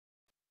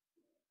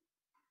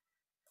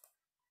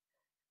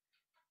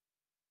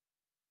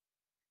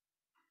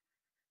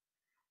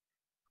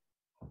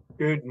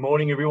Good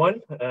morning, everyone.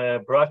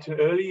 Bright and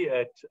early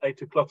at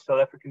 8 o'clock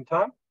South African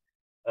time.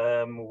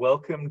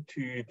 Welcome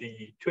to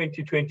the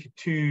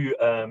 2022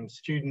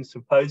 Student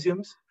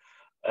Symposiums.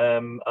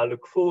 I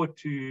look forward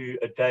to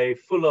a day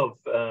full of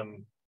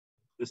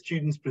the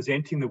students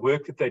presenting the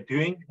work that they're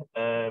doing.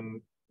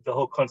 The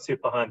whole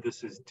concept behind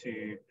this is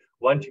to,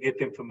 one, to get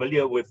them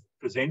familiar with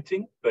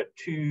presenting, but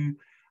two,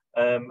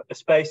 a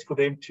space for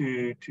them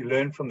to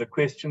learn from the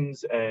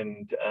questions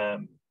and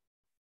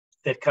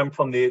that come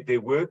from their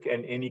work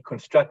and any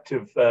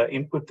constructive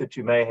input that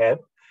you may have.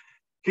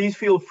 Please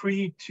feel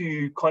free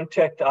to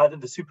contact either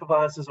the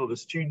supervisors or the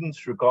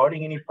students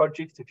regarding any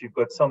projects if you've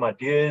got some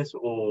ideas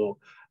or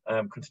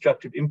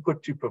constructive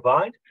input to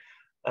provide.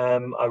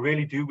 I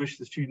really do wish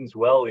the students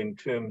well in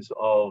terms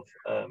of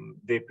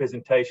their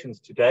presentations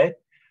today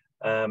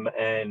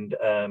and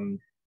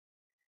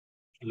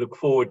look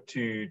forward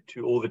to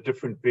all the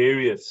different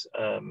various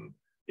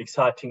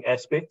exciting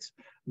aspects,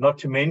 not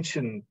to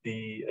mention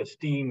the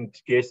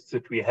esteemed guests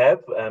that we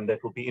have that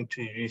will be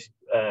introduced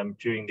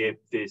during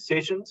their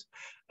sessions.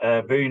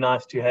 Very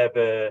nice to have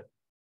the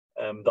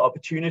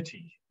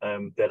opportunity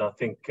that I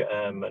think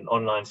an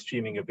online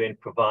streaming event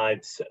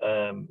provides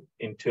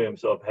in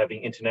terms of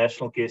having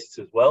international guests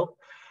as well.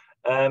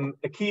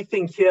 A key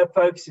thing here,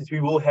 folks, is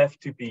we will have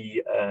to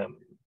be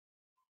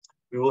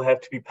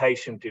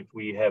patient if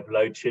we have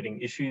load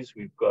shedding issues.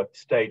 We've got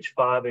stage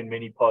 5 in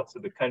many parts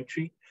of the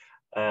country.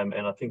 And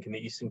I think in the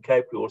Eastern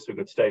Cape, we also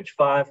got stage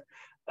 5.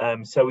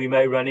 So we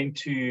may run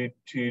into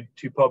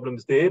two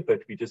problems there, but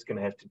we're just going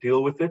to have to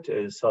deal with it,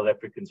 as South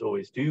Africans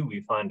always do.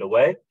 We find a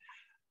way.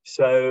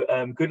 So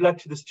good luck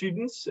to the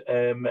students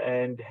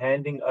and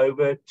handing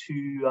over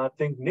to, I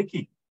think,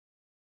 Nikki.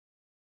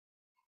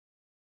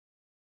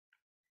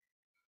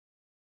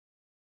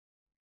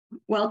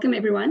 Welcome,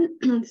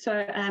 everyone. So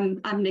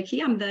I'm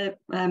Nikki. I'm the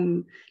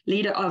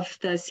leader of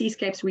the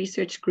Seascapes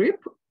Research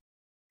Group,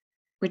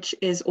 which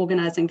is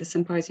organizing the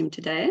symposium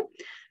today.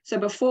 So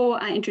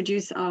before I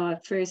introduce our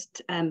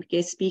first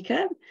guest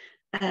speaker,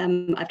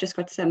 I've just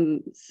got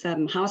some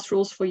house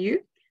rules for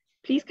you.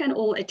 Please can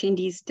all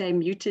attendees stay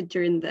muted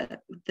during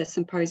the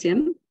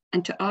symposium,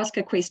 and to ask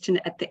a question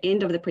at the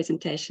end of the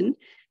presentation,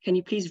 can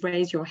you please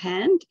raise your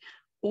hand,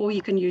 or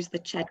you can use the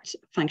chat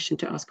function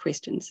to ask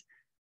questions.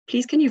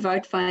 Please can you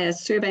vote via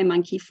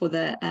SurveyMonkey for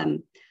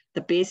the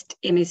best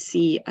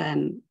MSc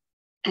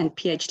and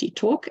PhD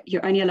talk.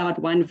 You're only allowed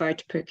one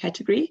vote per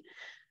category.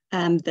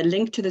 The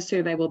link to the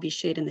survey will be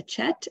shared in the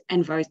chat,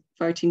 and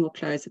voting will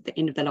close at the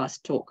end of the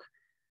last talk.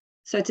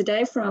 So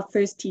today, for our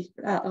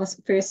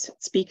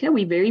first speaker,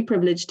 we're very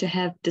privileged to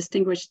have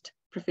distinguished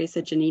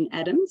Professor Janine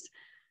Adams.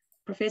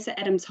 Professor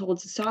Adams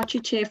holds a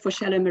Saatchi Chair for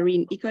Shallow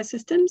Marine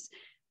Ecosystems,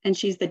 and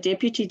she's the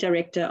Deputy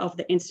Director of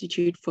the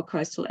Institute for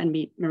Coastal and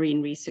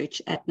Marine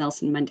Research at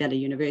Nelson Mandela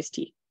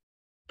University.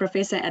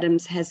 Professor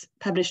Adams has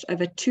published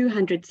over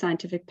 200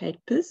 scientific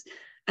papers,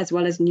 as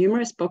well as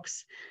numerous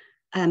books,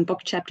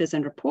 book chapters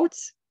and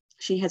reports.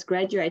 She has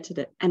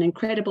graduated an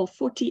incredible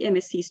 40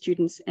 MSc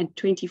students and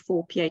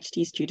 24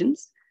 PhD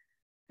students.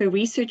 Her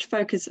research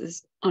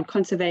focuses on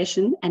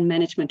conservation and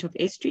management of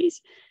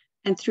estuaries,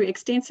 and through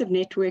extensive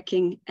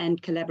networking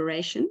and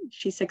collaboration,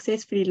 she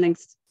successfully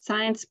links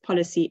science,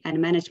 policy,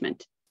 and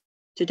management.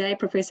 Today,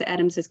 Professor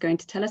Adams is going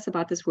to tell us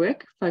about this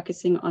work,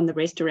 focusing on the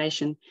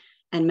restoration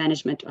and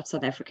management of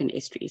South African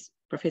estuaries.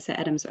 Professor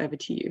Adams, over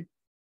to you.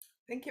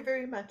 Thank you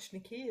very much,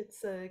 Nikki.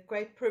 It's a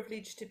great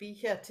privilege to be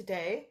here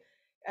today.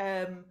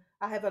 I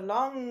have a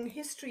long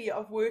history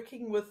of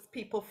working with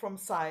people from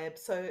SAIAB,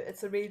 so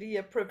it's really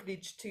a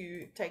privilege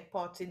to take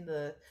part in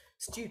the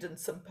Student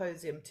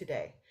Symposium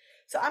today.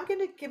 So I'm going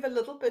to give a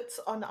little bit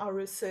on our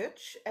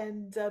research,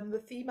 and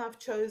the theme I've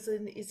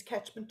chosen is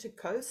catchment to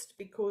coast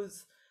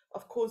because,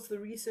 of course, the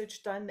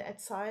research done at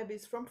SAIAB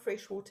is from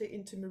freshwater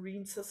into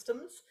marine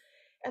systems.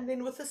 And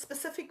then with a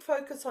specific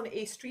focus on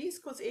estuaries,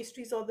 because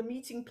estuaries are the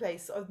meeting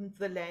place of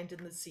the land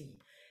and the sea.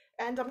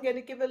 And I'm going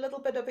to give a little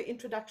bit of an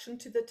introduction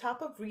to the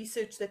type of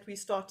research that we're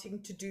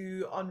starting to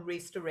do on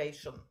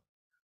restoration.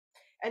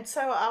 And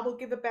so I will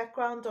give a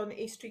background on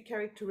estuary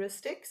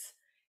characteristics,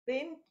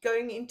 then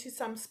going into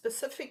some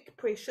specific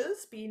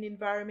pressures, being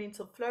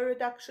environmental flow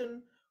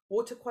reduction,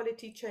 water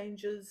quality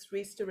changes,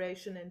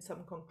 restoration, and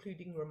some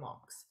concluding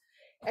remarks.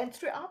 And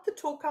throughout the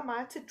talk, I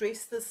might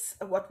address this,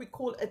 what we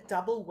call a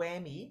double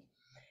whammy.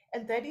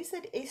 And that is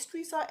that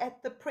estuaries are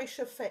at the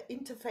pressure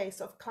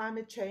interface of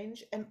climate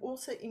change and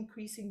also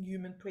increasing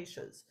human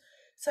pressures.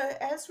 So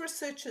as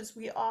researchers,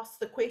 we ask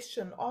the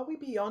question, are we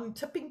beyond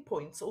tipping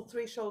points or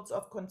thresholds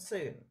of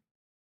concern?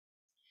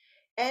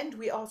 And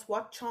we ask,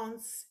 what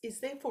chance is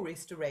there for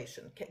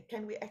restoration?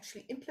 Can we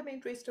actually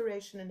implement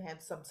restoration and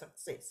have some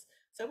success?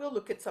 So we'll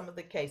look at some of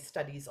the case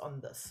studies on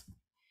this.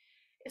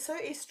 So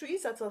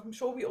estuaries, as I'm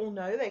sure we all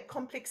know, they're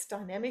complex,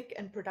 dynamic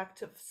and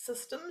productive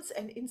systems.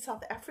 And in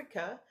South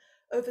Africa,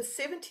 over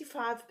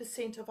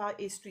 75% of our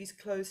estuaries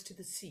close to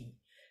the sea.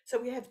 So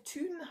we have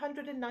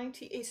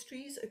 290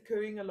 estuaries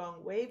occurring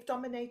along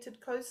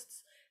wave-dominated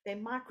coasts. They're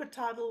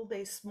microtidal,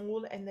 they're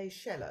small, and they're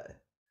shallow.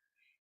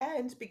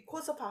 And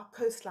because of our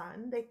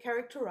coastline, they're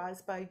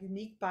characterized by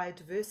unique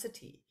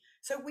biodiversity.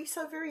 So we're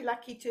so very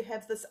lucky to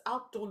have this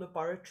outdoor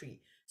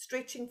laboratory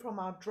stretching from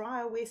our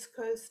drier west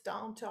coast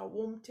down to our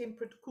warm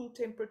temperate, cool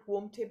temperate,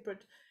 warm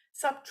temperate,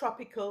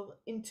 subtropical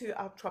into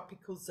our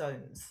tropical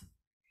zones.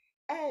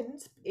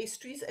 And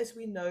estuaries, as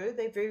we know,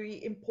 they're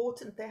very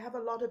important. They have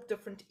a lot of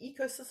different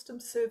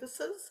ecosystem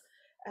services,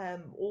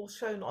 all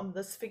shown on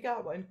this figure.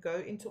 I won't go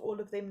into all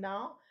of them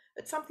now.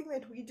 But something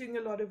that we're doing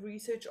a lot of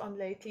research on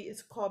lately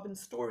is carbon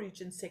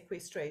storage and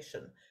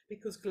sequestration,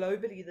 because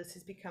globally this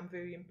has become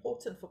very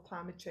important for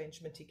climate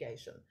change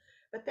mitigation.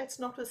 But that's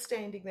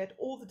notwithstanding that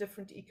all the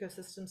different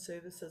ecosystem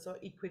services are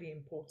equally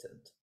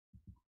important.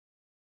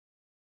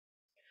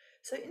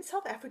 So in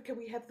South Africa,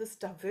 we have this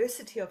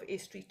diversity of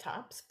estuary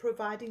types,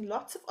 providing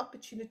lots of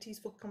opportunities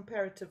for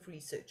comparative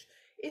research.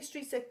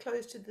 Estuaries that are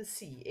close to the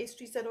sea,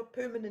 estuaries that are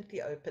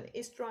permanently open,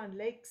 estuarine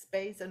lakes,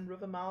 bays and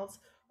river mouths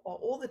are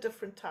all the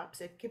different types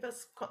that give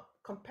us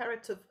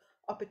comparative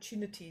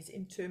opportunities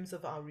in terms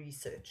of our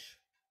research.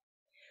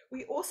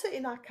 We also,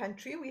 in our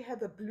country, we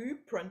have a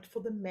blueprint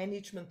for the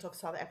management of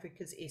South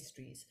Africa's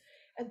estuaries.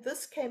 And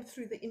this came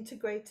through the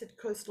Integrated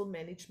Coastal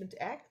Management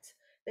Act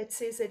that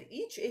says that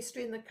each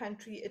estuary in the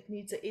country, it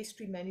needs an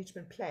estuary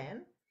management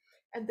plan.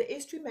 And the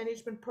estuary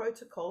management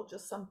protocol,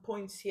 just some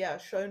points here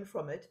shown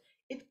from it,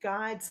 it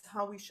guides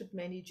how we should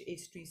manage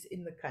estuaries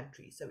in the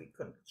country. So we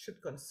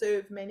should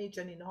conserve, manage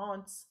and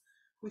enhance.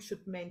 We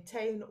should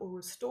maintain or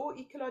restore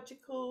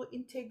ecological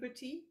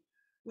integrity.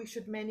 We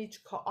should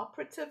manage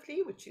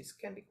cooperatively, which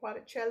can be quite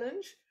a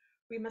challenge.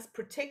 We must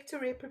protect a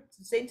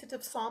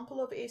representative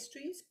sample of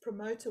estuaries,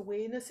 promote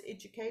awareness,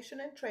 education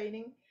and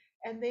training,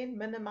 and then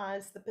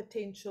minimize the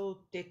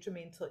potential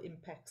detrimental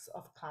impacts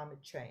of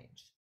climate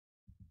change.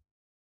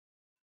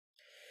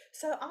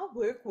 So our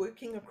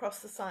working across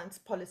the Science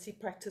Policy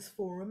Practice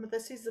Forum,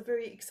 this is a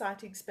very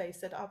exciting space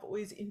that I've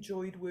always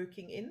enjoyed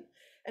working in.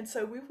 And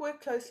so we've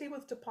worked closely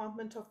with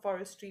Department of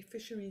Forestry,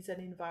 Fisheries and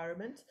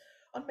Environment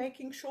on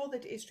making sure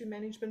that estuary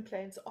management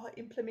plans are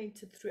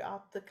implemented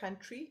throughout the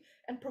country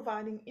and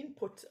providing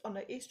input on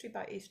an estuary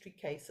by estuary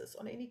cases.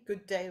 On any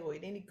good day or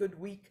in any good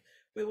week,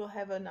 we will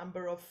have a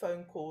number of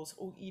phone calls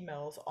or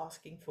emails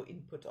asking for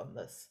input on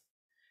this.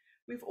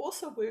 We've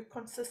also worked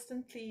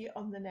consistently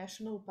on the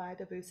National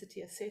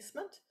Biodiversity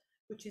Assessment,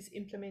 which is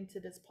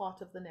implemented as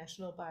part of the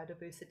National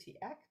Biodiversity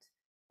Act,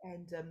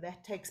 and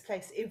that takes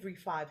place every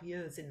 5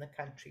 years in the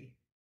country.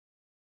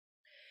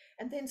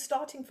 And then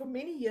starting from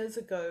many years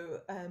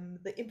ago,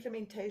 the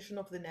implementation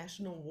of the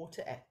National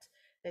Water Act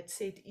that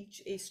said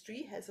each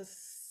estuary has a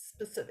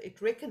specific,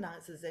 it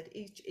recognizes that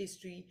each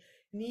estuary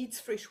needs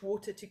fresh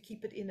water to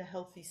keep it in a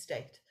healthy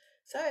state.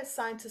 So as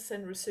scientists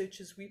and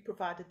researchers, we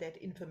provided that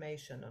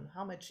information on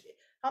how much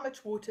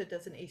water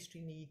does an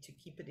estuary need to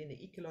keep it in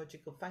an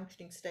ecological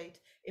functioning state,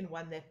 in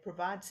one that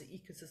provides the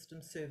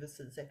ecosystem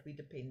services that we're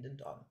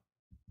dependent on.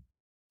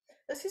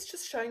 This is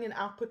just showing an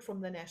output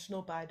from the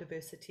National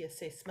Biodiversity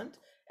Assessment.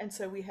 And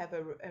so we have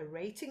a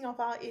rating of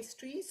our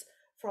estuaries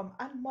from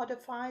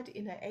unmodified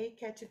in an A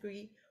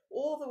category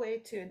all the way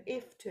to an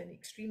F, to an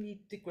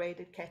extremely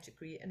degraded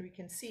category. And we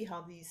can see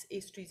how these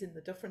estuaries in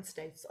the different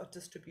states are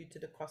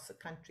distributed across the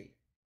country.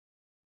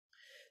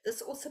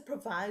 This also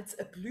provides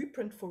a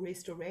blueprint for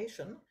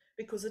restoration,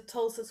 because it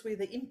tells us where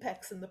the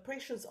impacts and the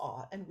pressures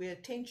are and where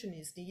attention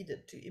is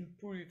needed to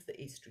improve the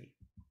estuary.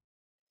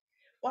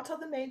 What are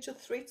the major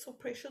threats or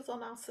pressures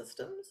on our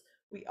systems?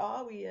 We're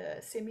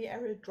a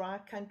semi-arid dry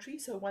country,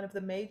 so one of the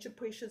major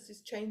pressures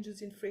is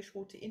changes in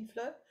freshwater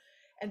inflow.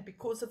 And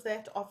because of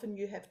that, often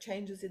you have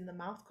changes in the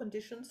mouth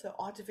conditions, so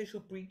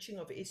artificial breaching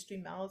of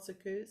estuary mouths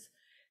occurs.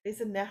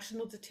 There's a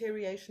national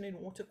deterioration in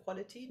water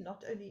quality,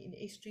 not only in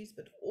estuaries,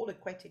 but all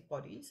aquatic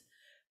bodies,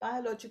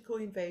 biological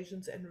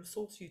invasions and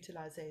resource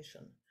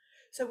utilization.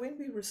 So when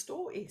we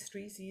restore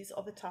estuaries, these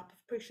are the type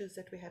of pressures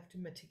that we have to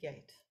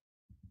mitigate.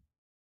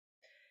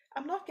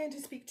 I'm not going to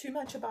speak too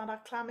much about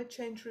our climate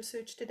change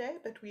research today,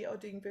 but we are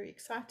doing very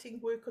exciting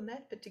work on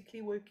that,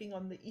 particularly working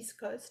on the East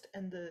Coast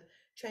and the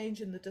change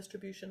in the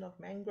distribution of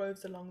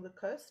mangroves along the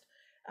coast.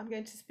 I'm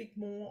going to speak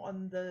more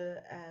on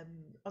the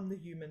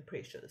human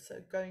pressures.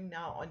 So going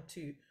now on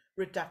to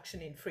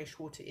reduction in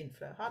freshwater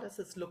inflow. How does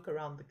this look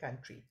around the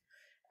country?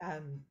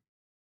 And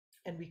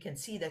we can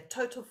see that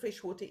total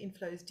freshwater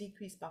inflows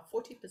decreased by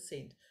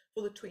 40%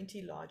 for the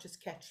 20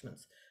 largest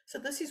catchments. So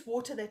this is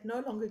water that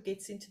no longer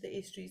gets into the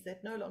estuaries,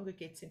 that no longer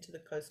gets into the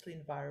coastal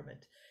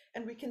environment.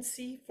 And we can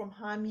see from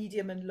high,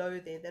 medium and low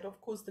there that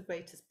of course the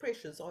greatest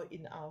pressures are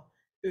in our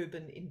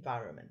urban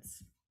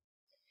environments.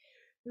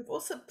 We've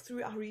also,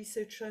 through our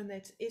research, shown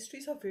that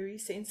estuaries are very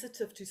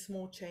sensitive to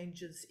small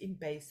changes in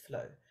base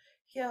flow.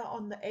 Here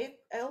on the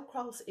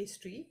Alekraals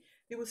estuary,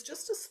 there was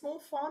just a small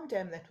farm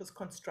dam that was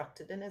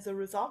constructed, and as a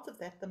result of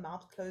that, the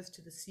mouth closed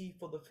to the sea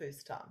for the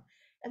first time.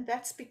 And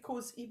that's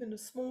because even a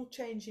small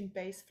change in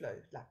base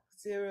flow, like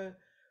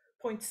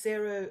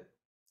 0.03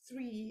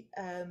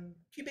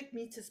 cubic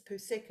meters per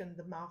second,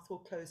 the mouth will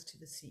close to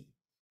the sea.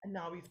 And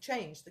now we've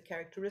changed the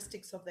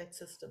characteristics of that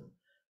system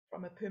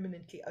from a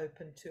permanently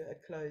open to a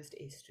closed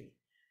estuary.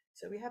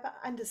 So we have an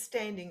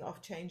understanding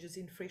of changes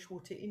in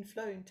freshwater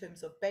inflow in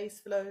terms of base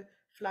flow,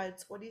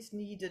 floods, what is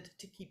needed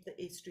to keep the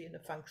estuary in a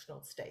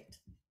functional state.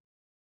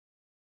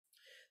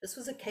 This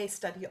was a case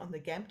study on the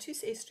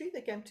Gamtoos estuary.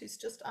 The Gamtoos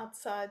just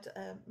outside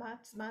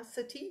my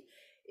city.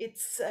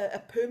 It's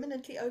a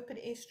permanently open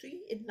estuary.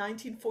 In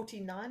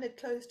 1949, it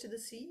closed to the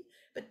sea,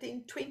 but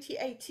then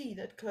 2018,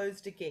 it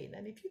closed again.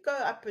 And if you go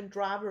up and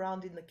drive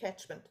around in the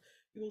catchment,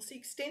 you will see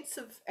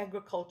extensive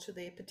agriculture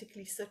there,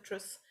 particularly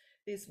citrus.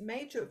 There's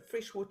major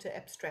freshwater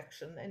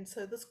abstraction, and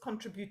so this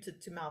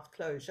contributed to mouth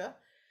closure.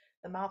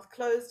 The mouth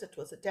closed. It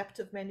was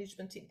adaptive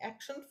management in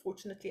action.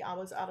 Fortunately, I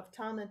was out of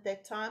town at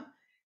that time,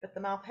 but the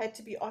mouth had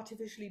to be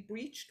artificially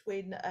breached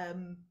when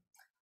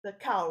the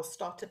cows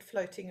started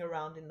floating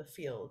around in the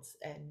fields.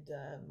 And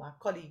my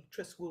colleague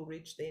Tris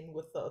Woolridge, then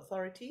with the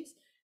authorities,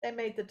 they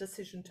made the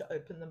decision to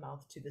open the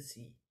mouth to the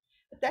sea.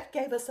 But that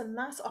gave us a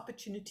nice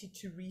opportunity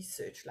to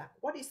research, like,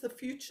 what is the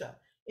future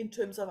in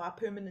terms of our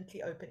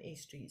permanently open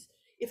estuaries?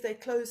 If they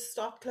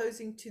start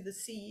closing to the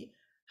sea,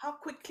 how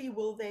quickly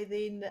will they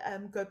then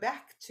go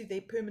back to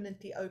their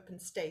permanently open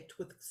state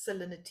with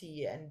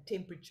salinity and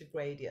temperature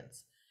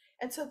gradients?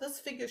 And so this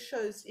figure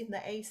shows in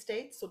the A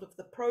state sort of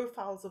the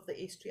profiles of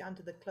the estuary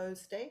under the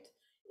closed state,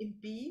 in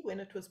B when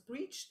it was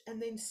breached, and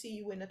then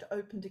C when it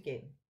opened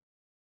again.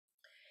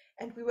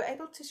 And we were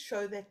able to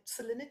show that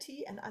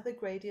salinity and other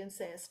gradients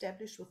are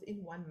established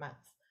within 1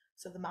 month.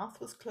 So the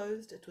mouth was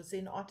closed, it was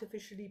then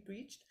artificially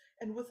breached,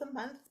 and within a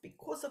month,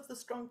 because of the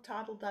strong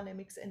tidal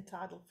dynamics and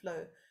tidal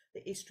flow,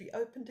 the estuary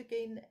opened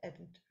again and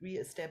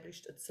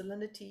re-established its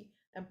salinity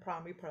and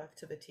primary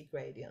productivity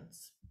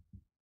gradients.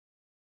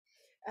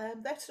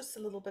 That's just a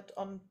little bit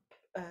on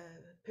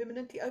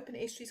permanently open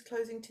estuaries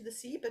closing to the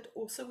sea, but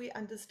also we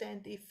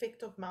understand the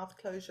effect of mouth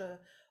closure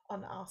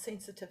on our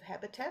sensitive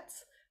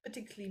habitats,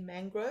 particularly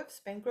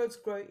mangroves. Mangroves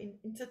grow in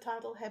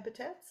intertidal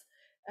habitats.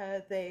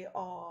 They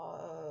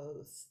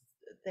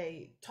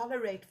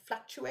tolerate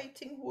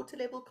fluctuating water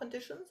level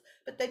conditions,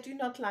 but they do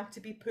not like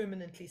to be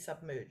permanently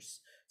submerged.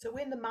 So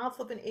when the mouth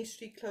of an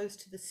estuary close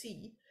to the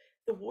sea,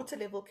 the water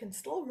level can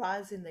still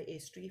rise in the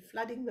estuary,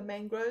 flooding the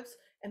mangroves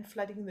and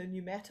flooding the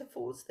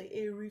pneumatophores, the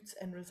air roots,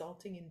 and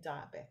resulting in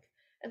dieback.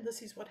 And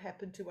this is what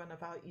happened to one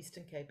of our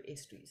Eastern Cape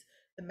estuaries.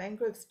 The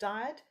mangroves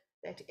died.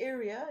 That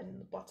area in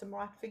the bottom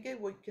right figure,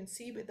 where you can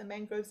see where the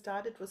mangroves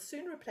died, it was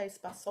soon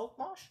replaced by salt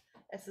marsh,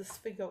 as this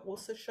figure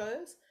also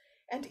shows.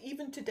 And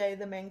even today,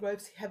 the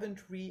mangroves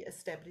haven't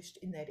re-established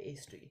in that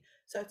estuary.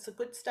 So it's a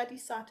good study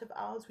site of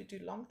ours. We do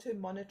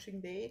long-term monitoring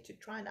there to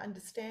try and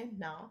understand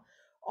now,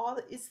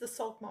 is the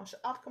salt marsh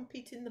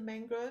outcompeting the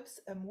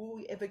mangroves? And will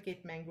we ever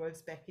get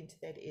mangroves back into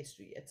that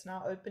estuary? It's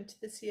now open to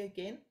the sea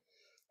again.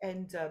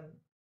 And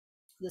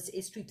this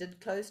estuary did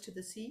close to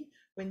the sea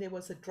when there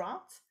was a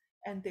drought,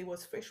 and there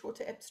was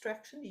freshwater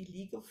abstraction,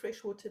 illegal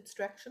freshwater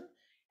abstraction.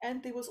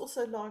 And there was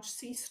also a large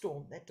sea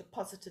storm that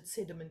deposited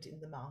sediment in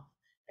the mouth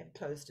and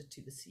closed it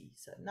to the sea.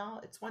 So now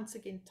it's once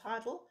again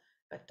tidal,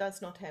 but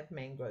does not have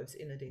mangroves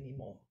in it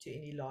anymore to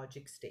any large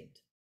extent.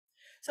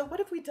 So what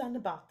have we done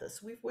about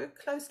this? We've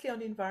worked closely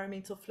on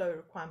environmental flow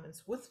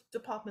requirements with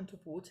Department of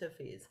Water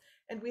Affairs,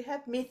 and we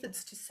have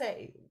methods to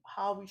say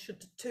how we should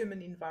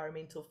determine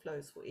environmental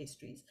flows for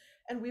estuaries.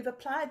 And we've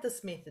applied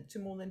this method to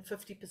more than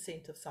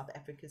 50% of South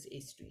Africa's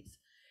estuaries.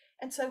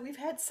 And so we've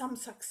had some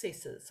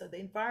successes. So the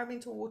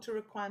environmental water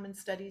requirement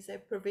studies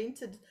have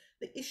prevented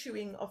the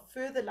issuing of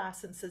further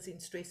licenses in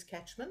stress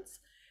catchments.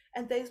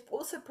 And they've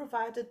also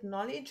provided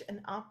knowledge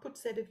and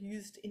outputs that have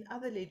used in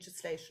other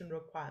legislation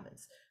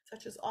requirements,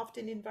 such as after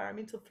an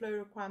environmental flow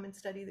requirement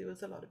study, there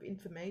was a lot of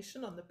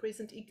information on the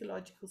present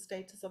ecological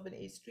status of an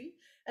estuary.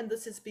 And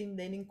this has been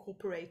then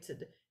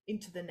incorporated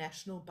into the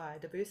National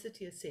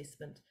Biodiversity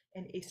Assessment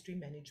and Estuary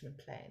Management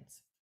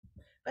Plans.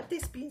 But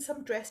there's been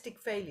some drastic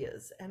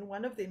failures, and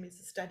one of them is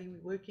a study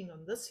we're working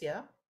on this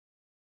year,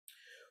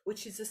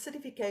 which is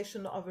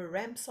acidification of a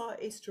Ramsar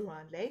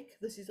estuarine lake.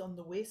 This is on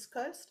the west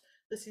coast.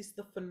 This is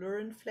the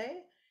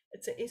Verlorenvlei.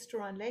 It's an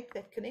estuarine lake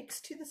that connects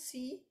to the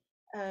sea,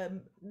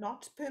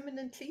 not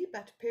permanently,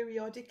 but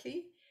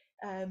periodically.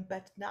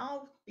 But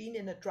now, being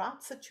in a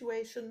drought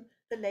situation,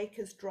 the lake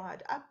has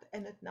dried up,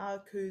 and it now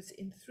occurs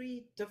in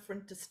 3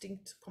 different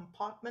distinct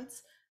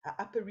compartments: an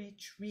upper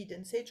reach reed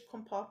and sedge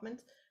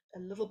compartment, a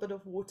little bit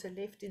of water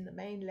left in the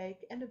main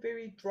lake, and a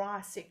very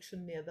dry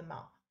section near the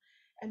mouth.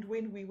 And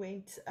when we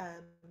went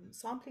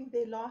sampling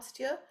there last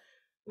year,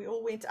 we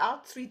all went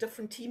out, 3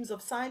 different teams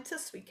of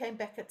scientists. We came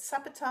back at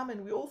supper time,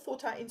 and we all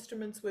thought our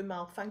instruments were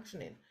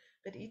malfunctioning.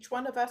 But each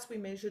one of us, we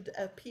measured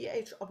a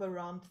pH of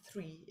around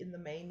 3 in the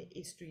main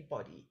estuary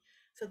body.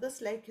 So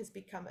this lake has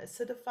become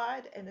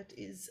acidified, and it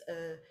is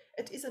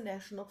a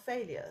national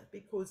failure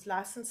because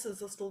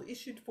licenses are still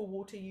issued for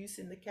water use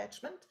in the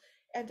catchment,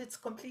 and it's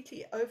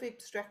completely over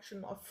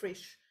extraction of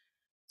fresh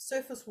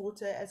surface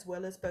water as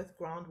well as both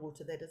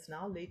groundwater that has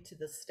now led to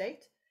this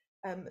state.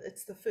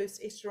 It's the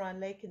first estuarine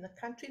lake in the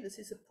country. This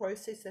is a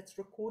process that's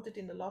recorded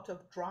in a lot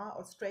of dry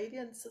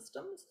Australian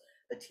systems,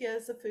 but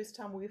here's the first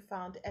time we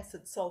found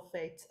acid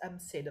sulfate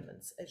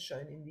sediments as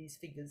shown in these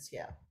figures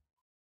here.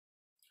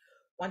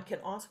 One can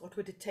ask, what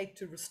would it take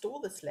to restore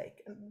this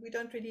lake? And we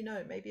don't really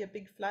know. Maybe a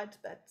big flood,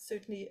 but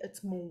certainly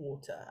it's more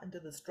water. Under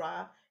this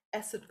dry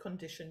acid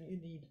condition, you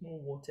need more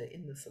water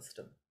in the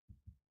system.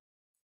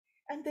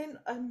 And then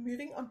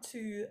moving on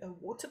to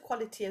water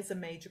quality as a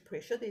major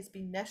pressure, there's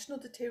been national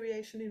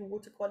deterioration in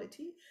water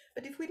quality.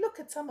 But if we look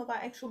at some of our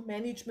actual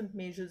management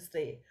measures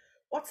there,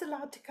 what's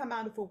allowed to come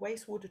out of a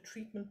wastewater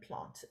treatment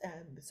plant?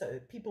 So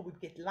people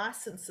would get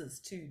licenses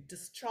to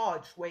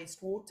discharge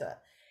wastewater,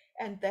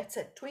 and that's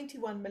at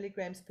 21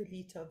 milligrams per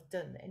litre of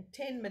DIN and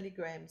 10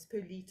 milligrams per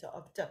litre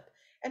of DIP.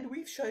 And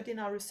we've showed in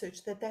our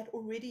research that that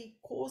already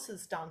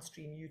causes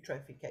downstream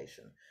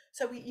eutrophication.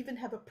 So we even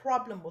have a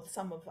problem with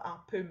some of our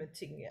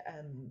permitting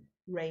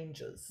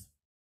ranges.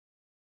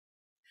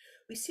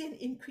 We see an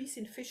increase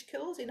in fish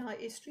kills in our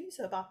estuaries.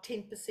 So about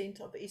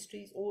 10% of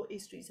estuaries, all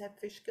estuaries have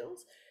fish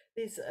kills.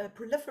 There's a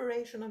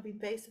proliferation of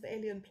invasive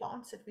alien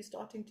plants that we're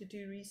starting to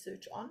do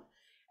research on.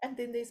 And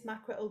then there's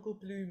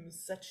microalgal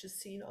blooms, such as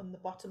seen on the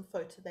bottom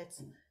photo.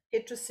 That's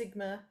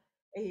Heterosigma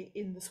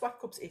in the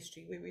Swartkops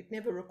estuary, where we'd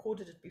never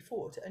recorded it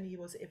before. It only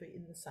was ever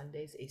in the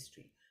Sundays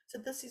estuary. So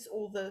this is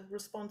all the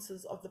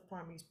responses of the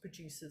primary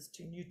producers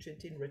to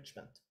nutrient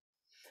enrichment.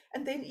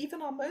 And then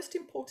even our most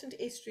important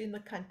estuary in the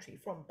country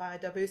from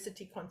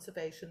biodiversity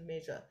conservation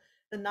measure,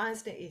 the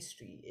Knysna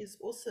estuary, is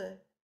also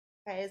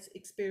has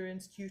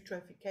experienced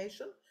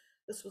eutrophication.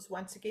 This was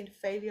once again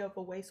failure of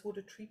a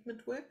wastewater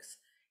treatment works,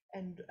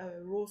 and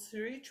raw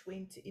sewage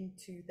went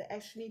into the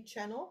Ashney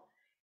Channel,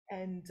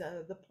 and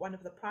one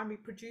of the primary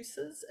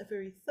producers, a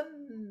very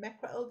thin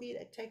macroalgae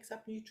that takes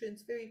up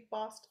nutrients very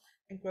fast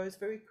and grows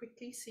very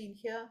quickly, seen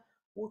here,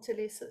 water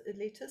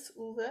lettuce,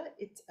 ulva,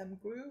 it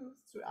grew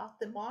throughout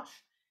the marsh,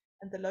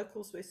 and the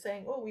locals were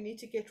saying, oh, we need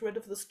to get rid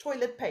of this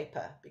toilet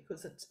paper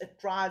because it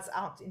dries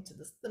out into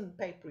this thin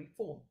papery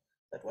form.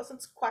 That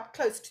wasn't quite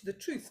close to the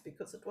truth,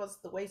 because it was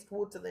the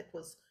wastewater that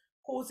was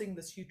causing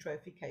this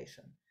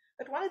eutrophication.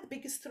 But one of the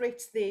biggest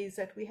threats there is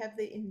that we have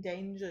the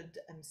endangered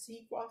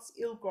seagrass,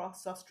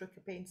 eelgrass, Zostera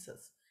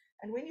capensis.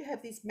 And when you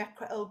have these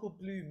macroalgal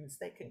blooms,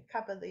 they can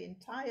cover the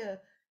entire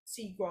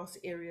seagrass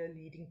area,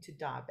 leading to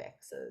dieback.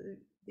 So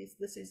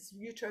this is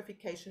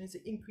eutrophication is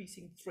an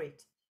increasing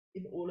threat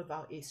in all of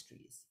our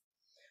estuaries.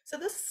 So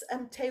this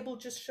table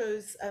just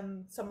shows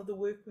some of the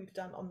work we've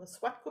done on the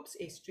Swartkops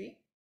estuary.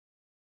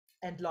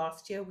 And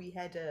last year we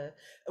had a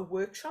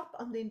workshop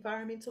on the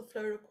environmental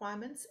flow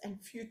requirements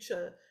and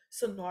future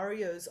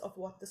scenarios of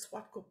what the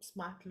Swartkops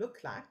might look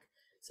like.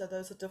 So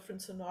those are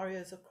different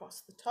scenarios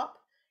across the top.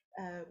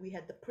 We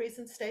had the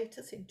present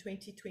status in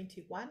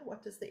 2021.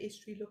 What does the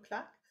estuary look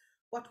like?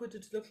 What would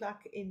it look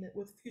like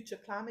with future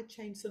climate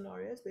change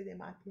scenarios where there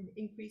might be an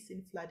increase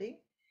in flooding?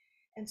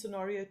 And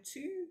scenario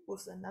 2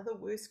 was another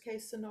worst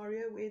case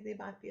scenario where there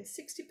might be a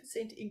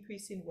 60%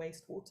 increase in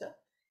wastewater.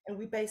 And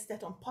we based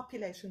that on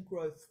population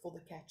growth for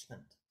the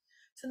catchment.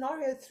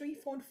 Scenario 3,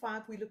 4, and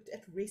 5, we looked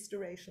at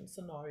restoration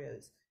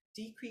scenarios,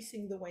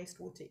 decreasing the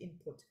wastewater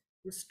input,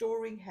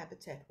 restoring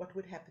habitat, what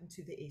would happen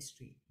to the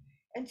estuary.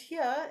 And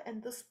here,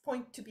 and this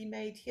point to be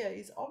made here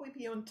is, are we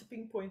beyond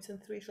tipping points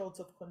and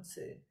thresholds of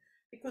concern?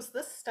 Because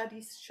this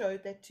study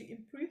showed that to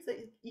improve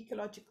the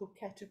ecological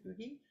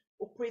category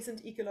or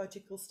present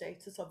ecological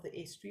status of the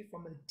estuary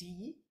from a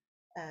D,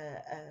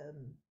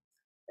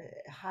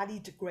 a highly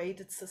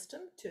degraded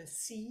system, to a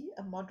C,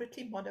 a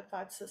moderately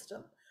modified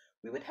system,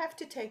 we would have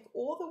to take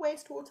all the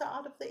wastewater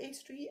out of the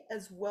estuary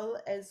as well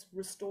as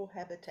restore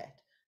habitat.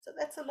 So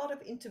that's a lot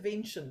of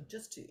intervention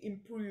just to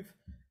improve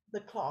the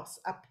class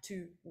up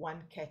to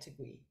one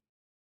category.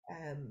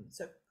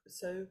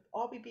 So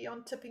are we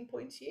beyond tipping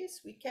points? Yes,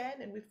 we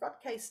can, and we've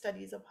got case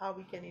studies of how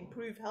we can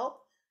improve health,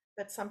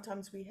 but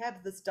sometimes we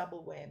have this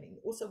double whammy.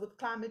 Also with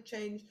climate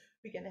change,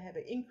 we're going to have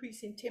an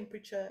increase in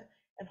temperature,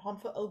 and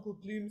harmful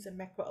algal blooms and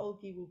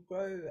macroalgae will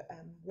grow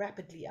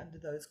rapidly under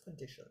those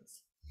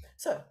conditions.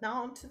 So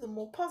now on to the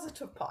more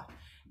positive part,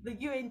 the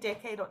UN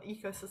Decade on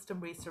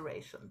Ecosystem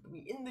Restoration.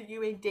 We're in the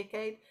UN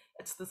Decade.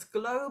 It's this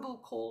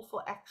global call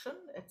for action.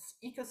 It's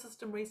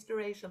ecosystem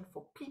restoration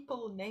for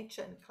people,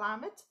 nature, and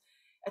climate.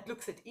 It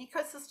looks at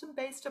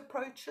ecosystem-based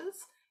approaches,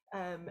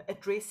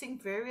 addressing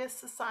various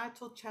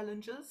societal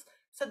challenges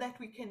so that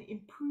we can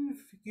improve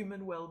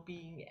human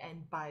well-being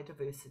and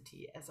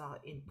biodiversity as our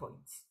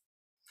endpoints.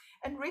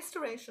 And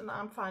restoration,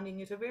 I'm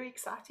finding it a very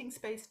exciting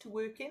space to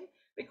work in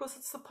because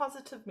it's a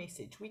positive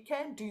message. We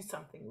can do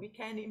something. We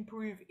can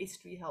improve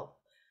estuary health.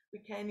 We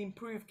can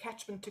improve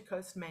catchment to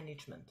coast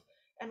management.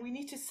 And we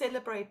need to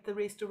celebrate the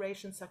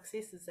restoration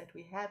successes that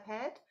we have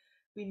had.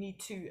 We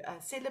need to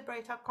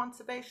celebrate our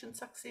conservation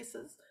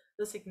successes.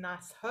 This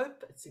ignites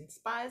hope. It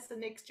inspires the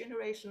next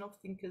generation of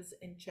thinkers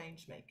and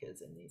change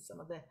makers. And there's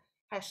some of the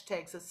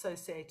hashtags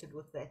associated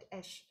with that,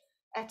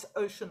 at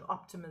Ocean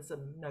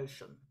Optimism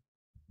notion.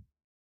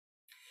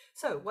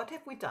 So what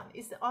have we done?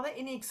 Are there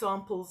any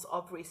examples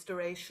of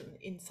restoration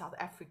in South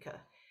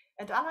Africa?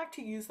 And I like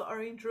to use the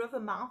Orange River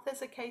mouth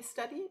as a case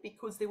study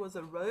because there was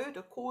a road,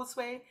 a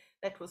causeway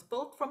that was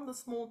built from the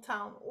small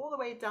town all the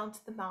way down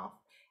to the mouth.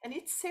 and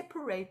it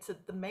separated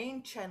the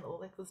main channel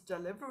that was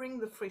delivering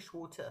the fresh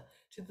water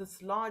to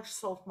this large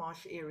salt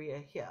marsh area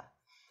here.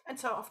 And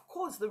so, of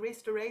course, the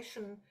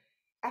restoration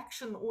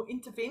action or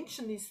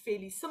intervention is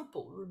fairly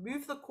simple.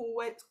 Remove the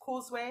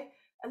causeway,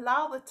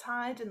 allow the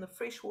tide and the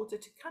fresh water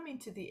to come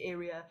into the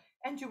area,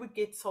 and you would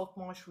get salt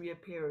marsh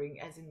reappearing,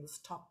 as in this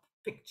top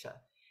picture.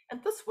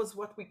 And this was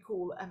what we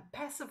call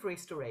passive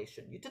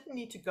restoration. You didn't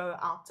need to go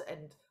out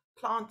and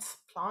plant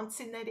plants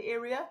in that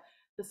area.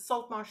 The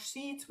salt marsh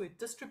seeds were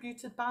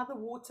distributed by the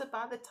water,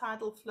 by the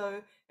tidal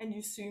flow, and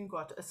you soon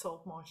got a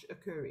salt marsh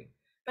occurring.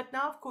 But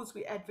now, of course,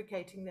 we're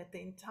advocating that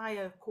the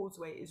entire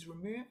causeway is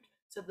removed,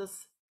 so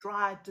this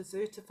dry,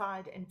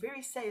 desertified, and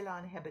very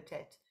saline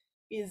habitat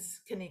is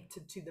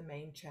connected to the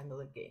main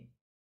channel again.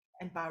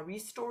 And by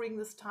restoring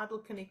this tidal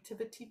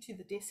connectivity to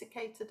the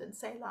desiccated and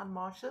saline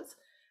marshes,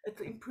 it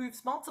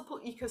improves multiple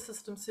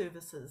ecosystem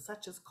services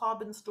such as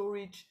carbon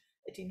storage.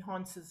 It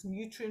enhances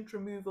nutrient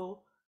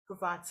removal,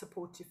 provides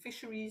support to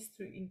fisheries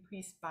through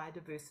increased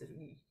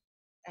biodiversity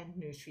and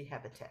nursery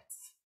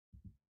habitats.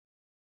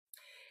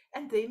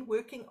 And then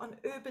working on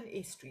urban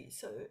estuaries.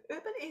 So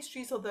urban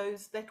estuaries are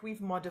those that we've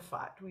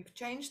modified. We've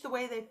changed the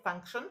way they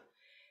function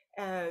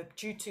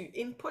due to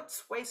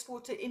inputs,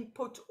 wastewater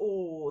input,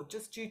 or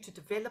just due to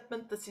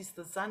development. This is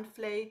the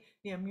Zandvlei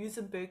near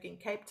Muizenberg in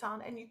Cape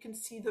Town, and you can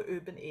see the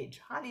urban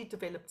edge, highly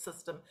developed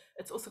system.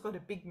 It's also got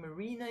a big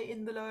marina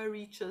in the lower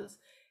reaches.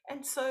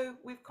 And so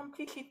we've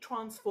completely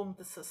transformed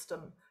the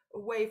system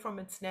away from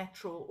its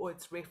natural or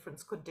its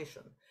reference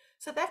condition.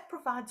 So that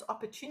provides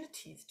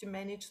opportunities to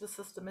manage the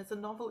system as a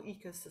novel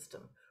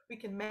ecosystem. We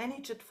can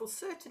manage it for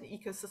certain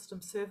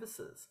ecosystem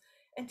services.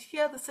 And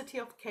here the city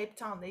of Cape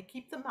Town, they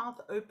keep the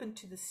mouth open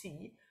to the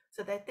sea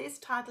so that there's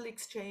tidal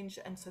exchange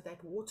and so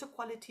that water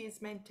quality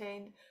is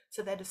maintained,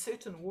 so that a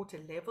certain water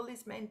level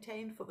is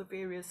maintained for the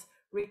various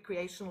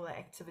recreational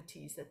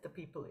activities that the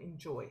people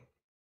enjoy.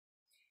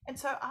 And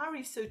so our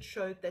research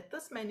showed that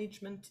this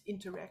management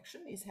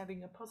interaction is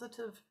having a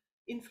positive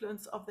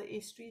influence of the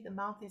estuary. The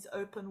mouth is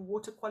open,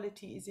 water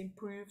quality is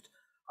improved.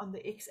 On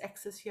the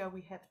x-axis here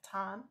we have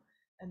time,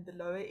 and the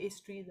lower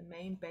estuary, the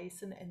main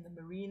basin, and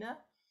the marina.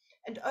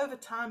 And over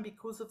time,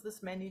 because of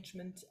this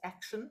management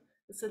action,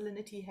 the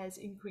salinity has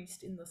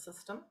increased in the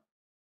system.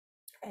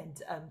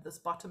 And this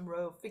bottom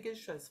row of figures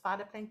shows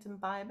phytoplankton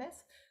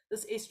biomass.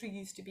 This estuary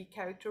used to be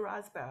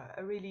characterized by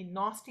a really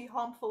nasty,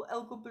 harmful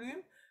algal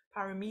bloom,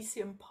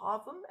 Paramecium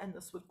parvum, and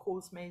this would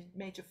cause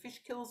major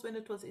fish kills when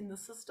it was in the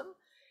system.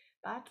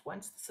 But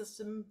once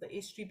the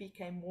estuary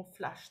became more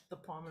flushed, the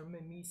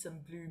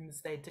Paramecium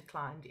blooms, they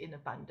declined in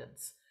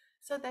abundance.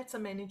 So that's a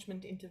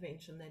management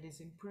intervention that has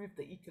improved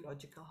the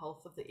ecological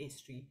health of the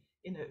estuary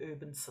in an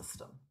urban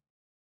system.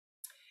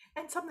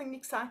 And something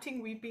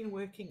exciting we've been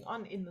working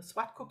on in the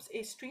Swartkops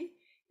estuary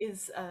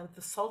is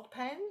the salt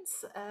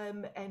pans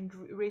and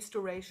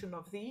restoration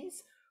of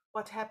these.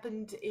 What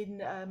happened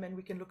in, and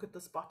we can look at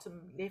this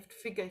bottom left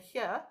figure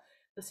here.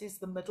 This is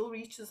the middle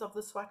reaches of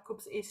the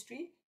Swartkops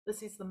estuary.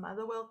 This is the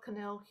Motherwell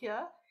Canal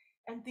here.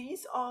 And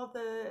these are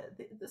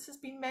this has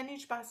been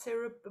managed by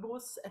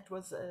Stellenbosch. It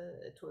was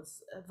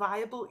a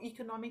viable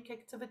economic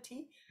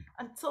activity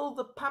until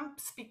the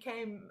pumps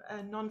became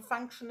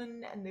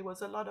non-functioning, and there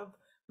was a lot of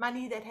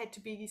money that had to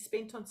be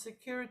spent on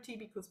security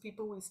because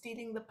people were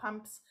stealing the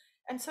pumps.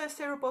 And so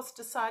Stellenbosch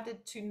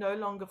decided to no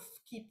longer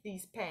keep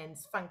these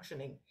pans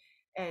functioning,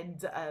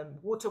 and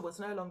water was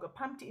no longer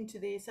pumped into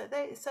there. So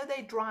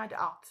they dried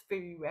out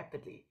very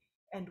rapidly.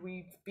 And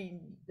we've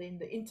been, then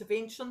the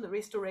intervention, the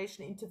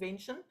restoration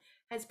intervention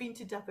has been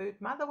to divert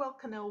Motherwell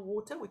Canal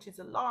water, which is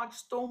a large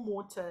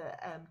stormwater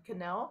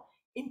canal,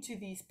 into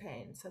these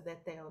pans so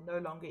that they are no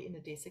longer in a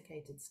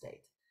desiccated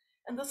state.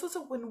 And this was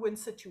a win-win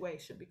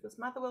situation because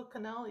Motherwell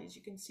Canal, as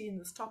you can see in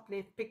this top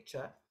left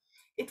picture,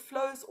 it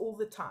flows all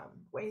the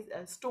time.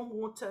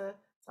 Stormwater,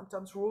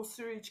 sometimes raw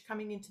sewage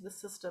coming into the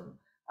system.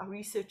 Our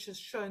research has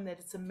shown that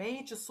it's a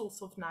major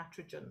source of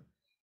nitrogen.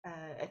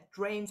 It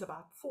drains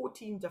about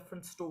 14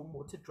 different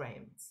stormwater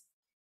drains.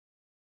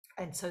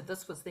 And so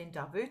this was then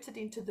diverted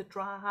into the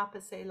dry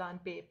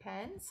hypersaline bare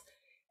pans.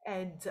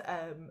 And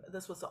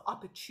this was an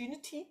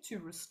opportunity to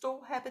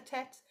restore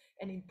habitat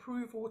and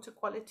improve water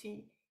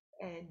quality.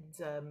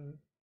 And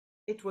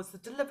it was the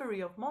delivery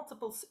of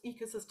multiple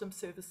ecosystem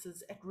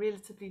services at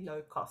relatively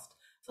low cost.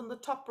 So on the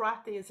top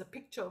right, there is a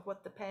picture of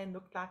what the pan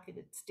looked like in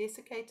its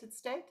desiccated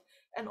state.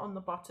 And on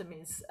the bottom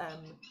is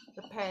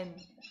the pan,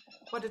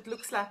 what it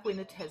looks like when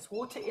it has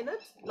water in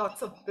it.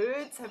 Lots of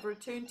birds have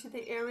returned to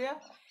the area.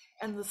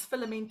 And this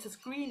filamentous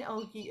green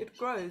algae, it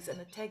grows and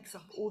it takes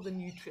up all the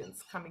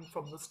nutrients coming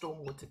from the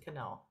stormwater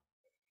canal.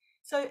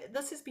 So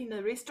this has been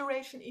a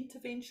restoration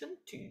intervention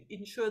to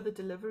ensure the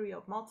delivery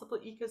of multiple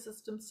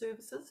ecosystem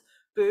services,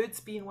 birds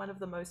being one of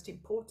the most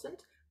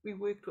important. We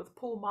worked with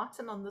Paul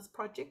Martin on this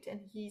project, and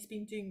he's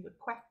been doing the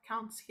quack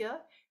counts here.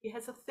 He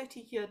has a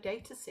 30-year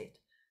data set.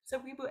 So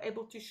we were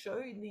able to show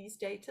in these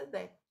data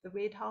that the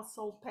red house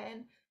salt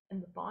pan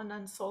and the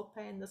barnun salt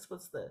pan, this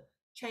was the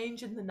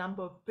change in the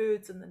number of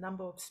birds and the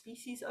number of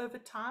species over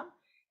time.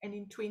 And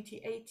in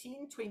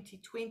 2018,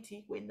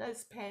 2020, when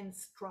those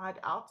pans dried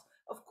out,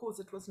 of course,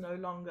 it was no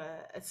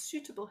longer a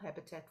suitable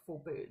habitat for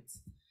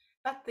birds.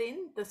 But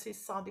then this is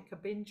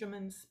Sadika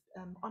Benjamin's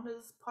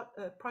honours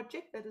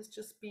project that has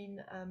just been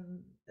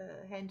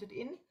handed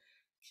in.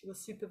 She was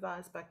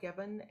supervised by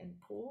Gavin and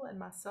Paul and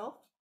myself.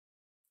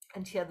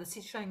 And here this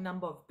is showing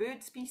number of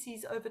bird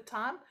species over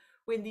time.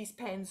 When these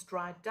pans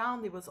dried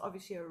down, there was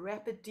obviously a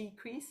rapid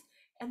decrease.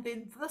 And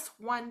then this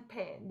one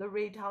pan, the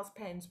red house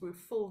pans, were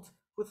filled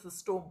with the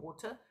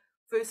stormwater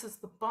versus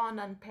the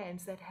Barnum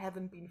pans that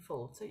haven't been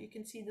filled. So you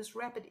can see this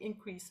rapid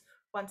increase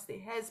once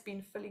there has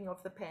been filling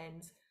of the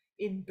pans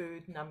in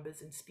bird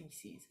numbers and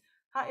species.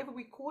 However,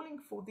 we're calling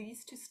for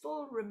these to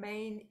still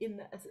remain in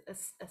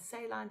a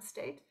saline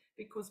state,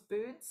 because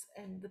birds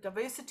and the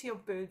diversity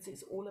of birds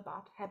is all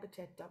about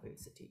habitat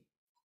diversity.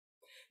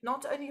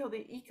 Not only are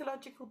there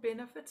ecological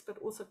benefits, but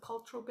also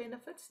cultural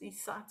benefits.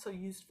 These sites are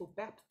used for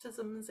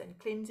baptisms and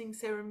cleansing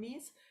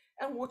ceremonies,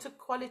 and water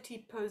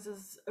quality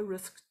poses a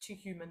risk to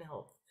human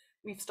health.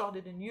 We've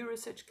started a new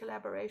research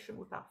collaboration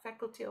with our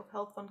Faculty of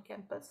Health on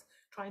campus,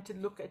 trying to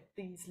look at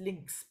these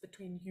links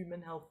between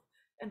human health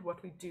and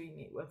what we're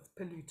doing with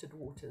polluted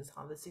waters,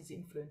 how this is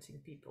influencing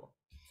people.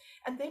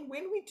 And then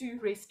when we do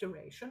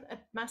restoration, it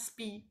must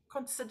be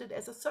considered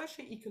as a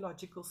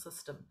socio-ecological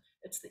system.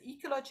 It's the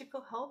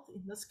ecological health.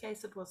 In this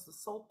case, it was the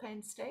salt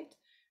pan state.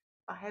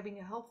 By having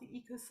a healthy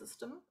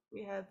ecosystem,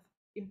 we have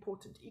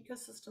important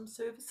ecosystem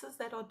services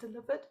that are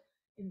delivered.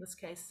 In this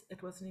case,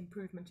 it was an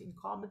improvement in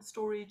carbon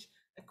storage,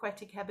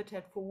 aquatic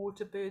habitat for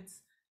water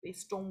birds,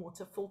 there's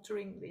stormwater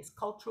filtering, there's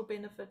cultural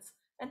benefits,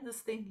 and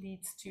this then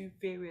leads to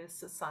various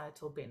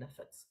societal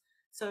benefits.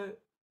 So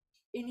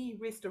any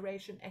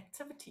restoration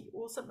activity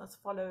also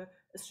must follow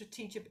a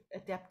strategic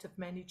adaptive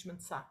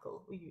management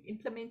cycle, where you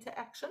implement an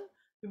action,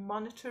 you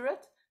monitor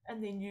it,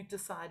 and then you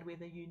decide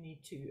whether you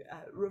need to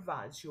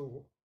revise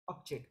your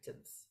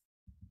objectives.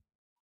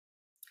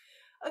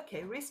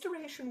 Okay,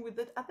 restoration with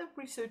the other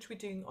research we're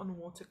doing on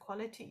water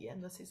quality,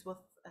 and this is with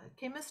a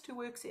chemist who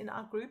works in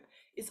our group,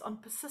 is on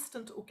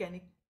persistent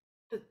organic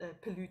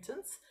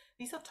pollutants.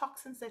 These are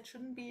toxins that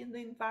shouldn't be in the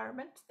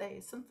environment.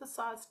 They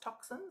synthesize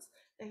toxins,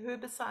 they're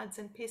herbicides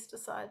and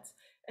pesticides.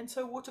 And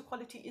so water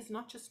quality is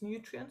not just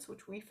nutrients,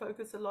 which we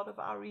focus a lot of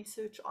our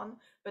research on,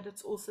 but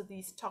it's also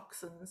these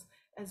toxins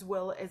as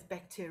well as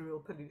bacterial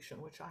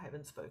pollution, which I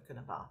haven't spoken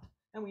about.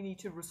 And we need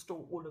to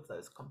restore all of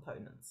those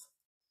components.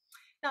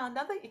 Now,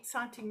 another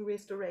exciting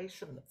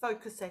restoration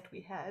focus that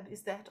we have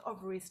is that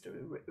of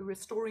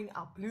restoring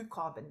our blue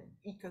carbon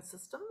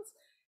ecosystems.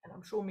 And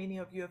I'm sure many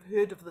of you have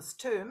heard of this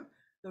term.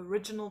 The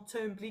original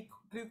term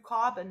blue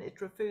carbon,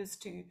 it refers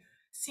to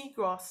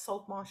seagrass,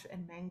 salt marsh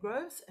and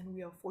mangroves. And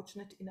we are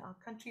fortunate in our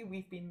country,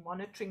 we've been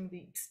monitoring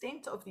the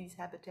extent of these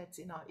habitats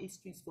in our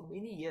estuaries for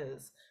many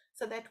years,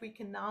 so that we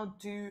can now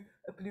do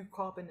a blue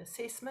carbon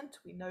assessment.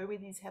 We know where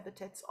these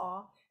habitats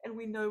are, and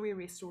we know where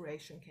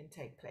restoration can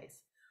take place.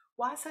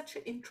 Why such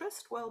an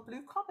interest? Well,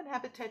 blue carbon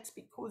habitats,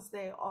 because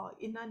they are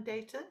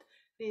inundated,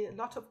 a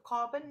lot of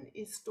carbon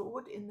is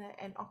stored in the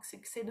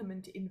anoxic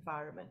sediment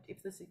environment.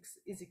 If this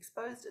is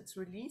exposed, it's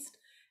released.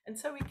 And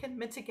so we can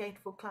mitigate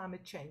for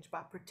climate change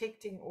by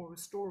protecting or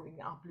restoring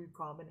our blue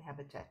carbon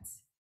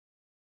habitats.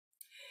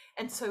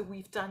 And so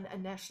we've done a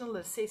national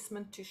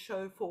assessment to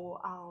show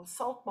for our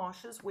salt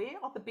marshes, where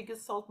are the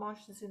biggest salt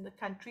marshes in the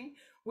country,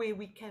 where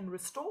we can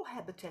restore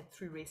habitat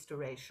through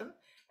restoration.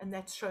 And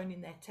that's shown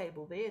in that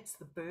table there. It's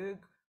the Berg,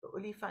 the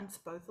Olifants,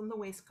 both on the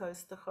west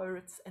coast, the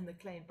Goerits and the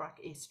Kleinbrak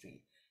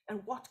estuary.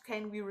 And what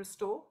can we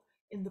restore?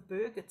 In the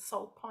Berg, it's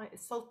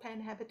salt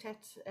pan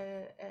habitat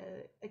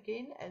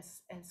again,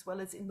 as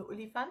well as in the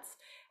Olifants.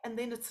 And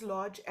then it's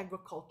large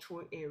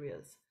agricultural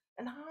areas.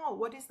 And how?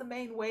 What is the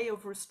main way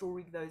of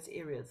restoring those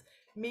areas?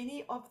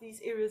 Many of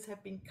these areas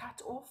have been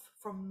cut off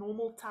from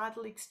normal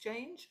tidal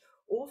exchange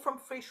or from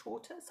fresh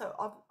water. So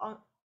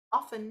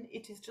often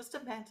it is just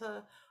a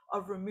matter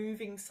of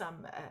removing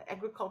some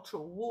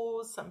agricultural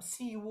walls, some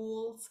sea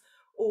walls,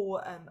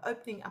 or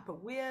opening up a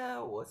weir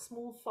or a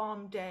small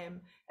farm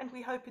dam. And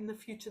we hope in the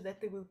future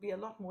that there will be a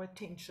lot more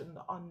attention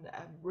on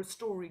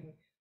restoring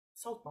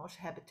salt marsh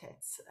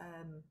habitats.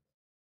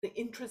 The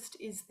interest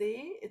is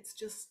there. It's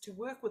just to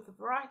work with a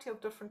variety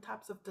of different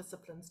types of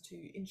disciplines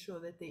to ensure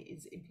that there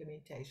is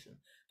implementation.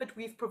 But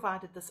we've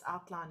provided this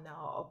outline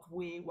now of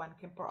where one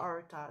can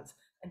prioritize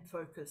and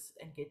focus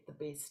and get the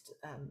best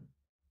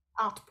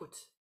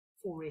output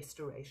for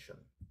restoration.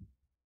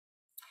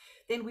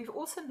 Then we've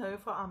also know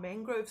for our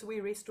mangroves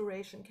where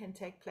restoration can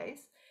take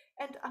place.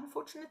 And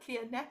unfortunately,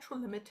 a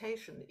natural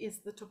limitation is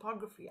the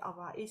topography of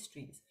our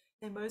estuaries.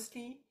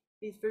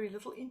 There's very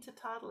little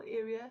intertidal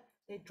area.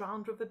 They're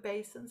drowned river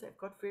basins. They've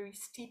got very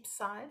steep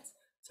sides.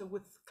 So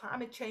with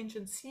climate change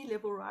and sea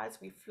level rise,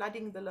 we're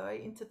flooding the lower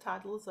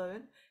intertidal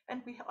zone.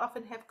 And we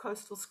often have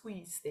coastal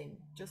squeeze then,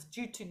 just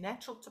due to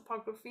natural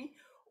topography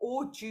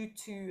or due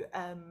to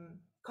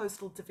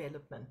coastal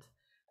development.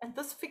 And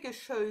this figure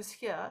shows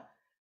here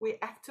where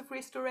active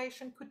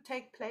restoration could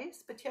take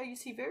place. But here you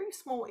see very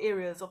small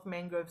areas of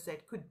mangroves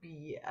that could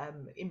be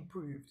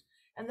improved.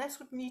 And this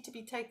would need to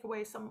be take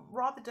away some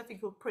rather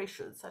difficult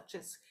pressures, such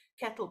as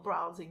cattle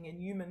browsing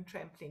and human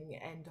trampling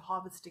and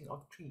harvesting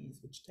of trees,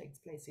 which takes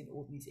place in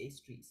all these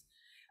estuaries.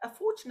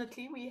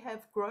 Fortunately, we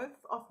have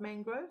growth of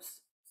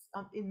mangroves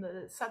in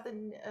the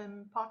southern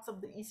parts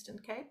of the Eastern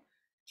Cape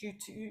due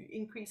to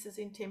increases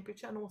in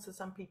temperature, and also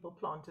some people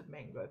planted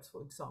mangroves,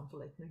 for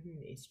example, at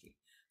Nahoon Estuary.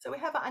 So we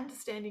have an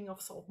understanding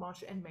of salt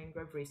marsh and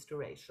mangrove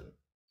restoration.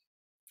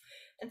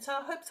 And so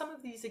I hope some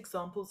of these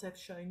examples have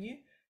shown you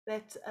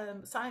that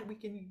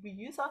we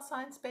use our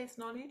science-based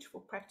knowledge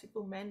for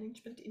practical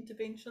management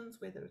interventions,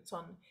 whether it's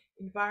on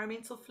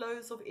environmental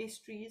flows of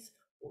estuaries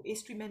or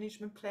estuary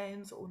management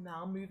plans, or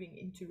now moving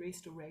into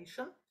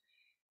restoration.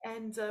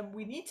 And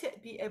we need to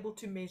be able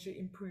to measure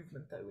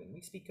improvement, though, when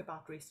we speak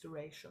about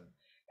restoration.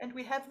 And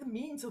we have the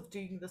means of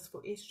doing this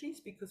for estuaries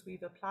because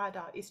we've applied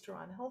our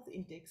Estuarine Health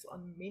Index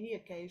on many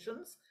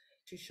occasions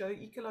to show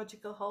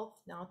ecological health,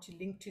 now to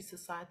link to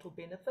societal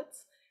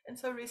benefits. And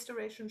so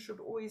restoration should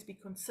always be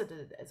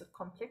considered as a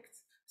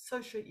complex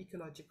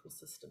socio-ecological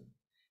system.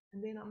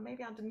 And then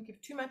maybe I didn't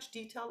give too much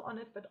detail on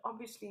it, but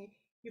obviously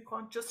you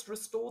can't just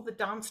restore the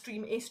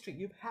downstream estuary.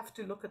 You have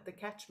to look at the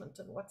catchment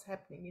and what's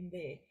happening in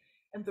there.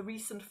 And the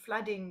recent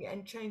flooding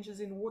and changes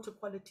in water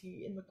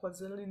quality in the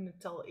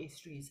KwaZulu-Natal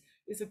estuaries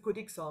is a good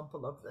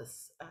example of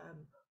this.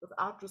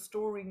 Without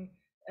restoring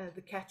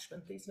the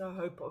catchment, there's no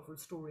hope of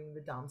restoring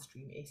the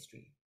downstream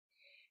estuary.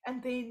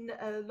 And then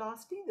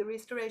lastly, the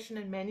restoration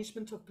and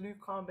management of blue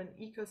carbon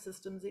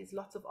ecosystems. There's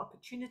lots of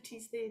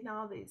opportunities there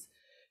now. There's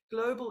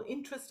global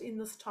interest in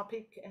this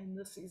topic, and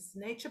this is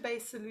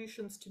nature-based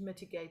solutions to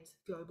mitigate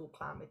global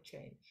climate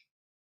change.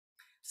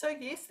 So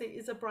yes, there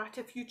is a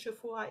brighter future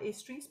for our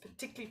estuaries,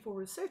 particularly for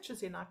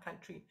researchers in our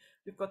country.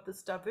 We've got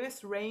this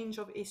diverse range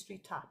of estuary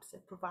types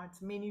that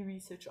provides many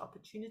research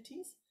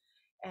opportunities.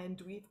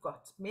 And we've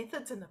got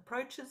methods and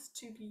approaches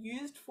to be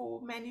used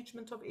for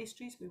management of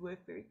estuaries. We work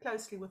very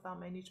closely with our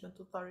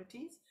management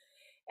authorities.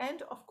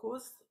 And of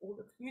course, all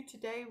of you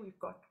today, we've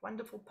got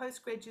wonderful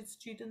postgraduate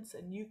students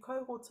and new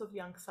cohorts of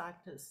young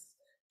scientists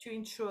to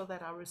ensure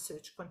that our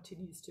research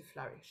continues to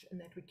flourish and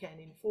that we can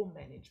inform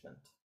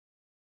management.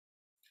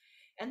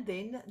 And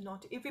then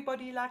not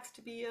everybody likes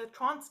to be a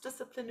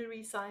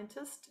transdisciplinary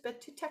scientist,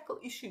 but to tackle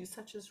issues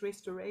such as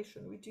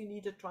restoration, we do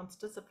need a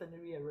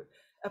transdisciplinary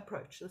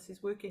approach. This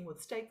is working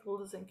with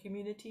stakeholders and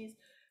communities,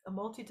 a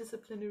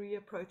multidisciplinary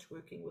approach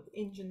working with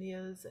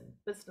engineers and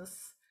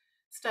business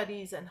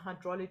studies and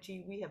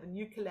hydrology. We have a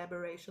new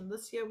collaboration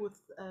this year with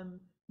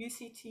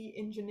UCT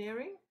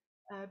Engineering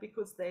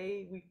because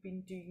we've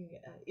been doing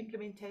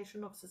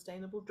implementation of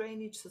sustainable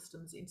drainage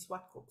systems in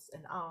Swartkops,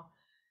 and our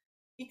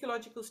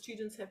ecological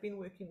students have been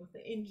working with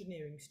the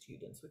engineering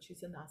students, which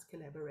is a nice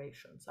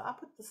collaboration. So I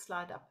put the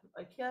slide up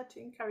here to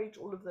encourage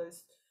all of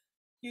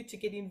you to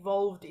get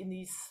involved in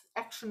these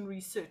action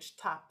research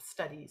type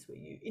studies where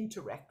you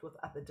interact with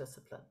other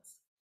disciplines.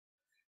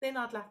 Then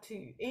I'd like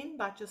to end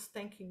by just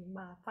thanking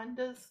my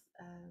funders.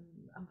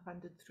 I'm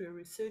funded through a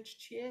research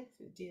chair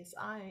through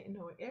DSI and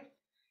NRF,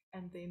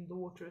 and then the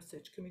Water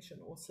Research Commission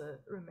also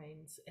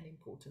remains an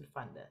important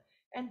funder.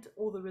 And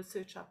all the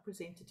research I've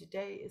presented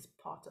today is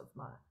part of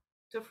my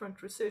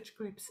different research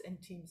groups and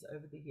teams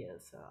over the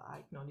years, so I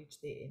acknowledge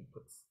their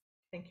inputs.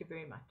 Thank you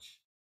very much.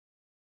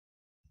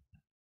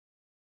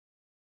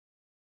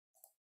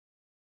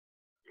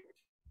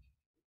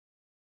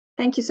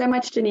 Thank you so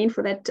much, Janine,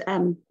 for that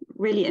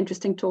really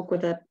interesting talk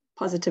with a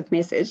positive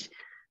message.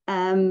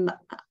 I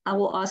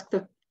will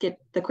get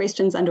the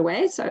questions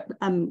underway. So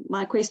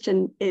my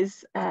question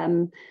is,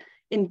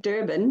 in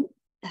Durban,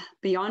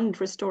 beyond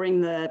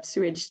restoring the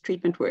sewage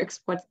treatment works,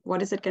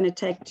 what is it going to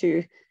take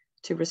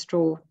to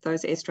restore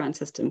those estuarine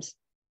systems?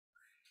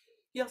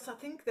 Yes, I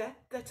think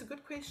that's a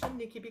good question,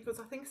 Nikki, because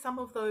I think some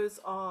of those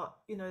are,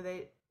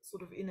 they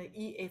sort of in an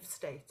EF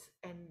state,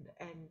 and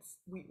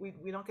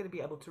we're not going to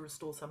be able to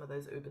restore some of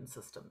those urban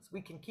systems.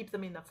 We can keep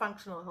them in a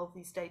functional,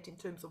 healthy state in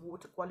terms of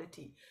water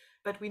quality,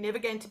 but we're never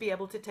going to be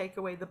able to take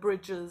away the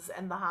bridges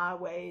and the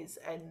highways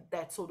and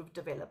that sort of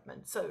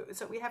development. So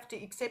we have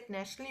to accept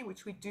nationally,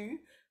 which we do,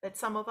 that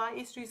some of our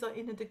estuaries are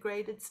in a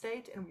degraded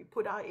state, and we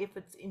put our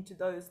efforts into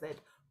those that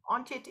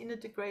aren't yet in a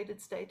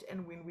degraded state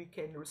and when we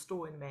can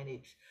restore and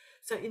manage.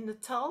 So in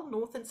Natal,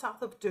 north and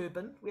south of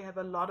Durban, we have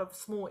a lot of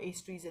small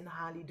estuaries in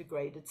highly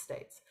degraded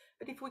states.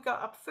 But if we go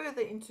up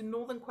further into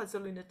northern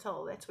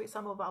KwaZulu-Natal, that's where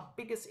some of our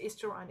biggest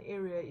estuarine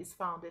area is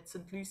found at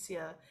St.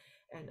 Lucia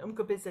and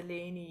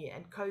Umgabezaleni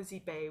and Cozy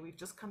Bay. We've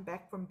just come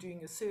back from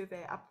doing a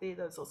survey up there.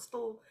 Those are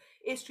still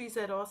estuaries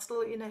that are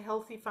still in a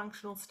healthy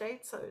functional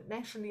state. So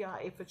nationally, our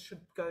efforts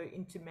should go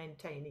into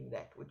maintaining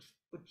that, which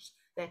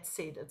that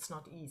said, it's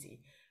not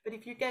easy. But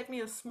if you gave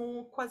me a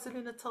small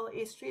KwaZulu-Natal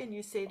estuary and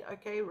you said,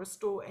 okay,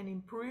 restore and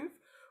improve,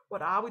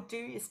 what I would do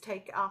is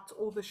take out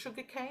all the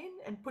sugarcane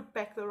and put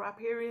back the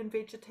riparian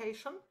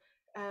vegetation,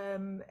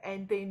 and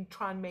then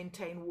try and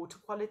maintain water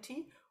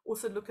quality.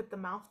 Also look at the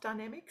mouth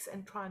dynamics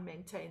and try and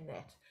maintain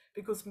that,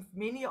 because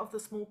many of the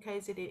small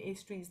KZN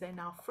estuaries, they're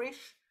now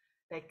fresh,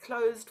 they're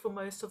closed for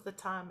most of the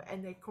time,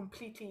 and they're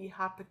completely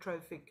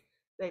hypertrophic.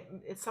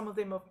 Some of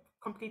them are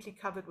completely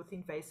covered with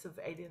invasive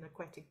alien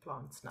aquatic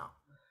plants now.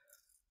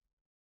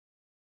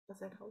 Does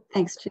that help?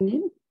 Thanks,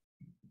 Janine.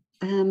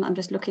 I'm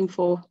just looking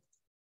for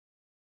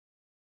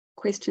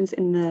questions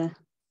in the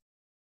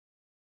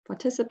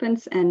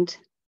participants and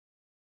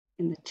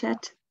in the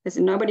chat. Has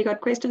nobody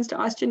got questions to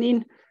ask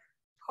Janine?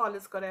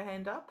 Carla's got her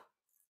hand up.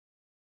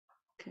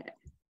 Okay.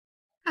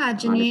 Hi,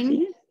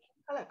 Janine.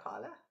 Hello,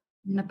 Carla.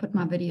 I'm going to put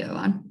my video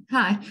on.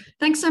 Hi.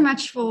 Thanks so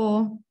much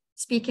for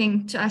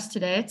speaking to us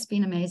today. It's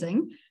been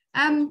amazing.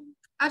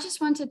 I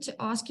just wanted to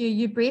ask you,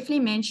 you briefly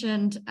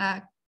mentioned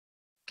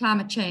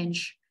climate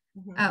change,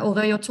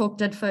 although your talk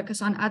did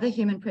focus on other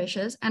human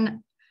pressures.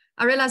 And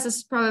I realize this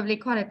is probably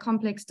quite a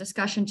complex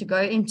discussion to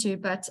go into,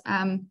 but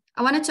I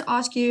wanted to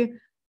ask you,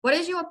 what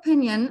is your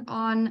opinion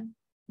on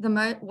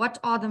what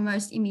are the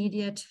most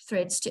immediate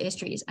threats to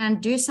estuaries?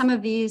 And do some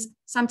of these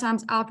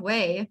sometimes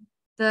outweigh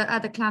the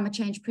other climate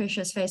change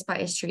pressures faced by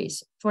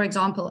estuaries, for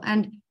example?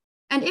 And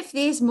if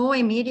these more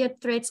immediate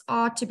threats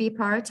are to be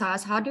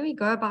prioritized, how do we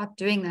go about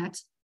doing that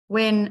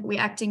when we're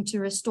acting to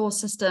restore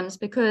systems?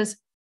 Because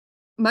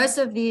most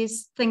of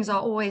these things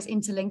are always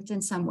interlinked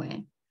in some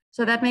way.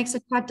 So that makes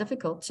it quite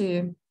difficult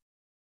to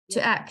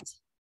act.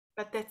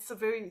 But that's a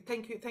very,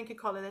 thank you,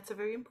 Carla. That's a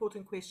very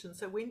important question.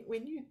 So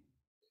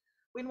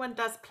when one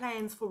does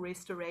plans for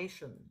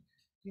restoration,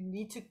 you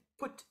need to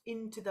put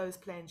into those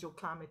plans your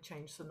climate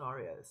change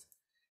scenarios.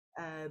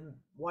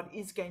 What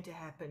is going to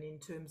happen in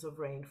terms of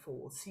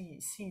rainfall,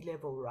 sea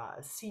level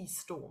rise, sea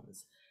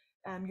storms.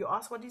 You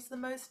asked what is the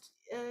most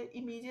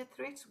immediate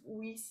threat?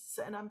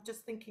 And I'm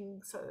just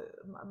thinking, so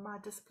my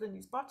discipline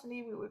is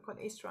botany. We work on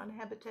estuarine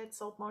habitats,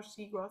 salt marsh,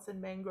 seagrass and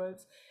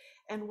mangroves.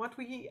 And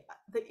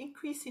the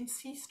increase in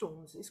sea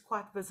storms is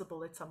quite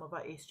visible at some of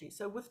our estuaries.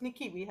 So with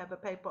Nikki, we have a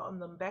paper on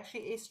the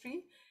Mbashi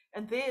estuary,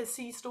 and there a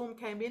sea storm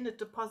came in, it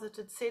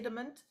deposited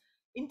sediment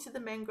into the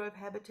mangrove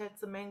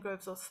habitats. The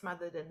mangroves are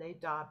smothered and they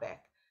die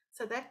back.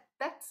 So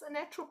that's a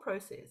natural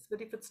process.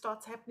 But if it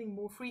starts happening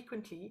more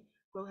frequently,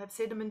 we'll have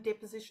sediment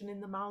deposition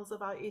in the mouths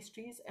of our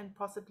estuaries and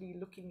possibly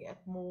looking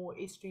at more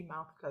estuary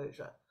mouth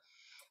closure.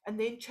 And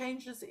then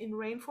changes in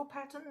rainfall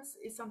patterns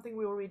is something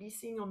we're already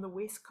seeing on the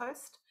west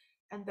coast.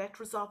 And that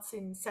results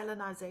in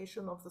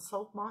salinization of the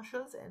salt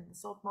marshes, and the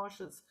salt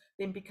marshes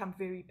then become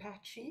very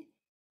patchy.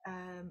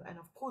 And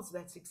of course,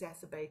 that's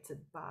exacerbated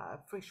by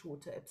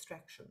freshwater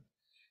abstraction.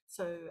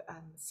 So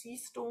sea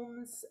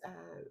storms,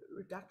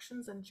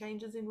 reductions and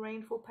changes in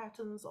rainfall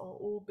patterns are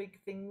all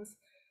big things.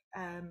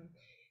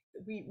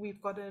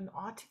 We've got an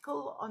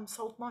article on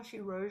salt marsh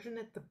erosion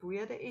at the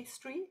Breede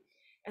estuary.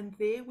 And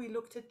there we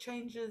looked at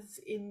changes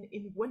in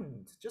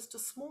wind. Just a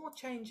small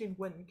change in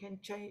wind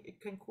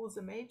can cause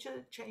a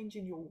major change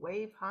in your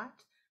wave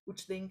height,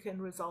 which then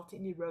can result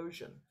in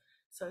erosion.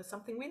 So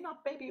something we're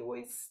not maybe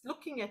always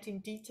looking at in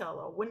detail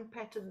are wind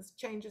patterns,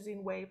 changes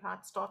in wave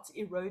height starts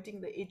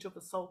eroding the edge of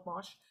a salt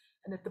marsh.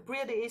 And at the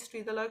Breede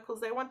estuary, the locals,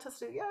 they want us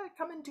to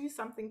come and do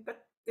something,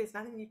 but there's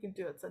nothing you can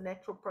do. It's a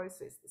natural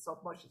process. The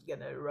salt marsh is going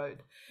to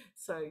erode.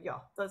 So yeah,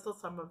 those are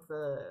some of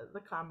the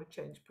climate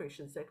change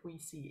pressures that we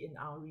see in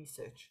our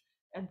research.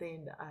 And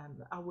then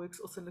our work's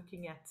also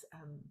looking at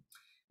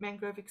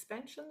mangrove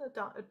expansion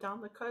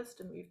down the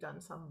coast, and we've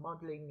done some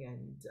modeling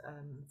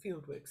and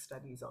fieldwork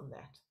studies on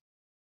that.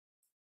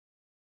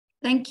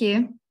 Thank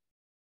you.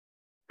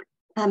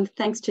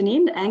 Thanks,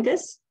 Janine.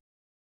 Angus?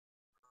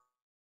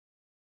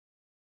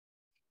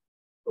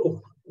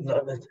 Oh,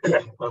 no,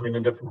 I'm in a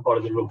different part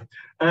of the room.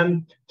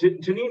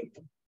 Janine,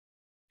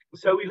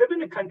 so we live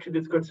in a country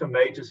that's got some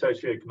major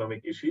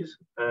socioeconomic issues,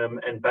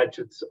 and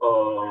budgets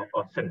are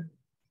thin.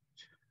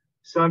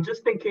 So I'm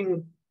just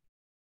thinking,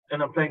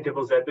 and I'm playing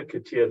devil's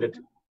advocate here, that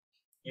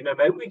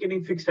maybe we're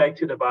getting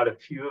fixated about a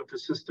few of the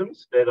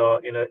systems that are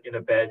in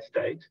a bad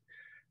state.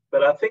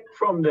 But I think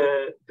from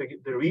the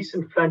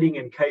recent flooding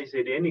and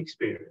KZN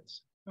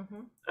experience,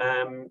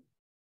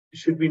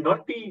 should we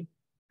not be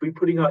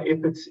putting our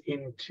efforts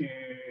into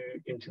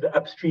the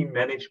upstream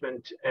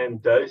management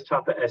and those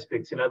type of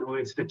aspects? In other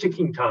words, the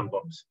ticking time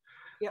bombs.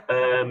 Yeah.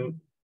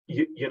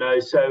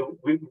 So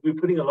we're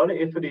putting a lot of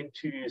effort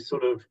into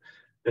sort of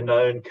the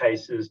known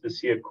cases, the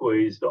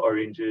sequoias, the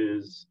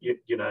oranges,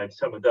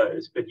 some of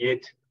those, but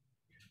yet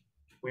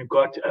we've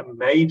got a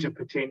major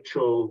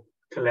potential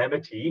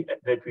calamity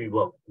that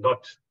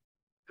not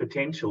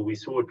potential. We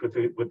saw it with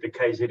the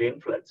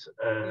KZN floods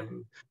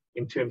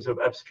in terms of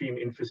upstream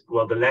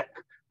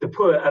the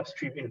poor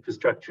upstream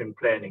infrastructure and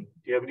planning.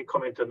 Do you have any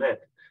comment on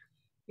that?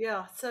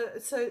 Yeah, so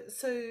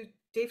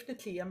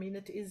definitely. I mean,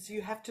 it is,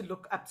 you have to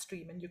look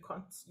upstream, and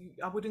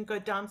I wouldn't go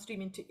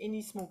downstream into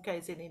any small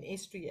KZN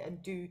estuary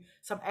and do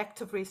some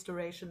active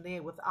restoration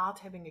there without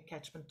having a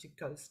catchment to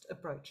coast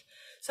approach.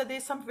 So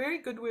there's some very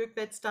good work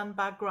that's done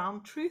by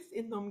Ground Truth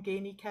in the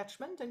Umgeni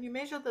catchment, and you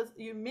mentioned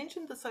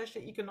the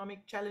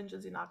socioeconomic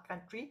challenges in our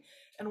country.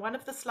 And one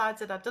of the slides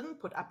that I didn't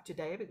put up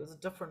today because a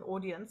different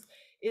audience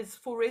is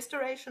for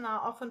restoration. I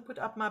often put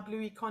up my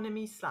blue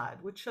economy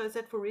slide, which shows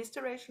that for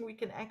restoration we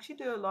can actually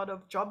do a lot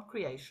of job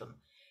creation.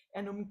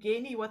 And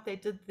Umgeni, what they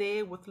did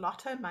there with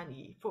lotto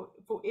money, for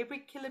every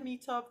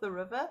kilometer of the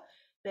river,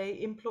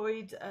 They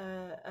employed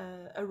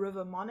a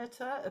river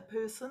monitor, a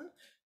person,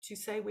 to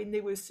say when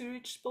there were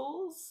sewage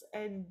spills,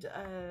 and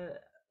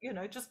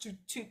just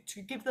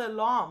to give the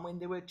alarm when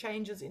there were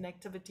changes in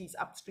activities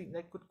upstream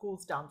that could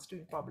cause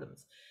downstream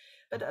problems.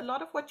 But a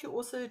lot of what you're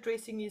also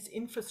addressing is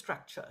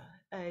infrastructure,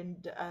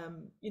 and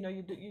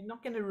you're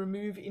not going to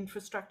remove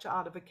infrastructure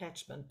out of a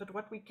catchment, but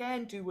what we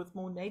can do with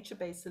more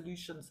nature-based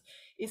solutions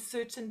is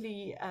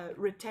certainly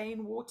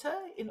retain water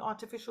in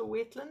artificial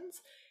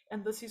wetlands.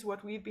 And this is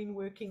what we've been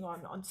working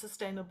on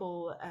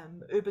sustainable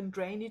urban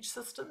drainage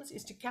systems,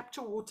 is to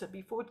capture water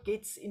before it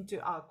gets into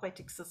our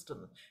aquatic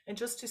system, and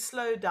just to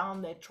slow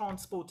down that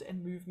transport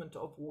and movement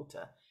of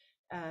water.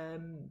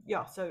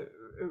 So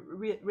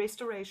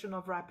restoration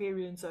of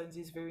riparian zones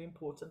is very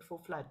important for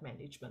flood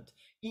management,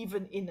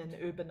 even in an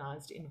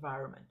urbanized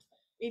environment.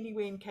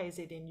 Anywhere in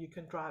KZN you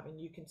can drive and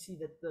you can see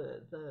that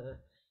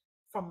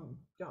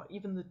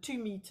even the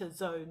 2-meter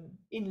zone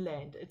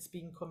inland, it's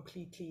being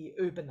completely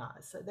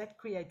urbanized. So that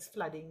creates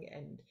flooding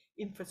and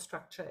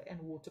infrastructure and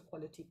water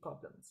quality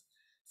problems.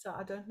 So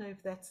I don't know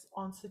if that's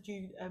answered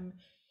you.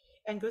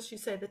 Angus, you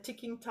say the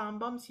ticking time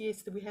bombs.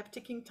 Yes, we have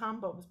ticking time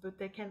bombs, but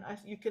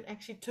you can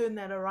actually turn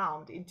that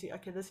around into,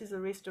 okay, this is a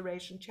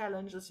restoration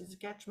challenge, this is a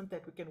catchment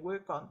that we can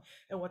work on.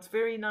 And what's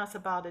very nice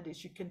about it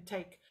is you can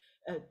take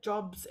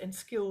jobs and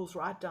skills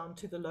right down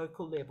to the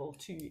local level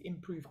to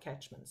improve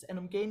catchments. And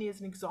Umgeni is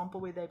an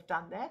example where they've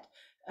done that.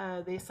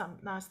 There's some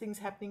nice things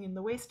happening in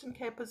the Western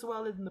Cape as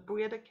well, in the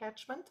Breda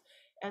catchment.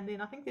 And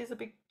then I think there's a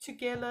big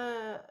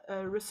Tugela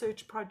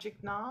research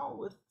project now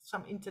with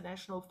some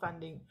international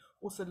funding,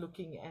 also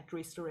looking at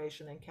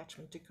restoration and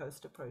catchment to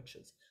coast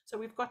approaches. So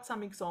we've got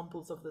some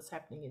examples of this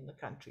happening in the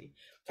country.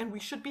 And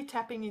we should be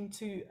tapping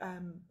into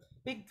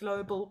big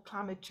global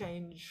climate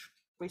change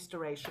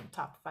restoration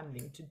type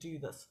funding to do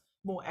this,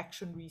 more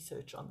action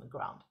research on the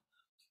ground.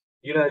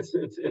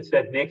 It's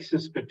that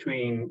nexus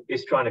between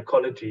estuarine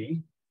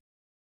ecology,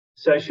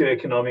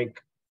 socioeconomic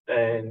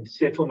and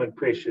settlement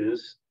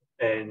pressures,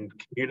 and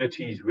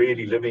communities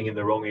really living in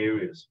the wrong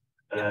areas,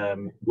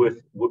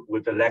 with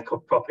the lack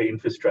of proper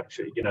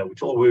infrastructure,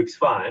 which all works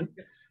fine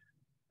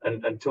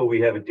until we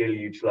have a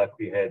deluge like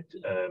we had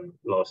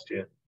last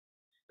year.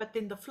 But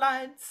then the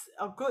floods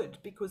are good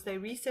because they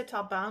reset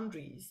our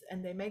boundaries,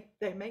 and they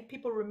make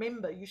people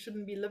remember you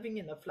shouldn't be living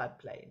in a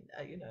floodplain.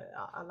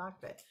 I like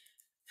that.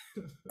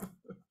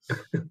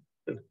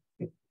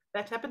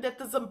 That happened at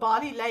the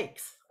Zimbali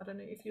Lakes. I don't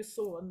know if you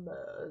saw, and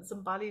the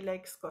Zimbali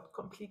Lakes got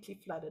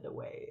completely flooded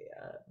away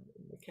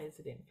in the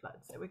KZN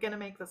floods. So we're going to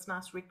make this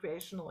nice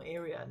recreational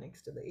area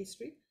next to the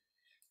estuary,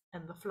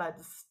 and the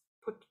floods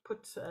put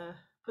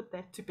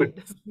that to bed.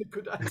 That's a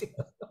good idea,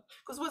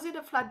 because was it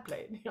a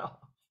floodplain? Yeah.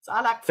 So I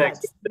like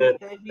floods. They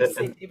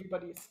reset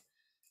everybody's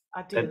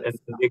ideas.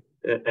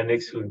 An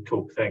excellent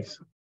talk. Thanks.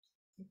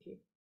 Thank you.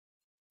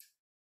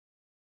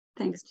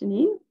 Thanks,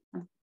 Janine.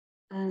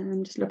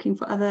 I'm just looking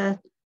for other.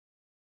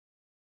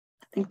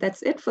 I think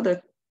that's it for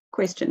the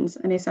questions,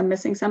 unless I'm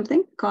missing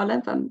something. Carla,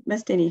 if I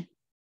missed any.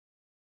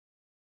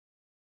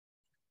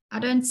 I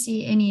don't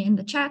see any in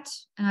the chat,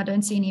 and I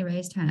don't see any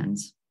raised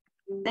hands.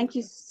 Thank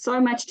you so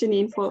much,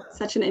 Janine, for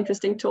such an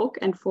interesting talk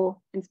and for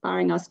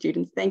inspiring our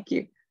students. Thank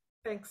you.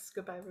 Thanks.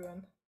 Goodbye,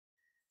 everyone.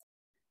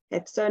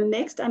 So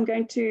next, I'm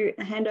going to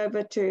hand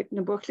over to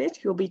Nobuklet,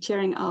 who will be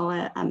chairing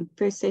our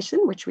first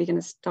session, which we're going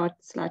to start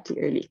slightly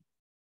early.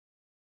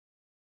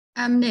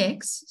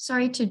 Next,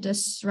 sorry to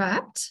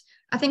disrupt.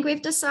 I think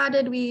we've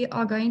decided we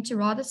are going to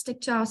rather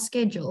stick to our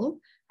schedule,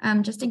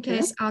 just in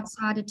case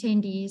outside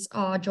attendees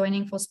are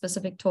joining for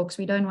specific talks.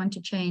 We don't want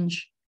to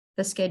change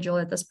the schedule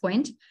at this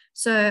point.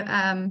 So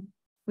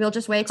we'll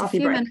just wait a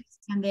few minutes,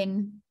 and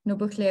then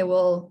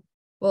Nobukle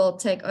will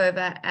take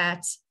over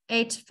at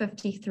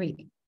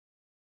 8:53.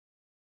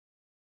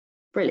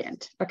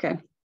 Brilliant. Okay.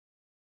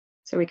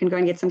 So we can go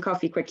and get some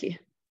coffee quickly.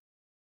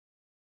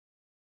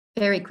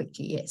 Very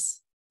quickly, yes.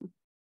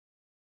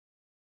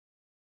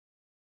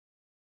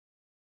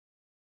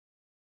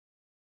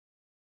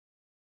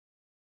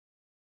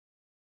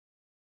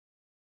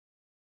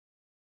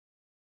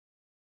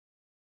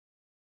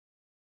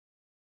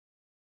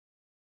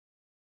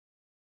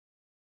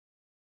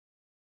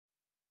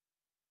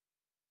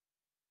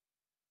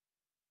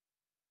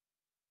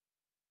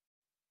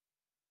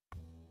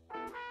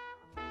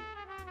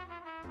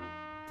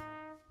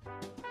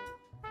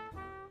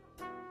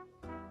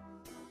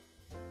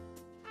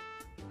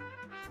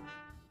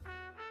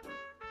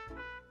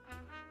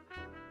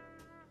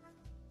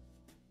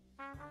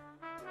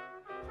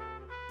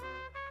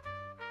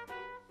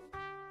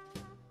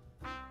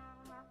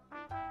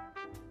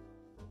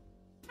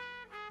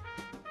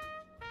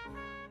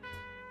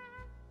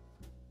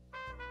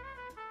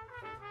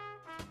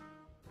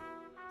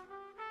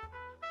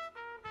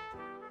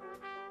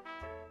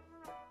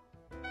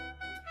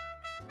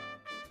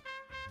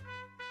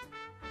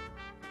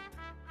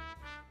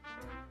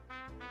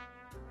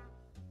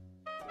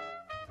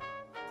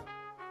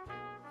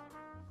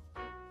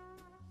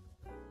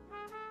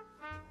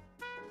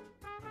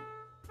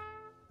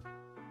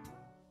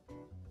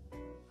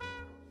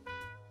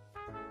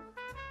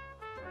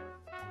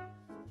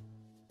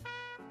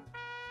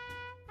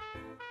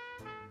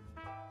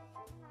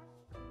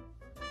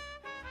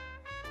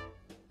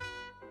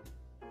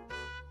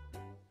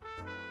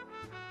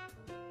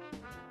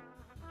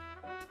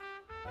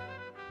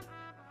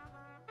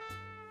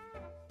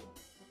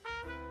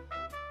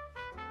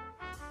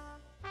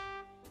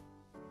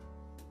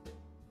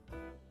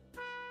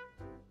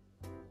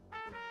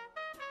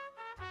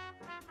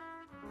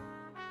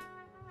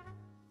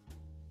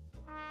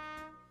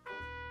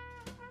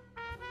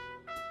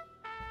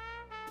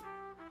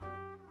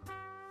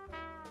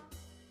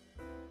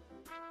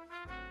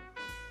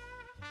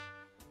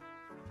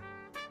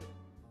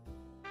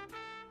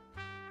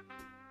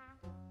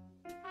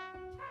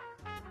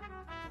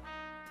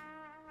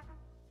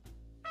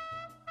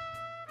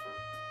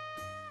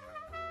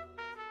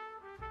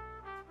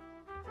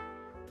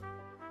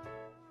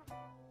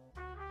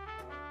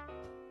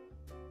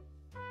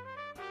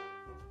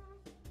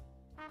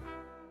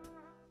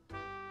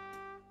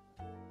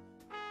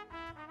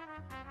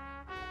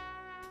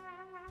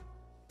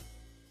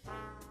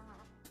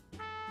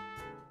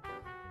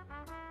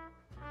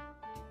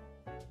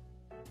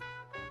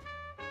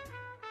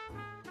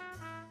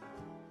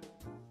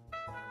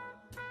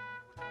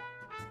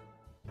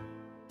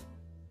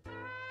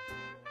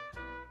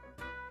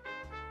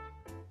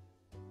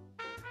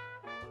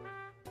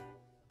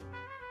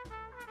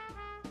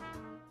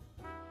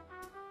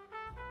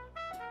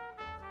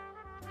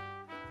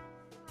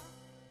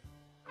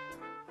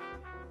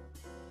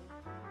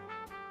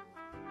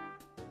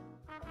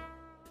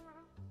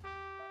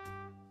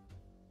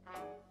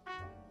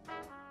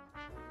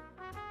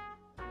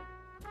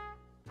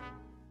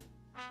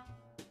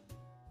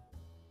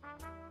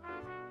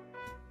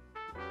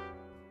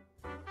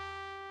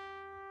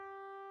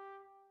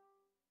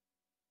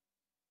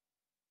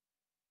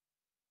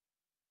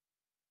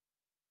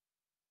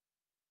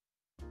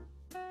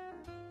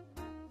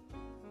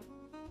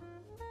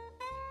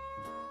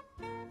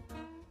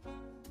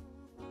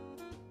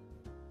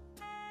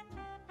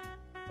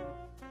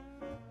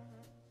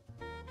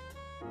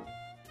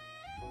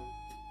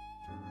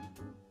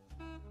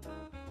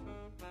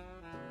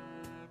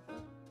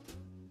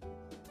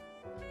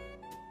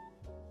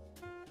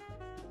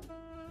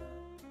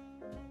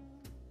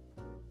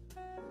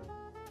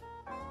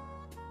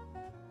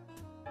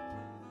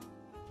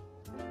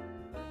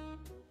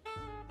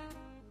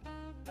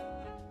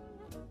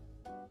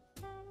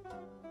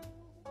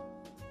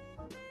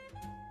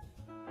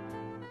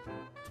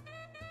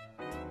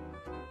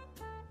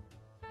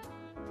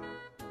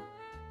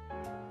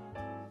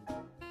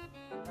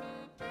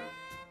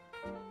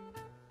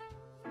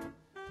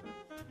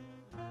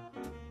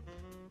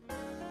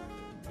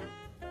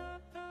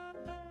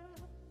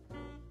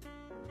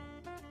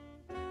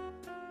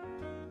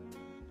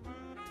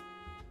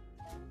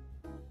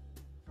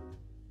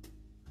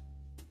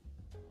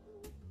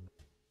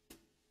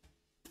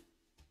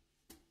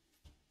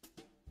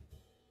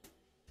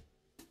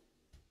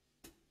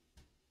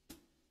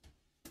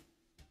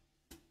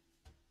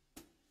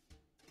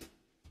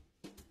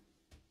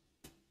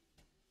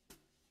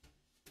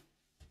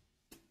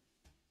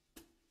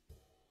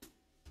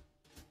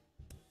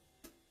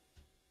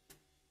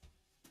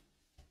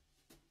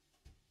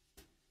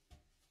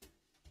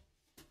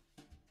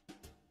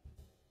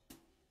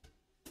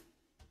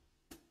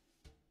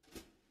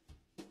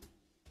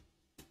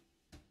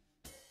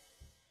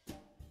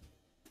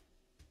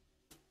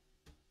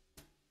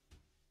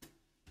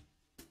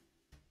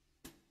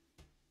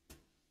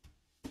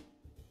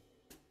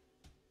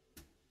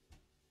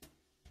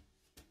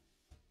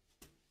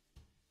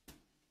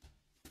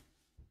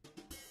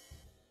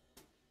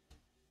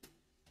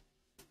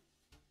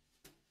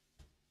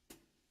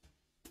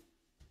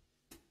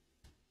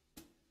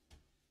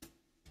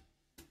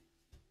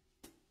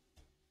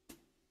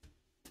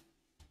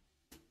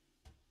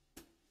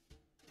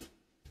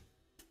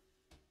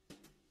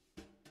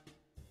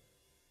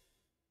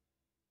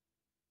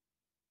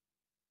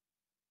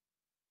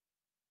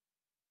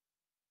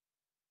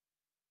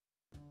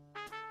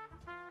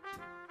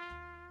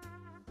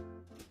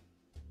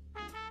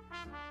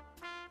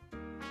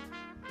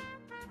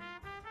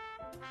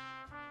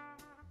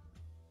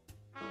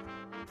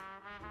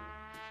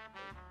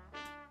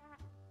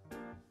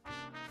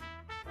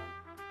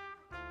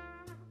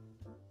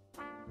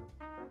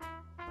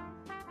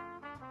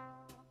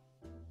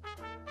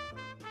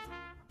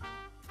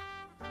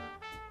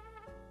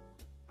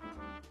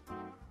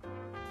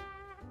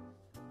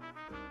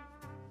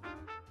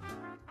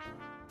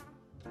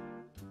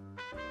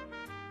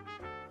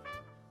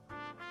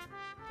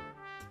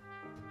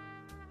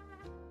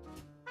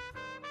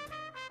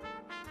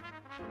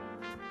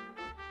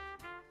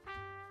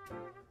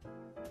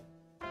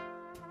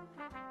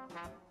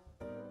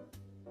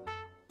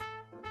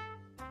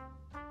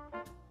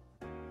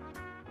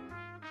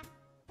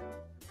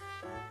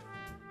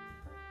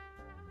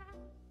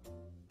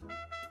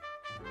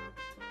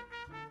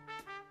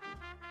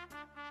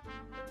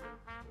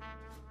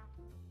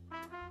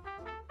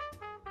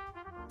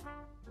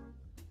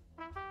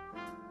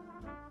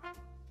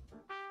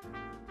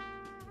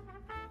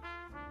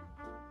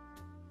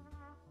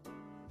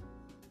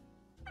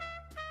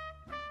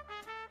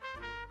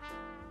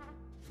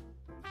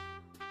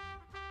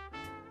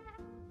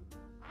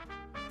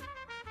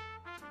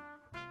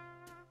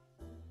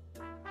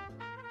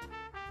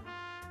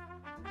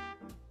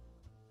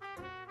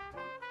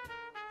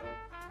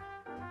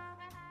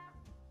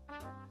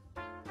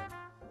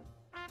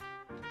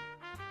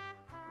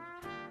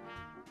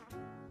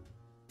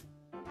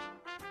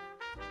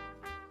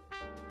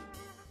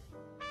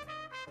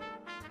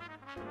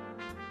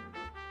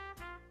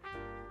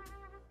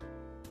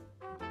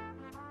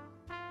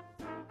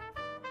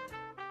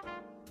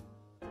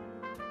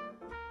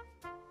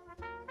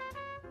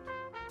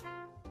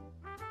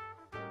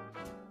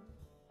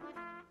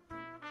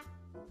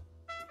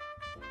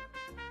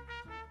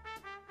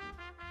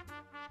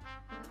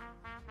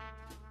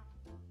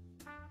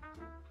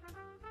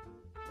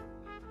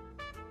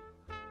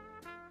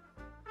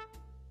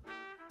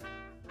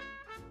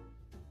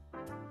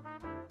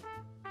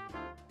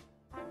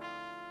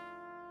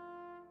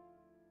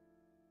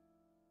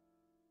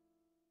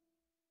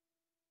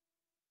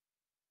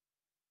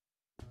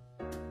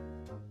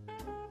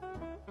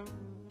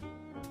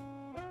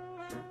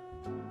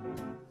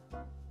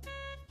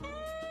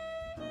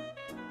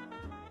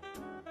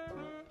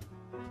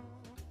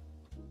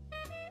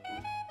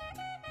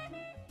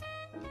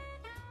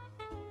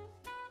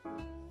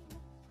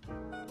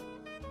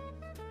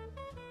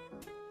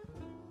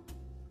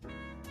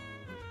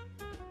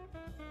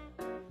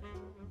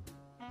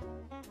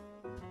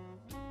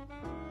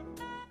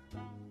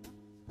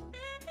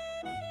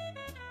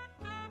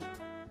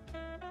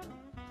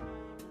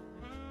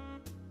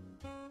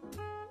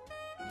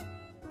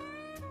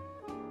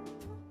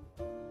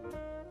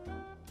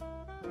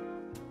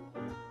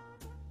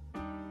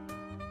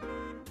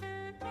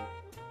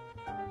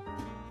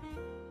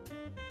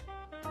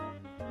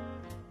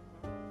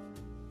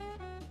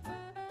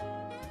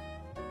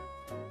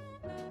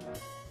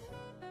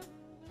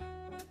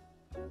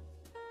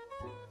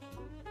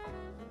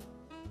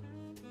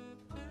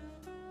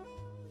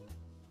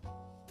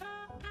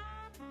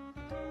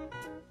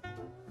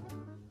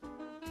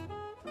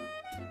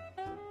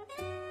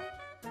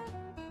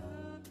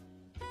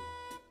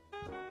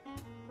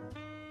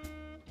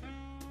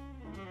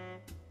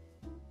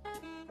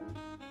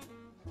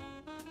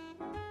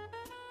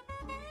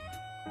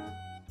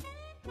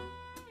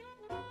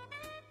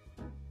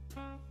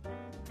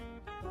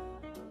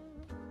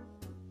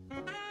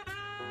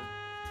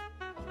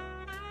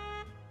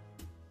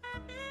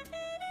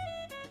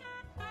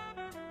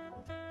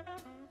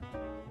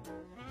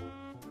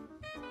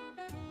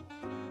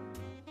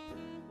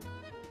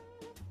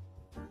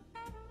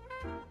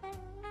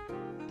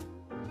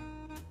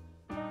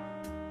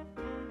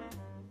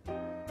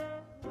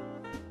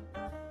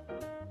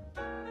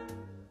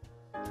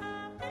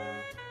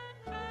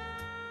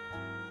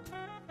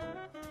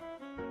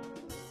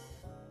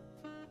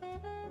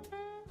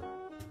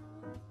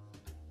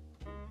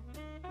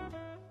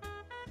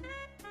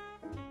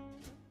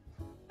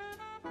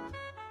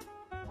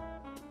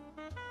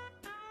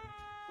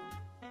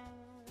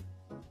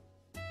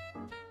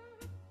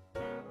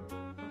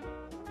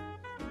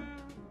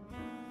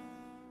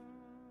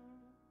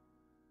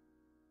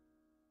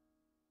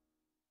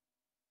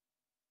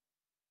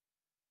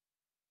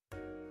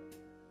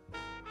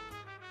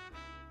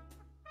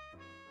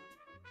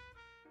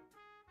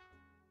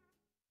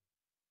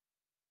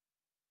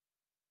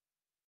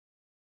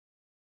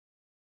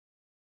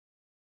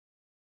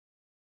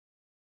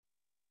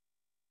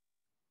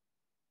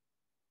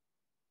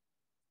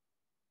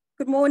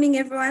 Good morning,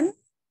 everyone.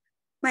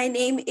 My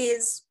name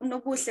is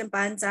Nobuhle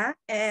Mbanza,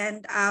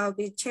 and I'll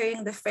be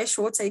chairing the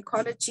Freshwater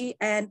Ecology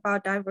and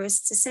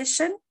Biodiversity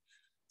session.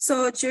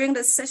 So during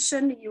the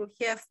session, you'll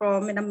hear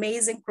from an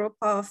amazing group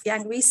of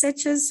young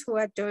researchers who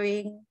are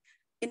doing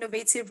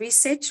innovative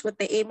research with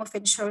the aim of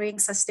ensuring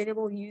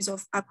sustainable use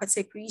of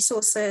aquatic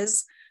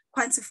resources,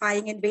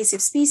 quantifying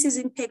invasive species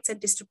impact and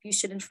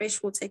distribution in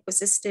freshwater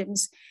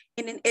ecosystems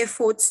in an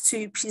effort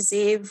to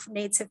preserve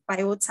native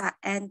biota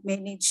and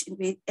manage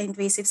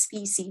invasive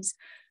species.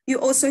 You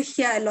also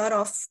hear a lot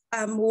of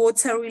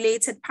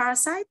water-related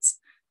parasites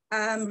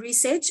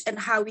research and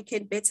how we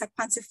can better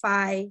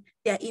quantify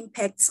their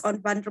impacts on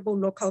vulnerable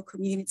local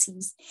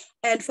communities.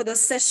 And for the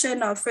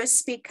session, our first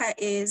speaker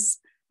is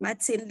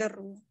Martin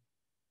Leroux.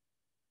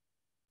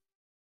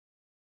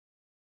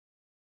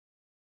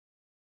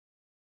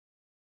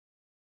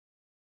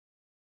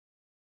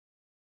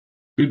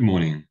 Good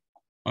morning.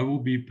 I will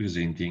be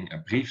presenting a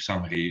brief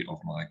summary of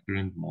my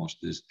current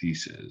master's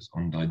thesis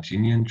on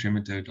Digeninian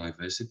trematode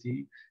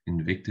diversity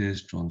in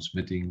vectors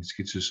transmitting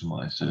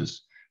schistosomiasis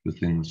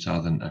within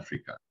Southern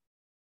Africa.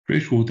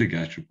 Freshwater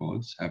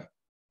gastropods have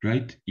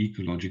great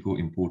ecological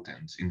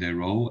importance in their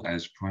role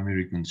as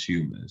primary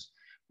consumers,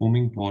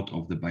 forming part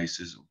of the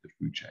basis of the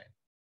food chain.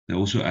 They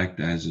also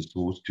act as a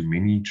source to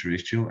many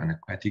terrestrial and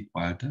aquatic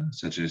biota,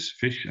 such as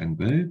fish and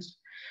birds.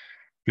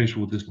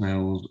 Freshwater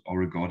snails are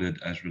regarded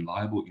as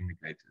reliable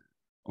indicators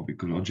of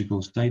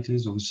ecological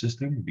status of a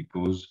system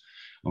because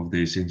of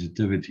their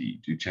sensitivity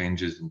to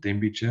changes in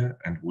temperature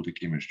and water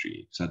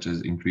chemistry, such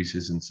as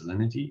increases in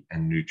salinity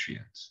and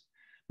nutrients.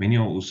 Many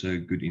are also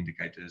good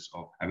indicators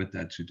of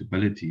habitat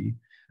suitability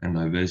and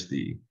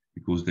diversity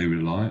because they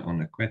rely on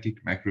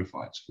aquatic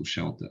macrophytes for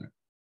shelter.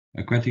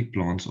 Aquatic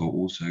plants are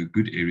also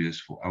good areas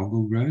for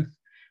algal growth,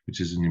 which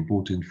is an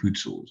important food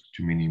source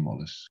to many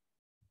mollusks.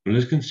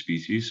 Molluscan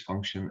species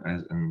function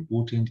as an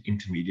important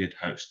intermediate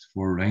host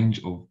for a range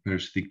of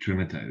parasitic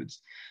trematodes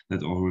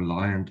that are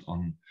reliant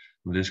on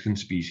molluscan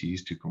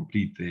species to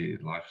complete their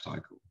life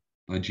cycle.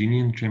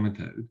 Digeninian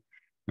trematode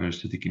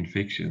parasitic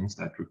infections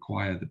that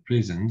require the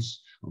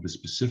presence of a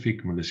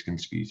specific molluscan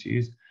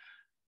species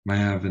may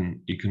have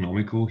an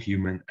economical,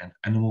 human, and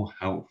animal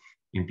health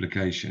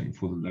implication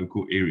for the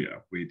local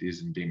area where it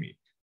is endemic.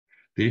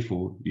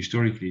 Therefore,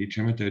 historically,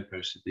 trematode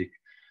parasitic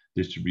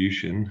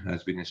distribution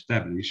has been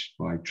established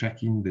by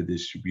tracking the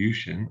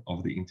distribution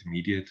of the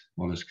intermediate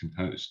molluscan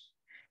host.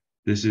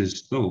 This is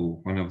still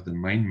one of the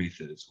main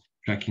methods of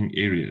tracking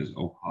areas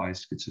of high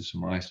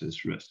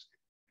schistosomiasis risk,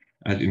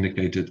 as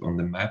indicated on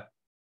the map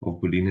of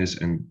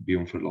Bolinus and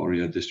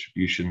Biomphalaria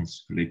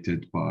distributions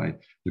collected by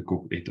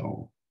Lecoq et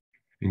al.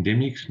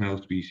 Endemic snail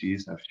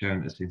species have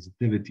shown a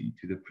sensitivity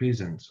to the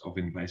presence of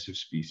invasive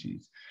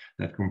species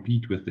that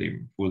compete with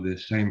them for the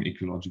same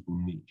ecological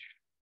niche.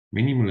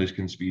 Many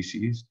molluscan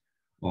species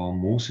are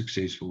more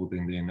successful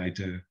than their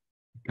native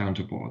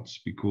counterparts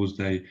because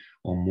they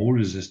are more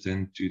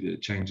resistant to the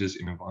changes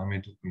in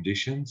environmental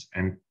conditions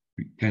and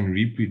can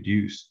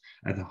reproduce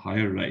at a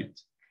higher rate.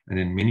 And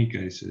in many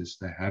cases,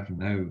 they have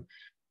no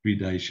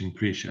predation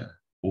pressure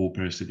or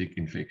parasitic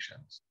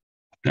infections.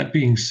 That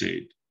being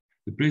said,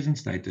 the present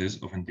status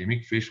of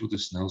endemic freshwater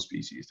snail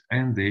species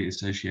and their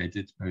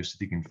associated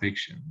parasitic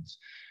infections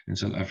in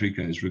South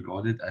Africa is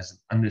regarded as an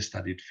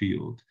understudied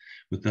field,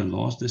 with the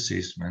last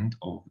assessment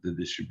of the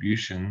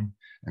distribution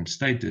and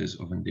status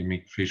of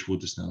endemic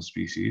freshwater snail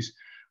species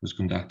was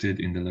conducted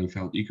in the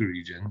Lowveld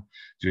ecoregion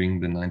during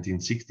the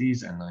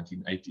 1960s and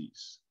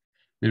 1980s.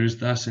 There is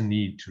thus a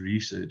need to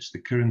research the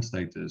current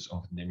status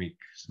of endemic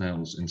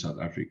snails in South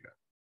Africa.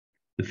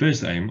 The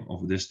first aim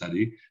of this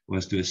study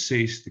was to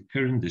assess the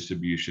current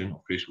distribution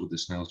of freshwater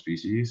snail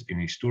species in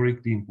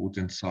historically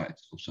important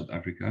sites of South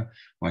Africa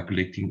by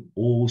collecting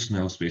all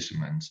snail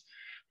specimens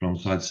from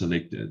sites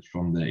selected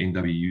from the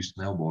NWU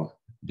snail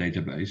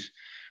database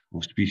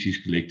of species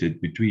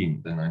collected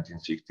between the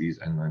 1960s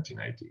and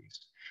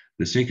 1980s.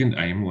 The second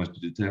aim was to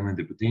determine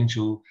the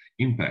potential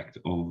impact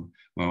of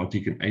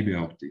biotic and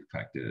abiotic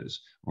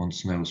factors on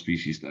snail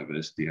species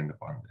diversity and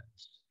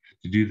abundance.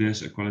 To do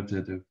this, a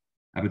qualitative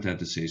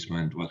habitat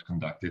assessment was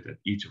conducted at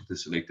each of the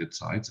selected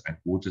sites and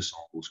water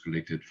samples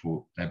collected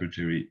for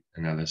laboratory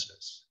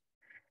analysis.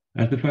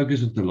 As the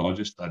focus of the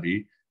larger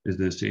study is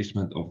the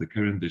assessment of the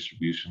current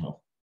distribution of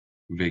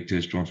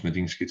vectors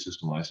transmitting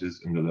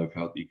schistosomiasis in the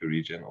low-veld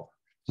ecoregion of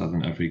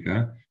Southern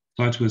Africa,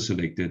 sites were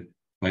selected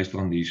based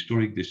on the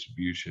historic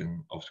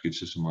distribution of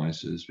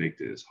schistosomiasis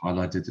vectors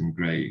highlighted in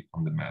grey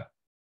on the map.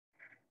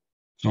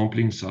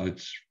 Sampling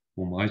sites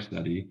for my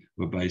study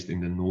were based in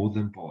the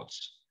northern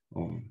parts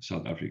of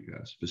South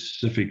Africa,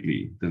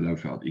 specifically the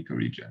low-veld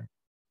ecoregion.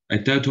 A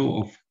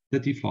total of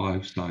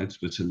 35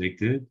 sites were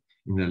selected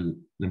in the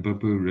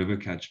Limpopo River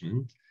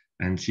catchment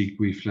and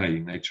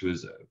Sekwe Nature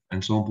Reserve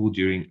and sampled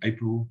during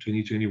April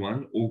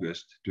 2021,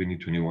 August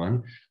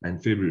 2021,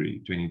 and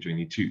February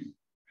 2022.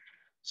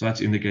 Sites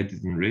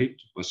indicated in red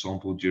were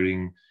sampled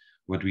during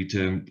what we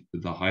termed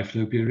the high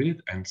flow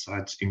period, and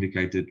sites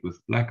indicated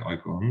with black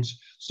icons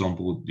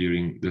sampled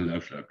during the low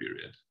flow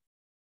period.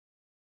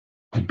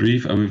 A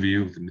brief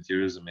overview of the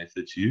materials and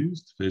methods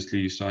used.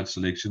 Firstly, site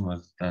selection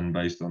was done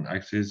based on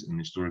access and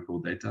historical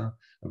data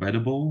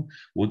available.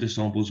 Water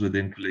samples were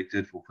then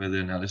collected for further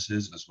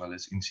analysis, as well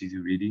as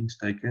in-situ readings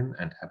taken,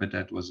 and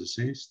habitat was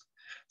assessed.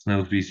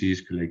 Snail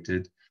species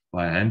collected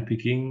by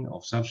hand-picking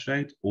of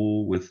substrate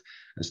or with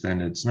a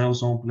standard snail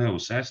sampler or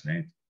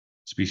SASnet.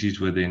 Species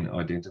were then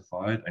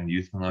identified and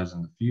euthanized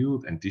in the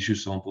field, and tissue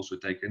samples were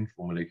taken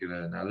for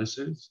molecular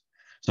analysis.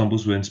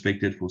 Samples were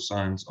inspected for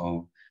signs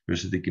of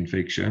parasitic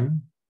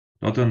infection.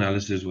 Data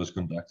analysis was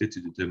conducted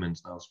to determine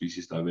snail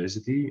species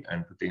diversity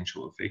and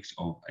potential effects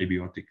of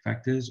abiotic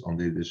factors on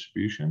their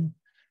distribution.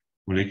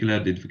 Molecular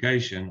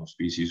identification of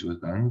species was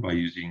done by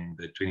using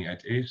the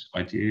 28S,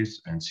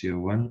 ITS, and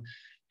CO1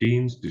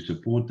 genes to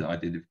support the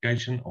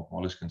identification of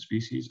molluscan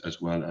species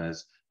as well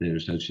as their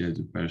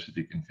associated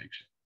parasitic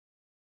infection.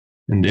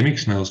 Endemic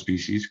snail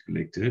species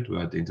collected were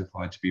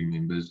identified to be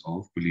members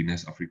of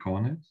Bulinus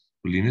africanus,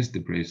 Bulinus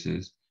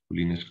depressus,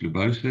 Bulinus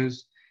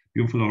globosus,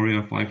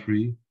 Biomphalaria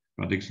pfeifferi,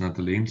 Radix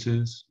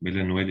natalensis,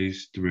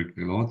 Melanoides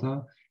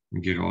tuberculata,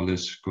 and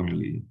Geralis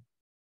connelly.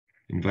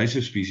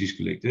 Invasive species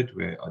collected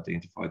were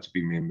identified to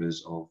be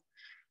members of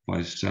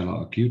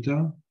Phycella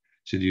acuta,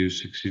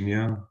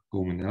 Pseudosuccinia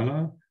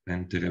columella,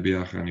 and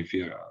Terabia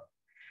granifera.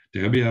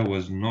 Terabia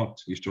was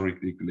not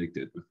historically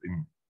collected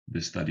within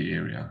the study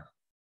area.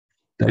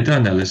 Data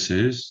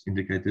analysis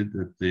indicated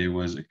that there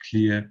was a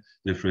clear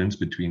difference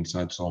between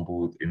sites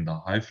sampled in the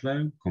high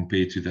flow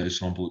compared to those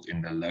sampled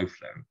in the low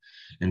flow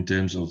in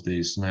terms of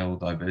their snail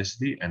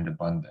diversity and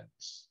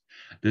abundance.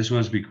 This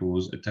was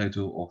because a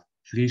total of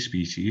 3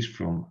 species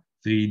from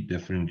 3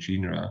 different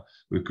genera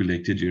were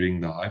collected during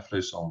the high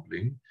flow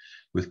sampling,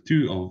 with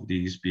 2 of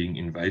these being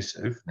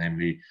invasive,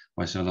 namely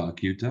Phycella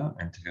acuta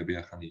and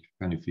Terabia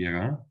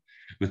granifera,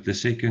 with the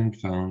second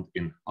found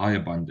in high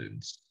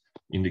abundance,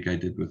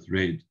 indicated with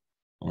red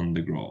on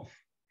the graph,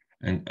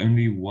 and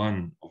only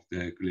 1 of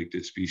the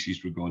collected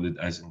species regarded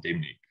as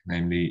endemic,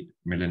 namely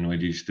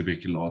Melanoides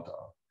tuberculata,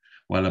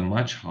 while a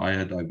much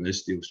higher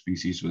diversity of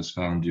species was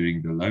found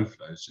during the low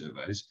flow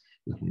surveys,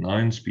 with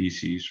 9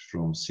 species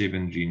from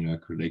 7 genera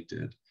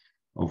collected,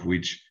 of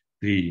which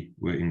 3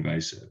 were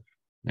invasive,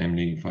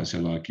 namely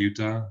Phycella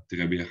acuta,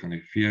 Terabia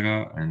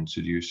granifera, and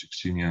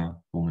Pseudosuccinia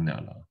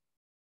columella.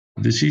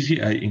 The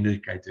CCA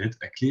indicated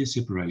a clear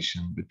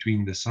separation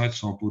between the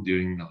sites sampled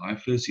during the high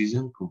flow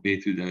season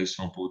compared to those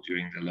sampled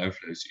during the low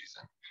flow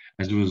season,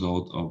 as a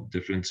result of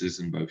differences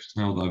in both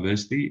snail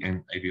diversity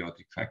and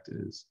abiotic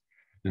factors.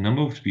 The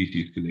number of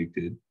species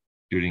collected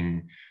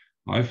during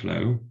high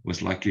flow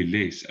was likely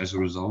less as a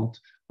result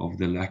of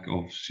the lack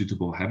of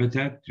suitable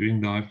habitat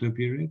during the high flow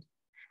period.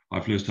 High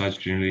flow sites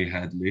generally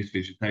had less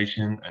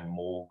vegetation and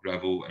more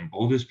gravel and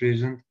boulders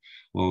present,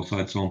 while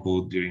sites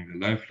sampled during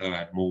the low flow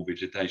had more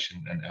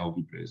vegetation and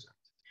algae present.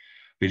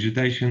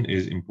 Vegetation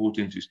is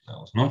important to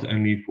snails, not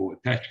only for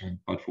attachment,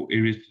 but for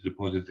areas to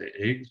deposit their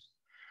eggs,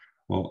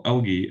 while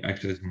algae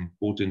acts as an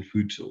important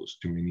food source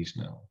to many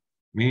snails.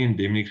 Many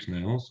endemic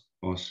snails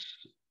are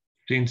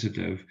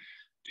sensitive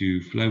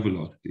to flow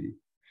velocity,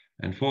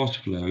 and fast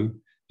flow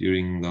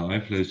during the high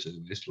flow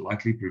surface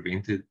likely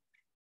prevented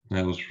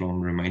snails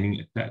from remaining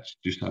attached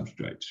to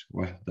substrates,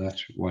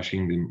 thus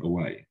washing them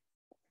away.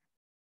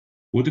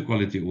 Water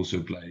quality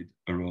also played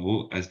a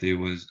role, as there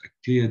was a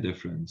clear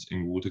difference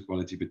in water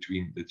quality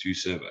between the 2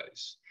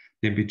 surveys.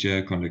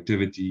 Temperature,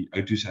 conductivity,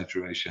 O2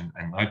 saturation,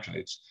 and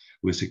nitrates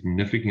were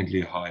significantly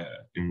higher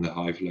in the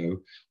high flow,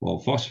 while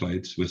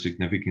phosphates were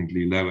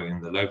significantly lower in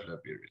the low flow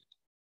period.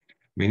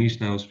 Many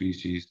snail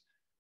species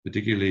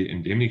particularly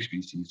endemic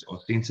species, are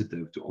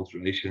sensitive to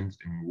alterations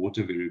in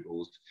water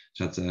variables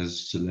such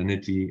as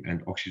salinity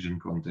and oxygen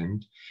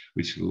content,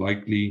 which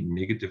likely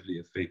negatively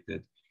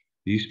affected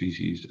these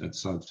species at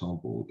sites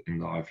sampled in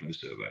the high flow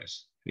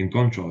surveys. In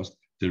contrast,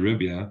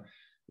 Terubia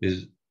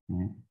is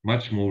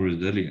much more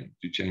resilient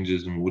to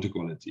changes in water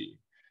quality,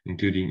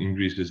 including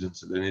increases in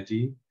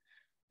salinity,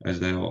 as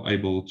they are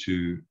able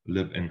to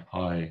live in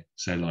high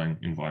saline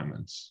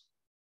environments.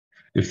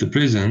 If the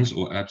presence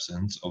or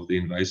absence of the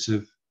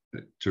invasive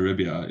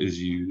Terubia is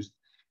used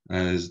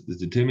as the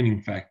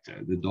determining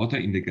factor, the data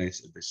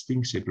indicates a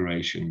distinct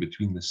separation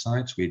between the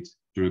sites where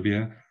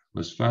Terubia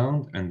was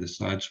found and the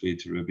sites where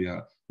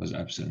Terubia was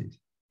absent.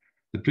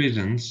 The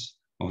presence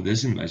of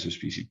this invasive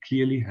species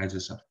clearly has a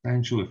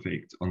substantial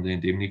effect on the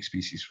endemic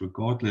species,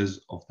 regardless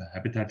of the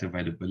habitat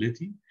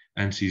availability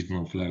and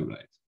seasonal flow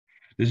rate.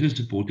 This is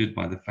supported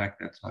by the fact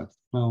that sites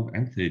 12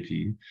 and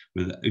 13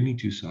 were the only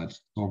two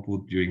sites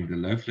sampled during the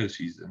low flow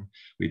season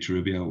where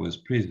Terubia was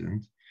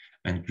present,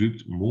 and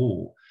grouped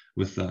more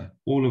with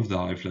all of the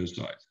high flow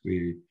sites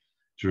where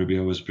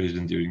Terubia was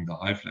present during the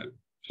high flow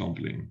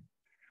sampling,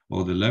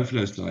 while the low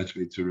flow sites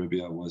where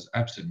Terubia was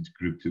absent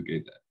grouped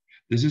together.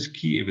 This is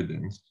key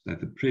evidence that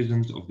the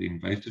presence of the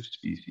invasive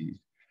species,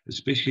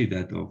 especially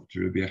that of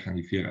Terubia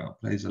gallifera,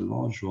 plays a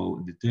large role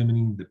in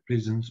determining the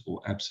presence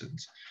or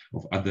absence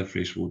of other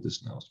freshwater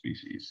snail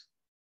species.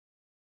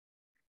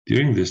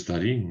 During this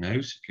study, no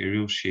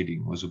secarial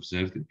shedding was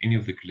observed in any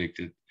of the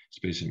collected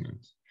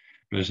specimens.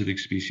 Parasitic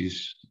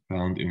species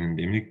found in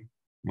endemic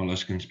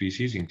molluscan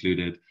species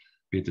included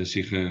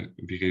Petasiga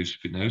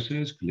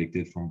virusvenosus,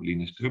 collected from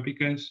Bulinus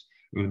tropicus,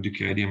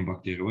 Urducadium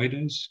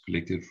bacteroides,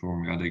 collected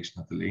from Radex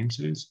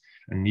natalensis,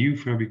 and New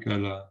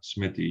Frabicola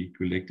smithi,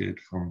 collected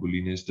from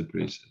Bulinus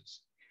depressus.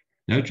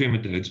 No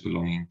trematodes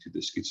belonging to the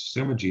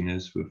Schizosoma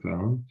genus were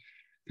found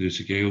through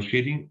secarial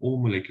shedding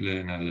or molecular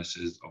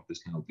analysis of the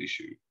snail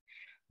tissue.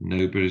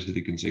 No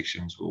parasitic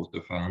insections were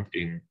also found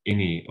in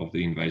any of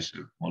the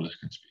invasive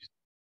molluscan species.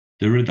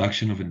 The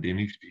reduction of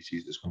endemic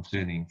species is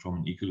concerning from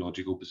an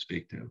ecological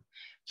perspective,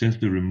 since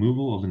the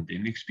removal of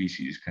endemic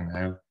species can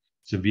have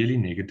severely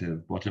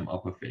negative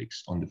bottom-up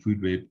effects on the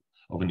food web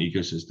of an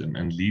ecosystem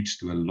and leads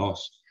to a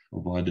loss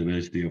of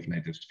biodiversity of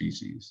native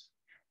species.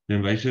 The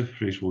invasive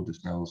freshwater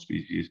snail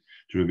species,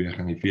 Terubia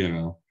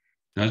gallifera,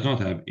 does not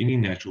have any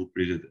natural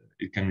predator.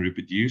 It can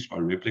reproduce by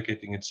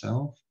replicating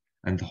itself,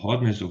 and the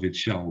hardness of its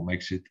shell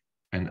makes it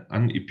an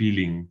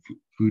unappealing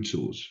food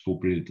source for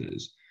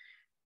predators.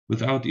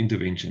 Without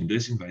intervention,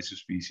 this invasive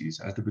species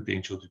has the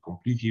potential to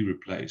completely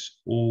replace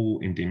all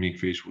endemic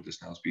freshwater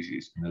snail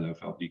species in the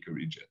low-flow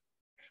ecoregion.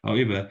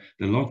 However,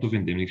 the loss of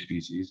endemic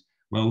species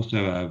may also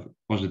have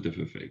positive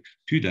effects.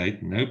 To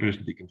date, no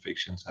parasitic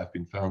infections have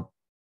been found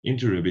in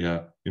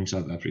Terubia in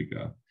South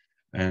Africa,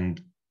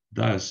 and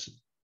thus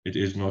it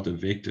is not a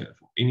vector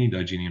for any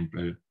digenean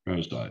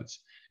parasites,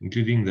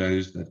 including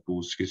those that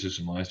cause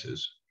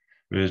schistosomiasis,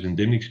 whereas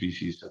endemic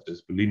species such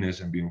as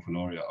Bulinus and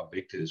Bionfilaria are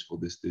vectors for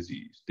this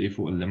disease,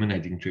 therefore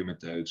eliminating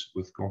trematodes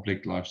with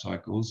complex life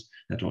cycles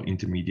that are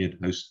intermediate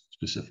host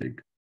specific.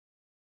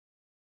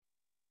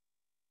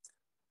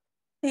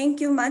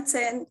 Thank you,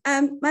 Martin.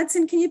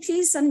 Martin, can you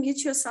please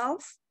unmute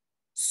yourself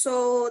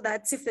so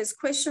that if there's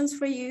questions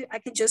for you, I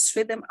can just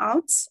read them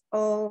out?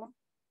 Or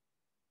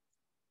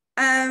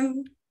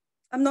I'm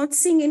not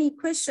seeing any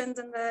questions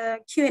in the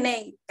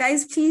Q&A.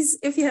 Guys, please,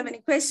 if you have any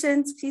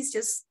questions, please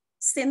just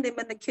send them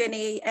in the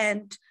Q&A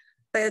and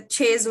the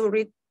chairs will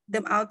read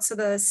them out to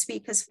the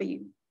speakers for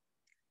you.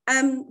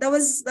 That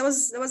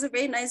was a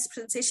very nice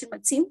presentation,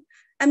 Martin.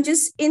 I'm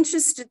just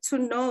interested to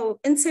know,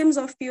 in terms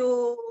of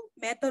your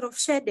method of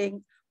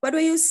shedding, what were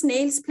your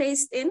snails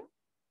placed in?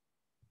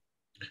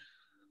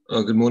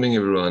 Oh, good morning,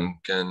 everyone.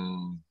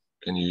 Can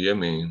you hear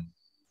me?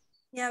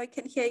 Yeah, we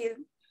can hear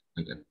you.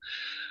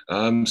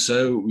 Okay.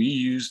 So we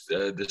used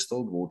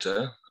distilled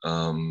water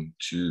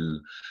to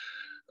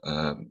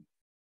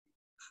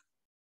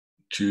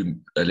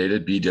let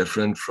it be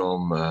different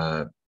from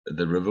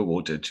the river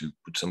water, to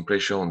put some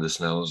pressure on the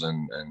snails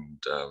and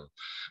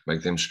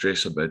make them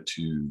stress a bit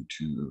to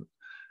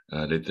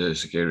let the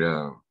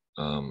Scaria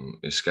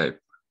escape.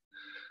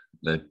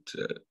 That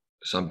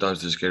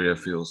sometimes the Scaria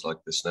feels like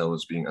the snail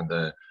is being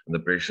under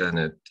pressure, and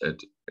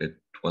it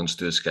wants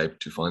to escape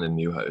to find a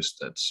new host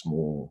that's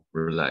more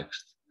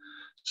relaxed.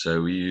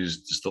 So we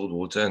use distilled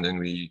water, and then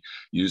we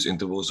use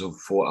intervals of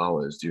 4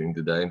 hours during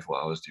the day and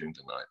 4 hours during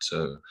the night.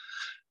 So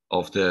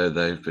after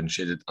they've been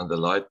shedded under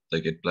light, they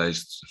get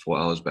placed 4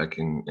 hours back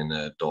in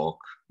a dark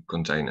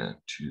container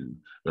to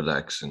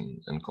relax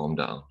and calm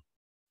down.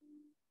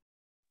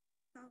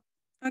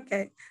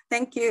 Okay,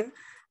 thank you.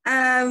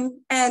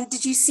 And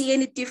did you see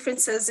any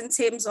differences in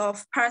terms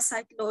of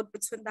parasite load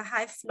between the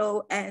high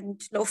flow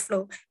and low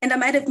flow? And I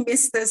might have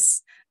missed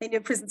this in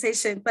your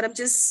presentation, but I'm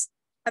just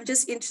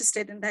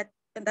interested in that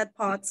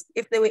part,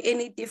 if there were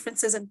any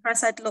differences in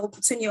parasite load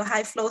between your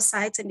high flow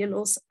sites and your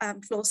low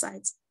flow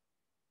sites.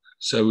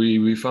 So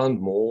we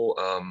found more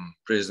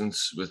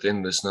presence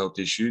within the snail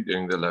tissue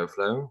during the low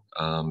flow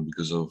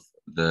because of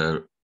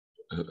the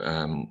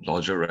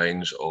larger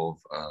range of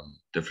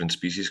different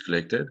species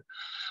collected,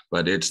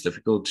 but it's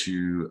difficult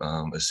to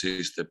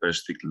assess the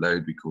parasitic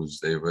load because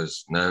there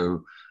was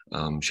no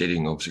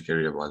shedding of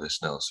Cercaria by the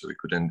snails, so we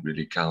couldn't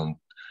really count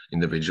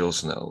individual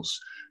snails.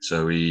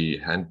 So we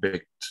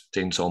handpicked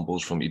 10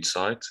 samples from each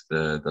site,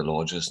 the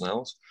larger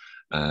snails,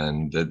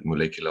 and did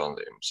molecular on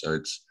them. So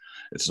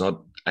it's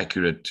not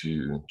accurate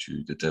to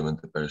determine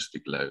the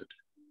parasitic load.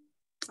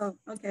 Oh,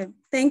 okay.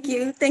 Thank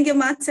you. Thank you,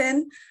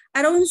 Martin.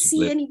 I don't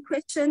see any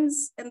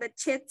questions in the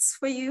chats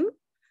for you.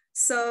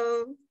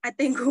 So I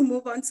think we'll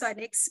move on to our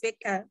next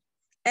speaker.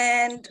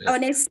 And our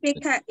next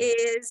speaker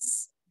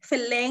is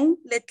Feleng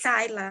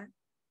Letlaila.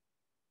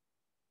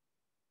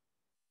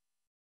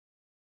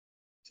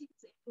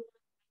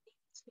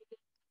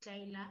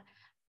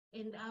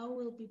 And I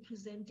will be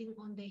presenting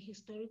on the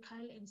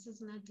historical and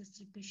seasonal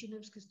distribution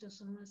of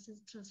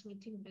schistosomosis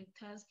transmitting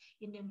vectors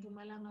in the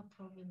Mpumalanga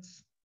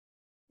province.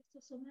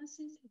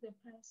 Schistosomosis is a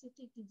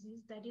parasitic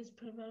disease that is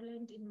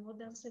prevalent in more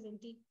than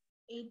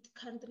 78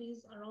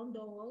 countries around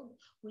the world,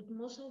 with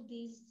most of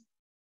these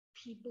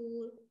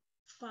people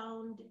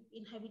found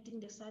inhabiting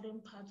the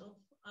southern parts of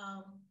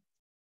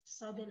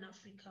Southern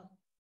Africa.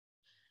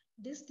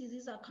 This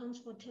disease accounts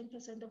for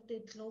 10% of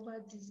the global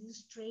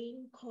disease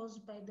strain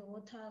caused by the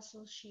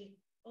water-associated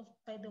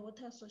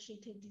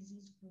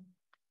disease group.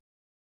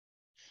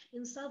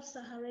 In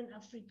sub-Saharan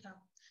Africa,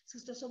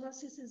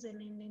 schistosomosis is an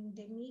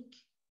endemic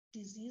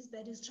disease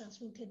that is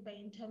transmitted by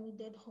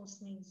intermediate host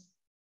snails.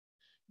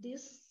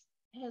 This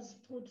has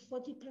put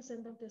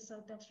 40% of the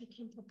South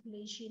African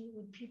population,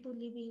 with people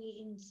living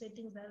in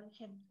settings that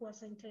have poor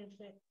sanitary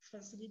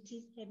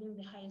facilities, having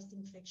the highest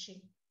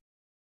infection.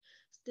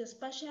 The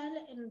spatial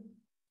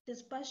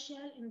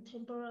and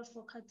temporal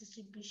focal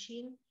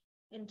distribution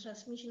and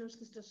transmission of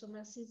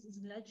schistosomosis is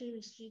largely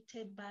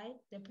restricted by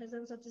the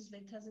presence of these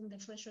vectors in the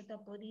freshwater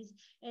bodies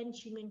and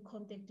human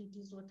contact with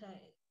these water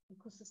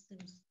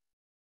ecosystems.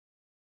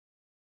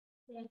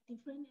 There are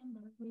different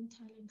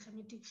environmental and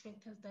climatic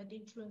factors that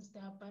influence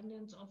the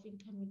abundance of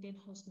intermediate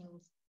host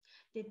snails.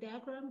 The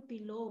diagram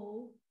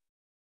below,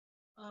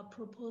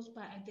 proposed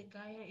by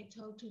Adegaya et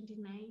al.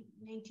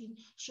 2019,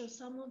 shows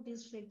some of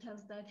these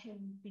factors that have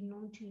been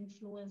known to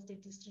influence the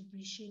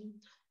distribution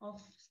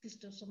of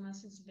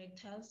schistosomosis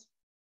vectors,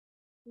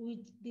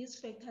 with these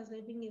factors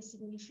having a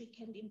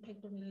significant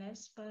impact on the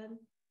lifespan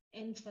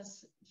and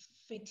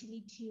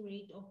fertility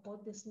rate of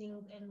both the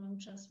snail and worm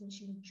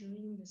transmission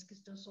during the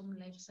schistosome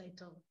life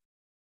cycle.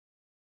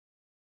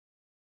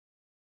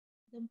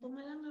 The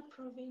Mpumalanga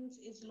province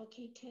is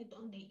located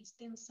on the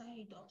eastern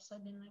side of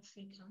Southern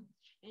Africa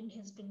and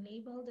has been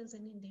labeled as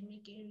an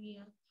endemic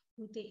area,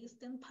 with the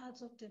eastern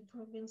parts of the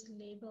province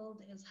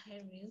labeled as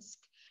high risk,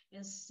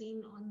 as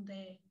seen on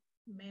the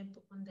map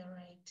on the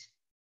right.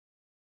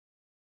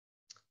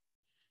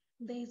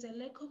 There is a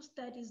lack of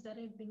studies that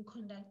have been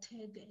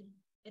conducted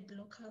at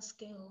local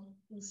scale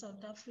in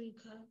South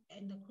Africa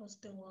and across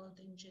the world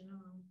in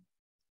general.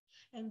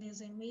 And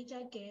there's a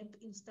major gap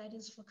in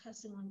studies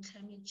focusing on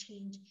climate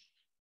change,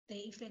 the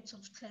effects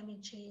of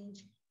climate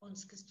change on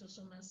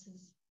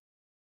schistosomosis.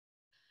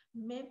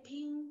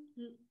 Mapping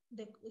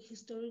the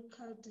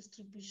historical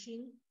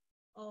distribution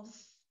of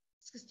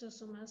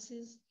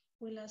schistosomosis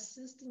will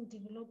assist in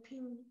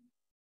developing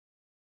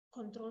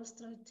control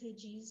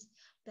strategies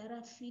that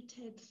are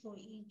fitted for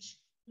each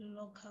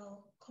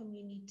local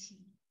community.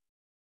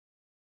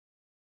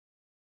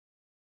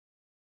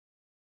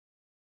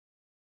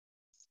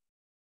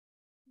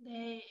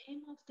 The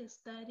aim of the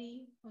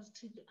study was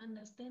to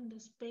understand the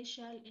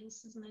spatial and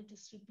seasonal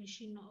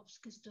distribution of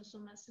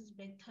schistosomosis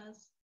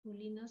vectors,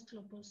 Mulinus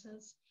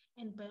globosus,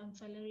 and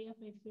Biomphilaria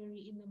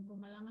pfefferi in the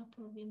Mpumalanga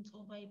province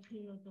over a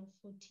period of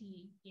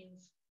 40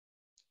 years.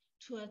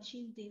 To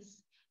achieve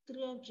this,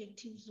 3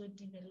 objectives were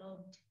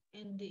developed,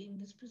 and in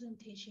this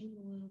presentation,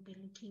 we will be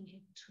looking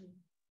at 2.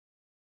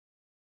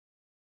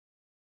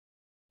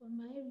 For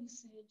my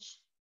research,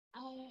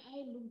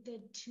 I looked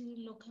at 2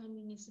 local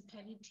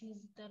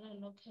municipalities that are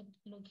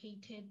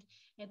located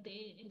at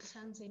the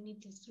Nhlanzeni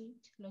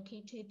district,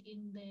 located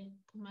in the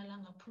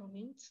Mpumalanga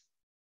province,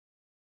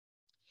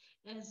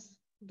 as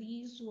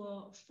these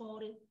were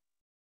fall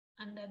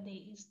under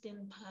the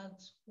eastern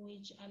parts,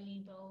 which are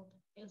labeled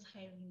as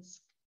high risk.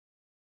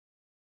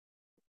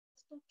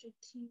 The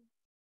objective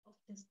of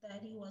the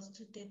study was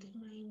to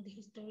determine the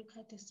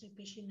historical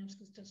distribution of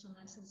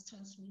schistosomosis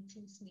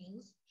transmitting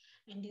snails,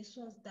 and this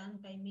was done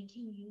by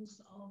making use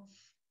of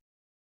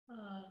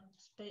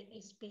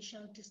a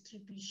spatial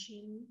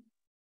distribution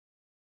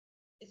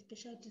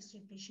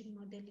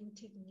modeling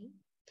technique,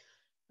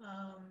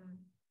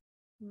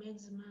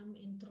 maximum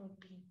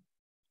entropy,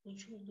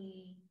 which will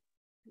be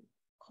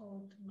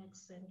called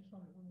maxent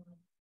from on.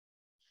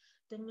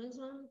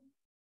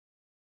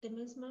 The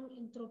maximum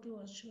entropy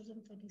was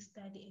chosen for this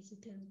study as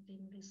it has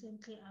been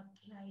recently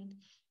applied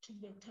to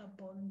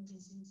vector-borne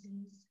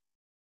diseases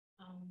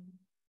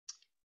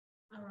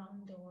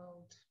around the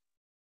world.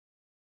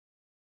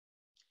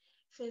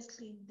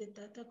 Firstly, the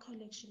data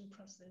collection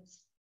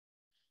process.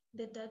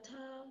 The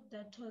data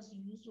that was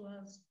used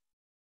was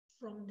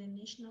from the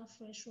National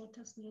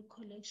Freshwater Snail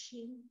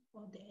Collection,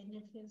 or the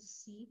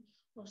NRF-SAIAB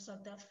of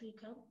South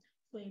Africa,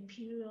 for a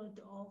period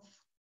of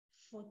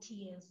 40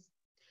 years.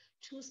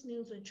 2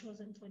 snails were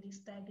chosen for this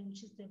study,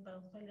 which is the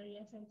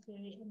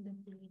Biodiversity and the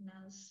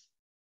Bulinus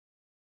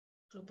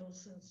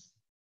globosus.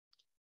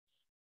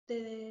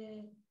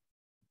 The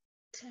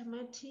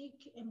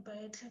climatic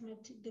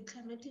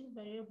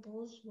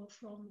variables were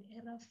from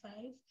ERA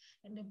 5,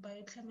 and the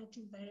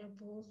bioclimatic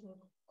variables were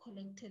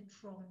collected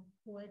from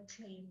wet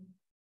climate.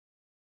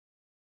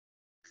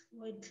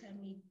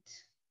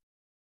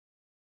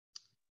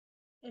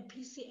 A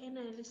PC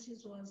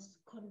analysis was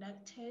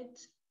conducted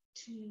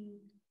to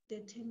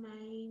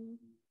determine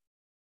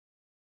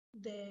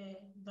the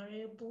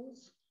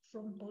variables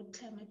from both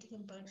climatic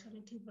and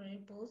bioclimatic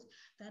variables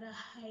that are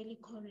highly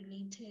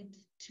correlated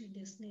to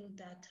the snail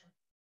data.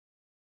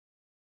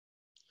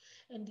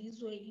 And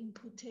these were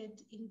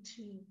inputted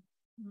into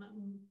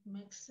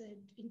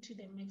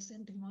the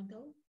Maxent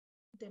model,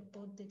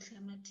 both the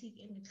climatic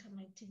and the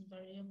climatic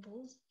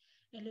variables.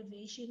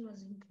 Elevation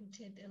was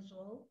inputted as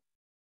well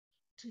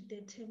to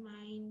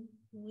determine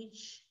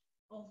which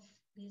of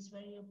these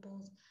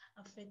variables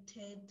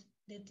affected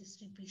the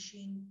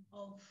distribution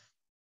of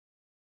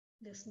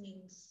the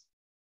snails.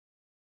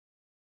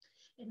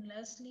 And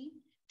lastly,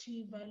 to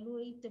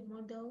evaluate the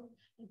model,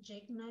 a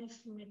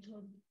jackknife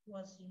method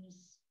was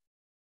used.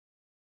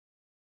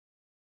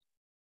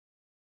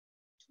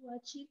 To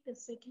achieve the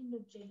second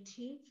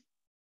objective,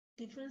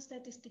 different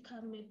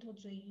statistical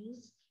methods were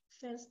used.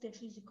 First, the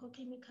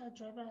physicochemical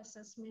driver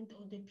assessment,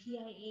 or the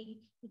PIA,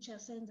 which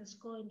assigns a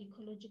score in the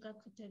ecological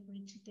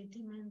category to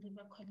determine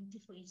river quality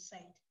for each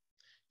site.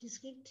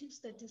 Descriptive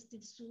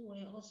statistics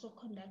were also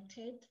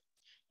conducted.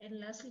 And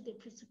lastly, the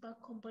principal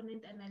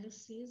component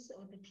analysis,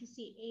 or the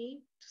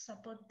PCA, to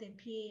support the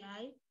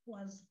PAI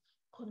was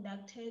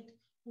conducted,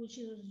 which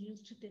was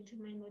used to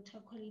determine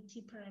water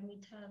quality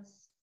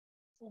parameters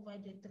over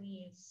the 3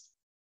 years.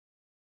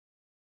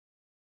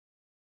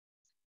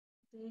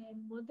 The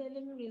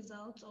modeling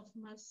results of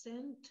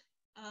Maxent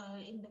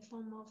in the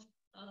form of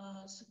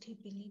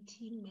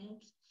suitability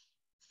maps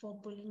for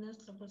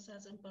Bulinus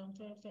globosus and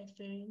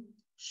Biodiversity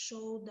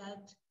show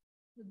that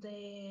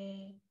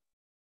there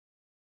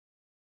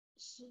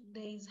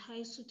is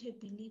high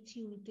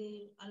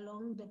suitability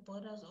along the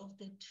borders of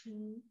the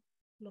 2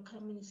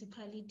 local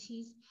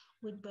municipalities,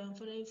 with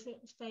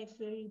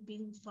Biodiversity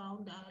being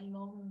found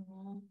along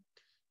more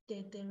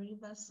the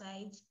river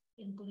sides,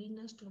 and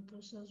Bulinus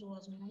globosus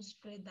was more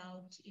spread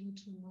out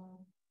into more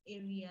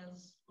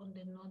areas on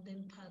the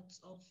northern parts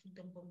of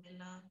the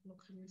Mbombela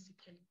local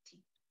municipality.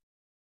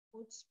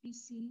 Both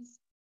species,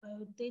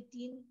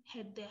 Bio13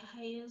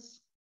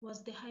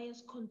 was the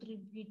highest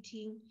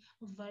contributing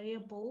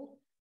variable,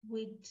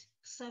 with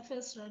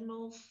surface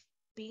runoff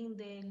being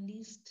the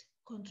least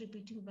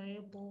contributing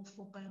variable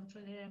for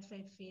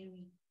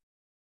Biodiversity.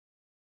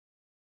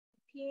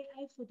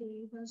 PAI for the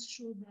rivers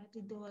showed that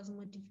there was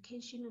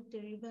modification of the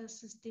river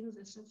systems,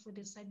 except for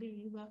the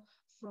Sabi River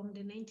from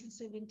the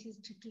 1970s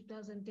to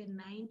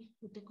 2009,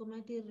 with the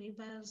Komati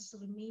rivers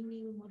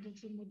remaining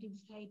moderately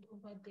modified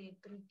over the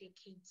 3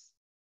 decades.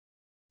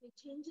 The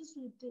changes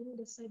within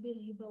the Sabi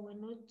River were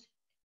not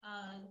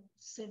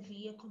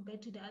severe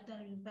compared to the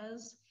other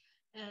rivers,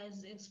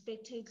 as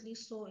expectedly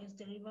so, as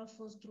the river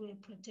flows through a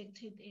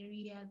protected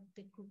area,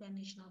 the Kruger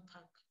National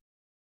Park.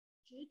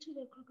 Due to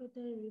the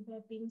Crocodile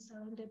River being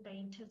surrounded by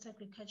intense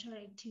agricultural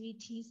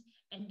activities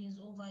and is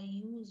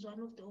overused,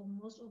 one of the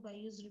most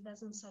overused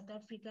rivers in South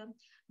Africa,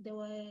 there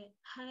were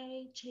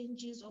high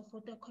changes of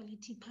water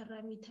quality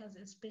parameters,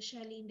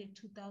 especially in the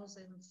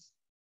 2000s.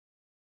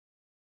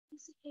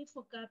 PCA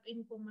for GAP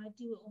in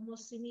Komati were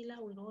almost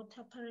similar, with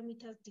water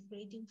parameters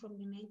degrading from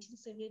the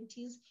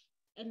 1970s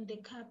and the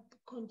CAP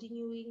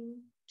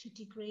continuing to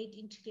degrade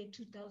into the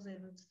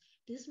 2000s.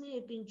 This may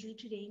have been due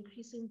to the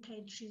increasing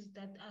pine trees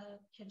that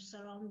have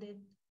surrounded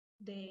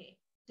the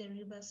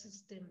river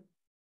system.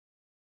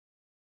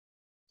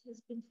 It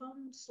has been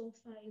found so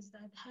far is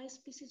that high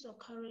species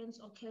occurrence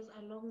occurs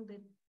along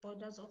the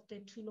borders of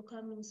the 2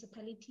 local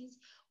municipalities,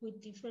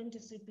 with different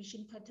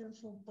distribution patterns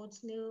for both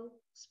snail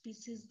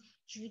species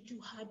due to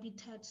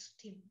habitat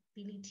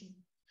suitability.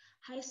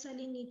 High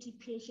salinity,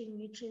 pH, and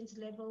nutrients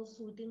levels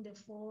within the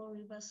 4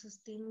 river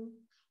system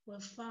were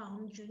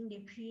found during the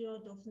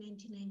period of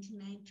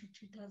 1999 to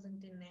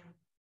 2009.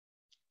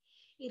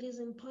 It is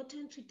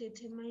important to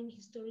determine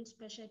historic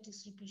spatial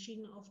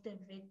distribution of the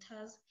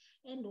vectors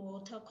and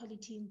water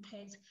quality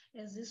impacts,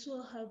 as this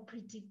will help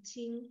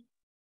predicting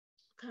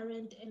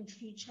current and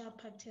future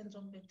patterns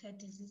of vector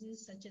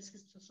diseases such as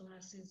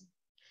schistosomiasis.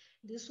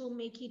 This will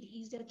make it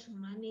easier to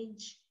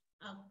manage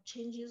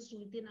changes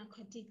within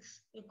aquatic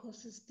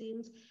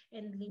ecosystems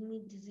and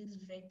limit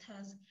disease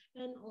vectors,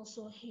 and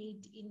also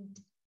aid in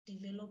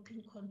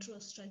developing control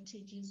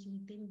strategies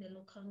within the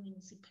local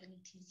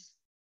municipalities.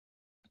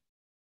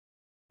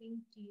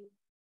 Thank you.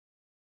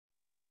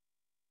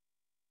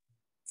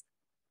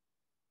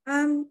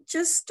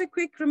 Just a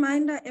quick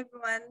reminder,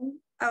 everyone,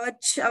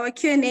 Our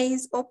Q&A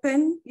is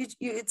open.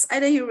 It's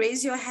either you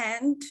raise your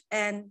hand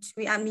and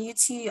we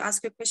unmute you, you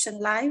ask your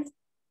question live,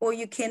 or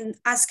you can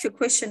ask your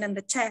question in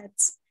the chat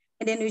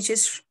and then we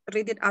just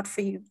read it out for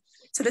you.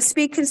 So the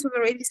speakers who've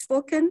already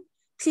spoken,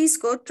 please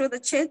go through the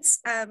chats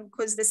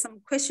because there's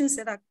some questions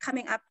that are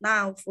coming up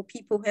now for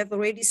people who have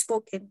already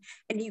spoken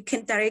and you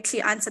can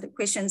directly answer the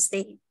questions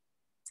there.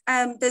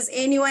 Does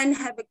anyone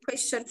have a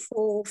question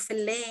for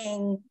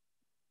Feling?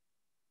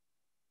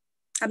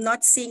 I'm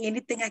not seeing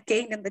anything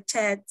again in the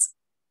chat.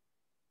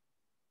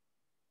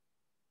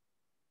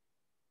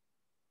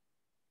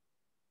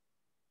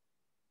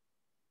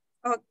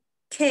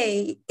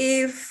 Okay,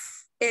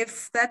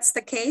 if that's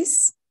the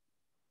case,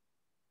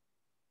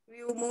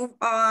 we will move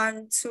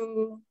on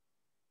to.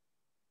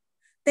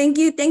 Thank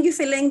you,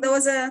 Feling.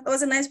 That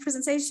was a nice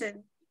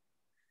presentation.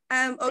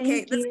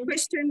 Okay, there's a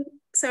question.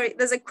 Sorry,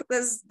 there's a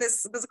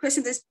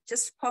question that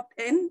just popped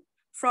in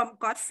from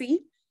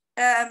Godfrey.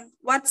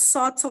 What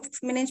sorts of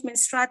management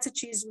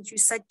strategies would you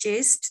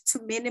suggest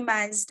to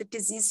minimize the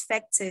disease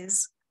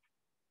factors?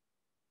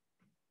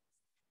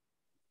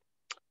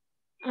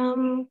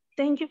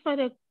 Thank you for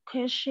the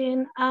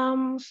question.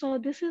 So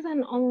this is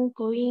an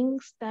ongoing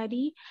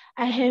study.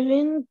 I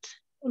haven't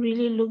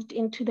really looked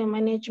into the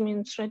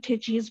management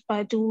strategies,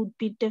 but it would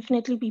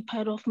definitely be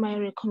part of my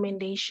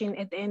recommendation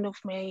at the end of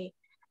my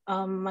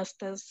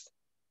master's.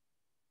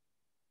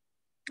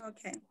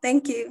 Okay,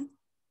 thank you.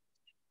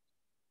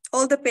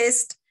 All the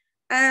best.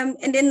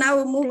 And then now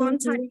we'll move on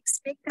to our next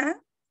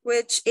speaker,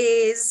 which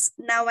is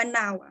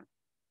Nawa.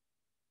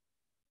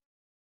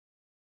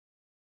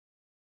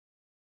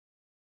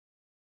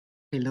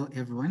 Hello,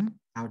 everyone.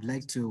 I would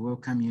like to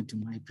welcome you to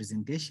my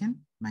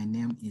presentation. My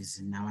name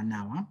is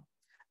Nawa.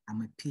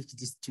 I'm a PhD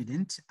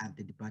student at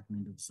the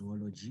Department of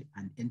Zoology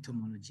and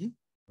Entomology,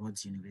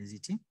 Rhodes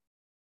University.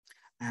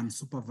 I am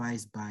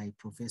supervised by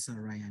Professor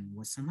Ryan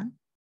Wasserman.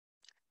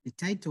 The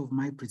title of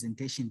my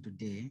presentation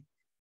today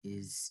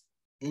is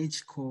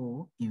Edge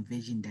Core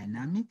Invasion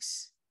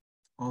Dynamics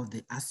of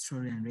the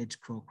Australian red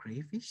crow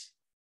crayfish,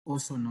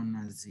 also known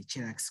as the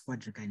Cherax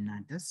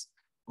quadricinatus,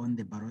 on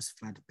the Barros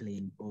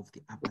floodplain of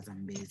the Upper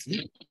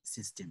Zambezi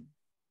system.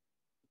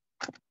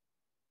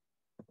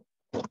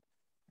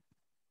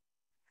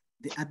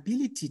 The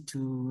ability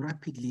to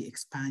rapidly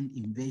expand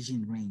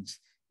invasion range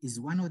is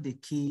one of the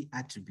key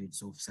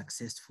attributes of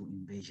successful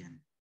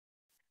invasion.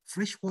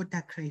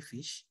 Freshwater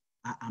crayfish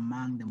are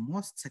among the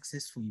most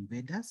successful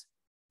invaders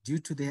due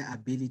to their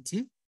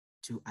ability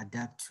to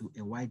adapt to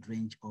a wide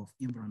range of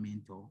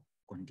environmental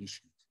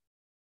conditions.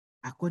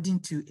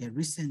 According to a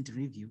recent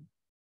review,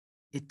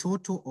 a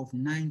total of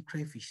 9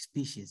 crayfish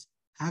species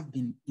have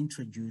been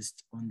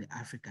introduced on the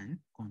African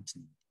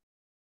continent,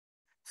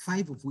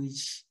 5 of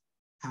which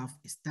have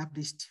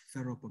established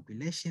feral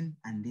population,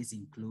 and these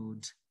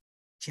include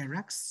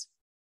Cherax,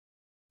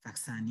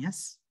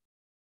 Faxanias,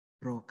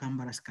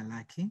 Procambarus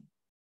kalaki,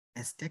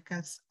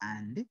 Estecas,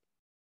 and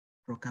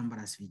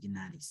Procambarus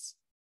viginalis.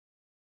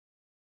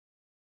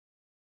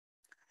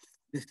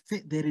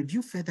 The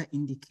review further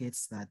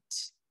indicates that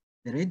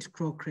the red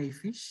crow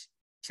crayfish,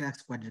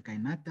 Cherax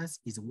quadricinatus,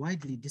 is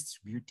widely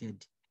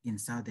distributed in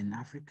Southern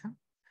Africa,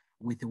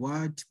 with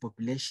wild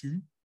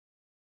population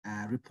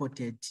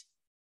reported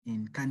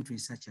in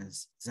countries such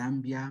as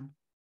Zambia,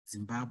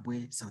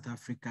 Zimbabwe, South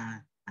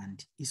Africa,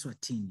 and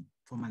Eswatini,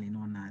 formerly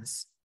known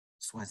as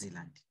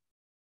Swaziland.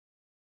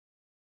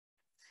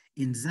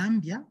 In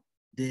Zambia,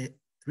 the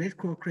red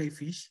crow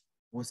crayfish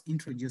was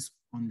introduced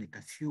on the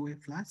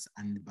Kafue Flats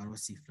and the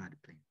Barossi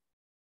floodplain.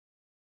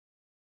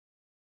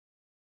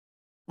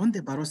 On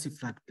the Barossi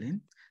floodplain,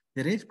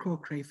 the red crow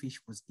crayfish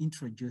was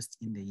introduced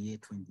in the year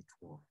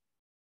 2012.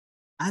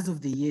 As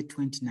of the year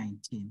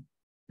 2019,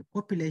 the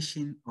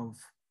population of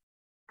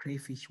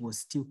crayfish was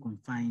still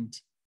confined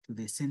to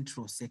the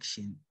central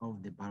section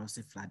of the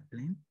Barossi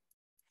floodplain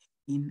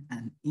in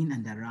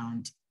and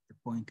around the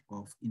point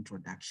of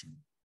introduction.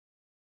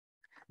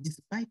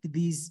 Despite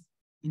these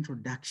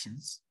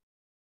introductions,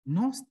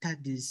 no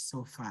studies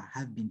so far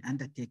have been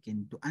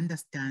undertaken to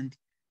understand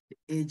the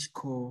edge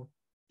core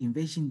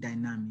invasion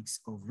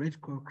dynamics of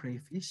red crow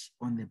crayfish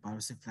on the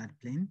Barossi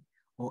floodplain,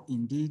 or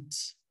indeed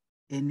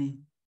any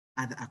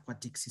other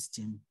aquatic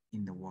system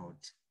in the world.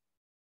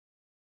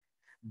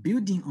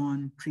 Building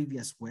on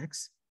previous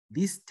works,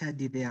 this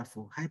study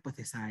therefore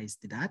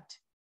hypothesized that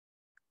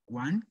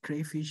 1,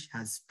 crayfish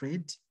has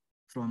spread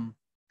from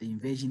the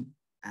invasion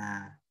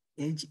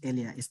edge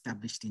area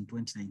established in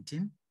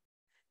 2019.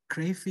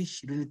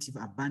 Crayfish relative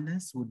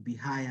abundance would be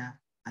higher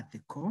at the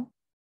core.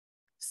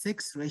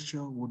 Sex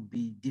ratio would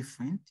be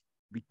different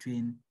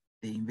between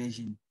the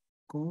invasion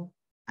core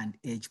and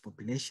edge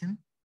population.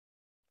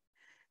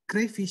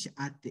 Crayfish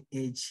at the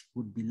edge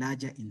would be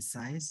larger in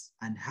size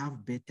and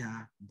have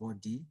better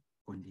body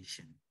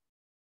condition.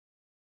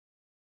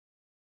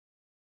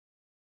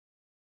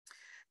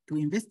 To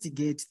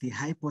investigate the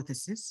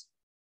hypothesis,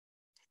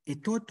 a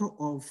total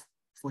of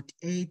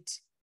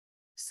 48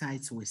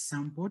 sites were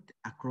sampled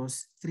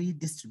across 3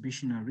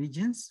 distributional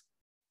regions,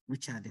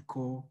 which are the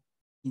core,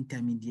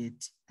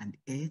 intermediate, and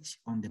edge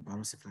on the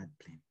Barossi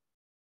floodplain.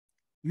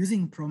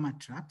 Using Proma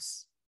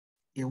traps,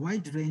 a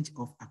wide range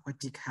of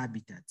aquatic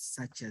habitats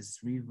such as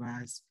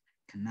rivers,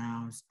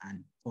 canals,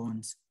 and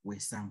ponds were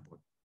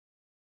sampled.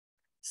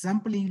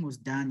 Sampling was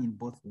done in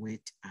both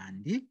wet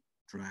and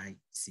dry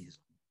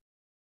season.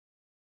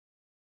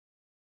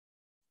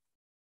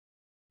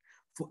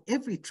 For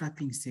every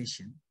trapping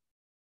session,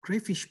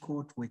 crayfish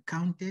caught were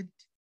counted,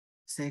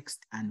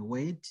 sexed, and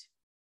weighed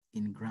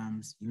in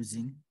grams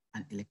using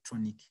an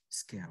electronic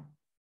scale.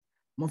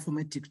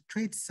 Morphometric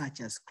traits such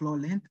as claw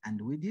length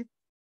and width,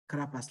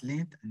 carapace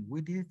length and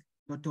width,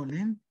 total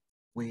length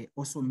were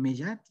also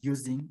measured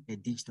using a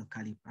digital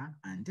caliper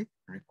and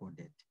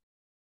recorded.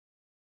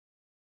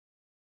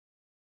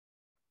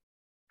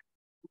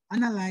 To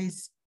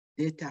analyze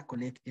data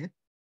collected,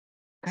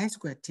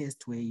 chi-square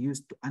tests were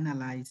used to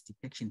analyze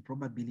detection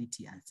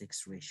probability and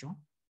sex ratio.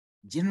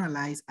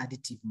 Generalized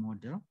additive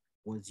model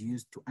was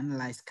used to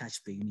analyze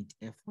catch per unit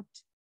effort.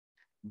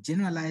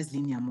 Generalized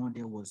linear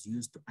model was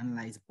used to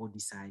analyze body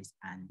size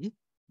and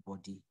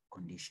body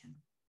condition.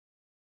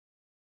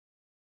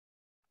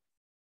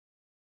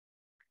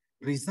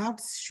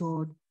 Results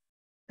showed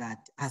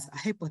that, as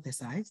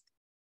hypothesized,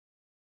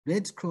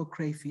 red crow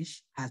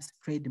crayfish has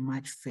spread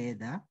much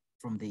further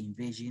from the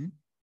invasion,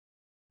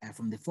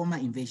 from the former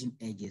invasion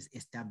edges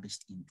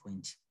established in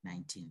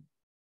 2019.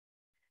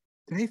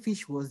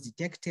 Crayfish was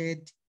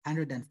detected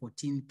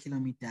 114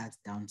 kilometers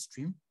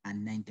downstream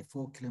and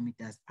 94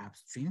 kilometers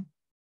upstream,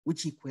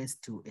 which equates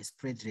to a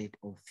spread rate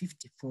of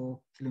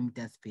 54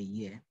 kilometers per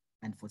year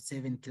and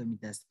 47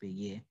 kilometers per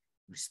year,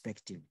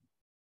 respectively.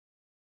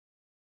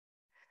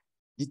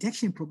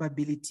 Detection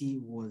probability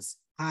was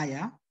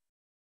higher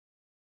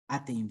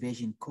at the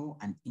invasion core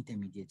and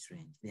intermediate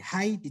range. The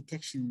high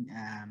detection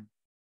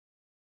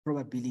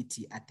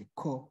probability at the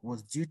core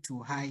was due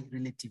to high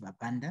relative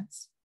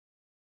abundance,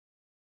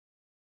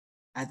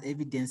 as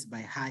evidenced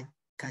by high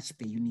catch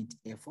per unit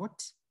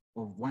effort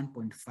of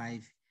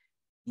 1.5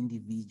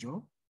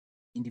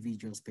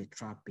 individuals per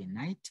trap per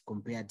night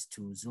compared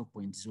to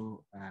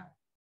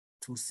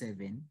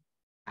 0.027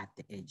 at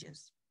the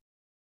edges.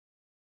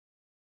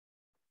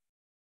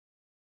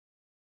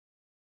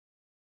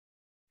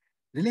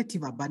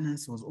 Relative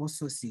abundance was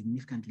also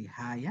significantly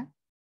higher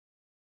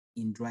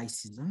in dry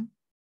season,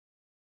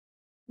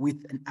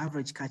 with an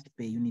average catch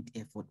per unit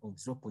effort of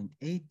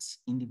 0.8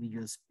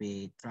 individuals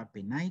per trap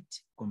per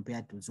night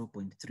compared to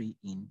 0.3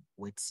 in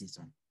wet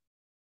season.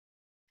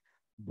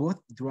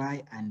 Both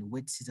dry and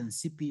wet season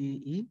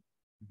CPE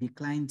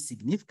declined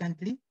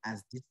significantly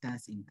as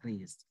distance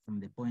increased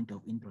from the point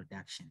of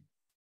introduction.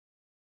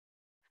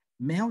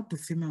 Male to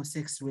female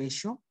sex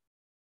ratio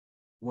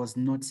was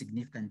not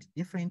significantly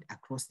different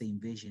across the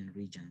invasion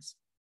regions.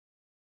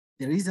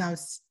 The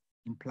results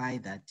imply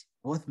that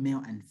both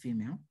male and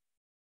female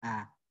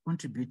are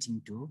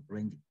contributing to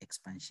range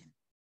expansion.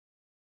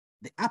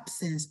 The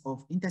absence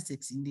of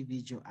intersex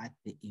individual at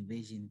the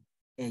invasion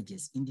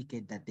edges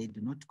indicate that they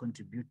do not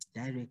contribute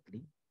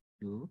directly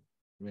to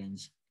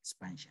range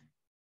expansion.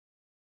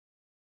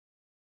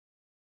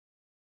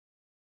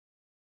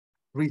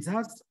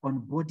 Results on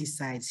body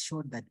size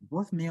showed that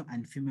both male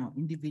and female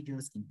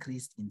individuals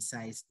increased in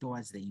size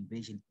towards the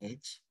invasion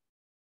edge,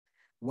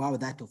 while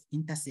that of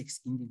intersex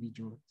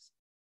individuals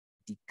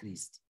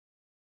decreased.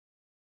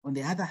 On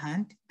the other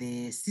hand,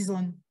 the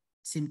season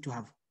seemed to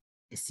have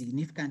a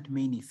significant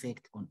main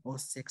effect on all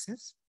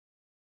sexes,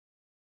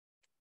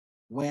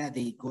 where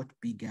they got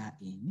bigger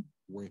in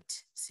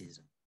wet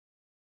season.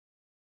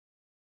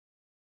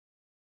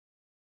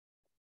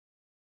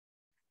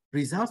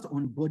 Results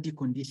on body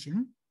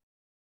condition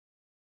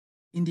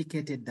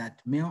indicated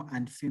that male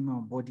and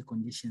female body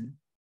condition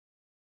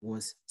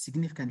was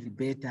significantly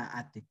better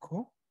at the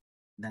core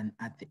than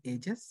at the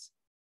edges.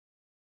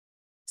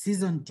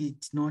 Season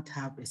did not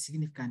have a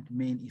significant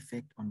main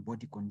effect on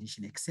body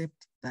condition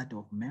except that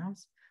of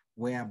males,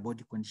 where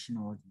body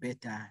condition was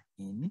better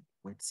in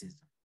wet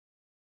season.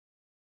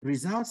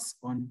 Results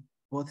on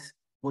both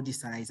body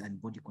size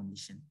and body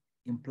condition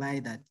imply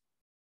that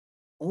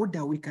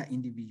older, weaker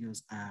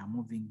individuals are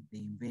moving the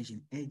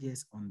invasion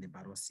edges on the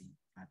Barossi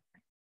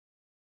floodplain.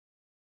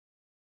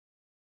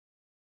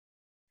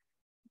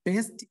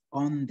 Based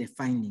on the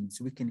findings,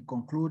 we can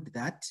conclude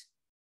that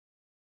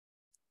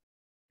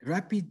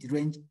rapid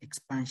range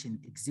expansion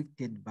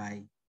exhibited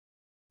by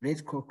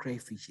red crow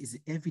crayfish is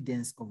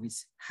evidence of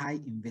its high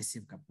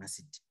invasive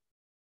capacity.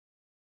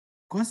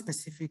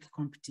 Conspecific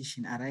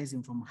competition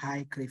arising from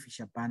high crayfish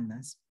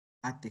abundance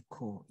at the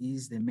core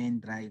is the main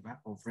driver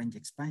of range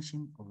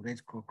expansion of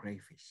red crow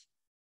crayfish.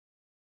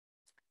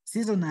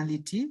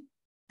 Seasonality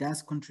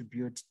does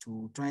contribute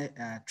to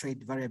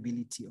trade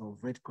variability of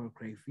red crow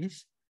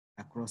crayfish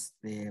across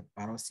the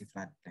Barossi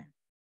floodplain.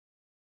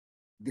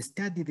 The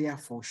study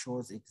therefore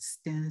shows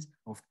existence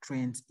of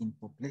trends in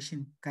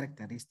population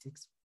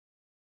characteristics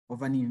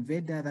of an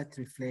invader that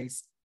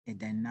reflects a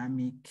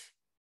dynamic,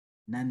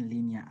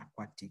 nonlinear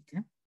aquatic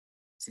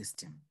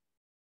system.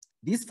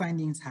 These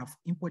findings have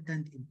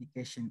important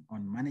implications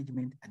on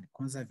management and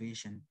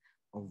conservation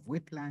of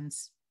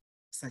wetlands,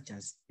 such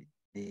as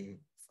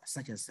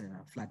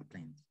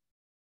floodplains.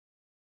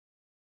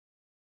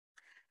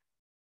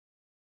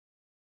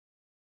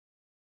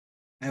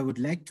 I would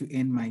like to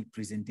end my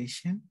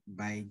presentation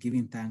by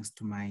giving thanks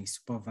to my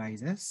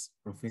supervisors,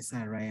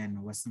 Professor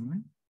Ryan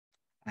Wasserman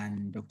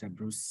and Dr.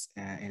 Bruce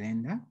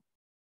Elenda.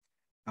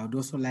 I would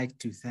also like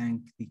to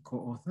thank the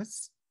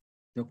co-authors,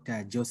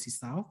 Dr. Josie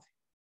South,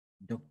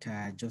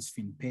 Dr.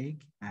 Josephine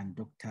Pegg, and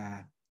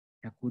Dr.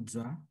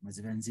 Yakudzwa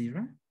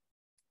Mazivanzira.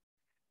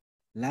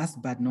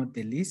 Last but not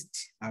the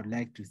least, I would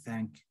like to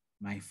thank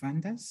my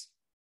funders,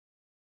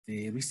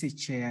 the Research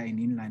Chair in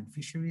Inland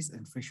Fisheries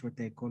and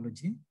Freshwater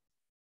Ecology,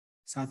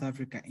 South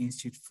Africa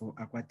Institute for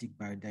Aquatic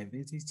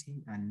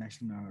Biodiversity and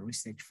National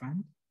Research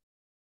Fund,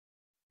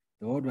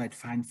 the Worldwide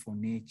Fund for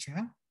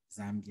Nature,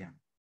 Zambia.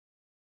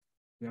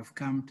 We have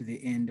come to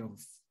the end of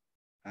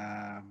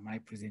my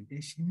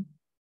presentation.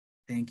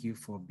 Thank you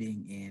for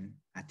being in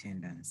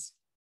attendance.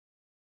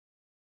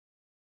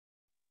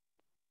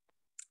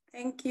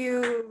 Thank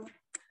you.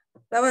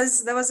 That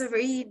was a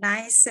very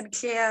nice and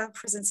clear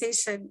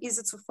presentation,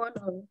 easy to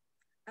follow.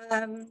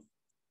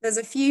 There's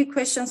a few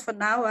questions for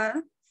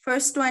Nawa.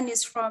 First one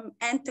is from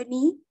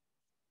Anthony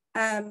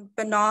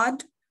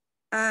Bernard.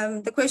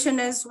 The question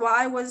is,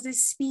 why was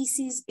this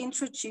species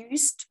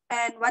introduced,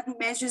 and what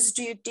measures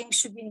do you think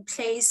should be in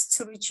place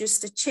to reduce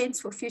the chance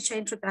for future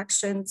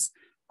introductions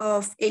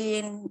of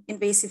alien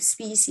invasive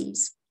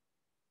species?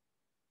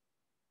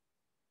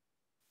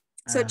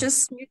 So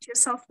just mute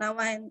yourself now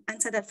and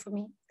answer that for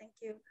me. Thank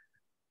you.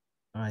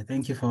 All right,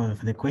 thank you for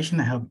the question.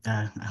 I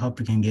hope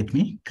you can get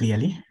me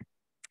clearly.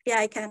 Yeah,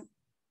 I can.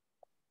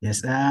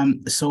 Yes.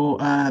 So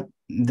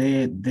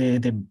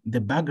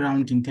the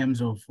background in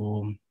terms of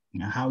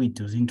how it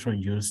was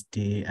introduced,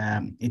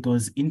 it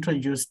was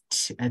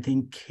introduced, I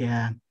think,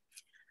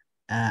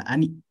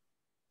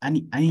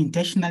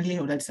 unintentionally,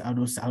 or that's, I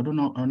don't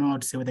know how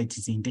to say whether it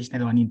is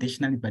intentional or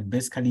unintentionally, but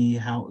basically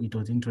how it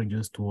was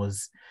introduced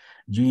was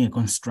during a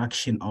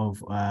construction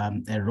of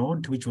a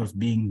road which was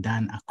being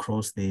done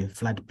across the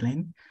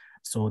floodplain.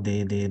 So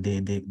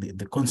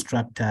the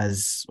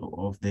constructors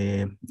of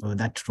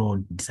that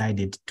road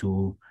decided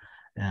to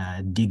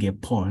dig a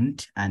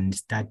pond and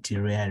start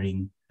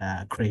rearing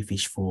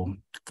crayfish for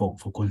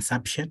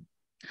consumption.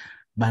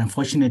 But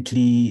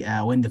unfortunately,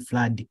 when the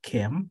flood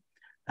came,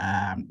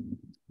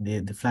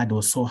 the flood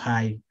was so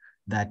high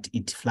that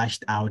it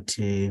flushed out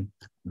the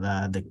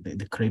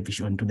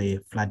crayfish onto the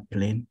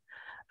floodplain,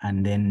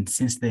 and then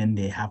since then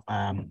they have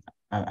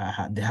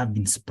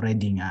been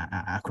spreading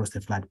across the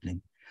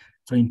floodplain.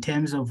 So in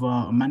terms of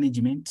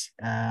management,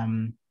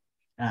 in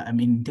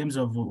terms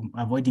of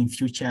avoiding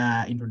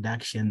future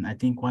introduction, I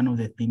think one of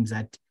the things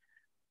that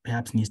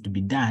perhaps needs to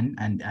be done,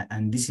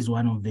 and this is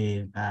one of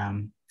the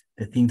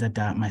things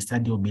that my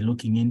study will be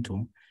looking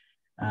into,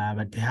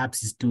 but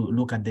perhaps is to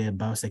look at the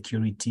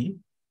biosecurity,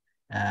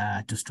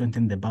 to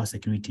strengthen the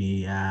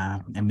biosecurity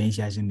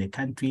measures in the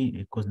country,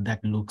 because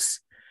that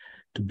looks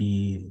to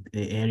be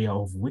the area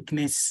of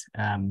weakness,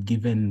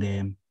 given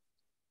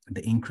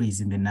the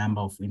increase in the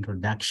number of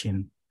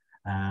introduction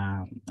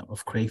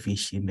of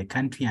crayfish in the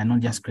country, and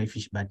not just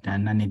crayfish, but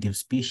non-native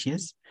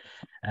species.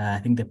 I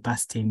think the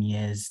past 10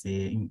 years,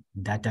 the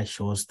data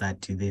shows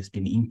that there's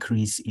been an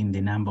increase in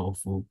the number of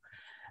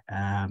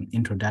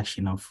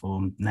introduction of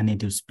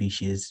non-native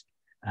species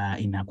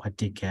in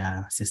aquatic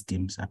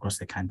systems across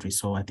the country.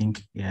 So I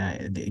think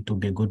it will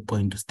be a good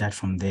point to start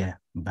from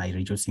there by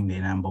reducing the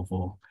number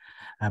of,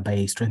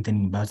 by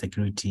strengthening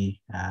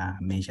biosecurity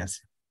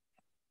measures.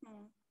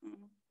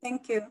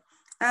 Thank you.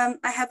 I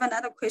have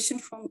another question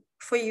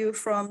for you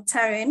from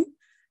Taryn.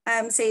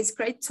 Says,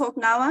 great talk,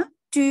 Nawa.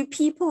 Do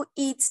people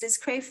eat this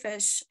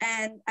crayfish,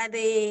 and are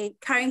there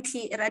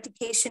currently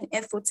eradication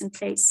efforts in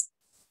place?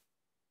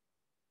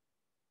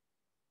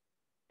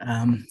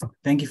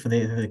 Thank you for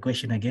the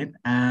question again.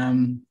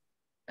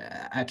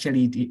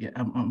 Actually,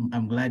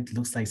 I'm glad it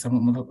looks like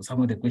some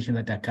of the questions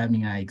that are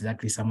coming are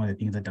exactly some of the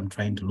things that I'm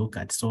trying to look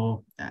at.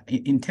 So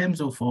in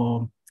terms of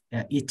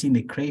eating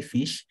the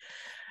crayfish,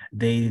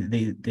 they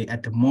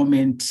at the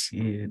moment,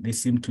 they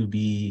seem to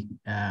be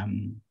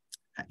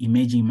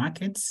emerging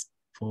markets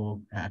for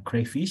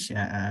crayfish.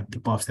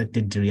 People have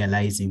started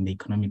realizing the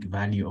economic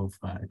value of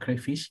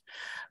crayfish,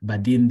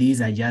 but then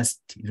these are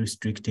just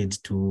restricted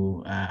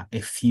to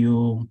a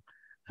few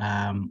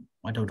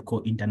what I would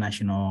call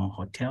international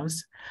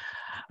hotels.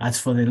 As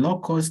for the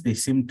locals, they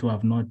seem to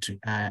have not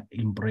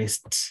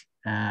embraced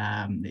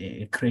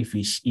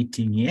crayfish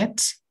eating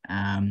yet,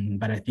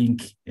 but I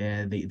think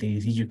there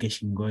is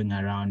education going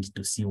around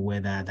to see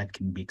whether that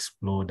can be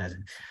explored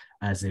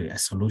as a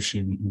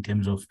solution in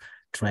terms of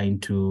trying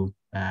to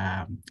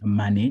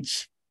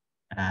manage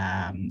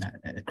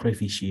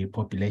crayfish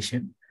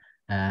population.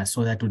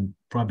 So that would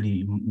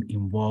probably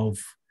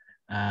involve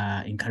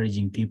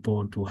encouraging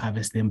people to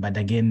harvest them. But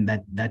again,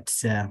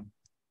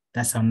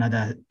 that's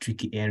another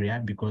tricky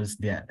area, because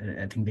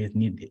I think there's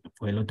need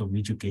for a lot of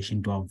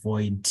education to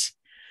avoid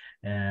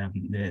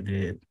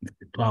the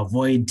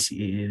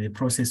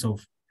process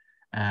of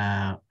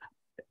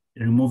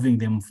removing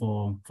them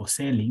for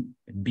selling,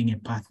 being a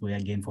pathway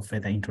again for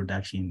further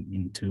introduction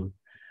into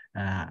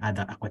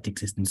other aquatic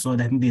systems. So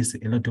I think there's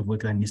a lot of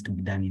work that needs to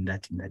be done in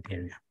that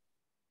area.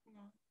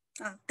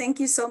 Oh, thank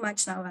you so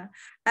much, Nawa.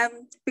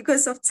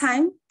 Because of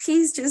time,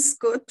 please just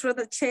go through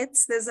the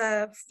chats. There's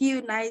a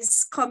few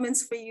nice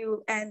comments for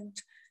you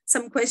and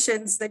some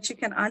questions that you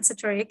can answer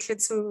directly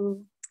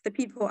to the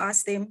people who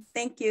asked them.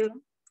 Thank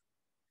you.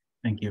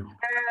 Thank you.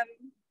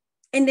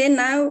 And then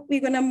now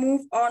we're gonna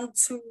move on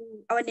to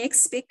our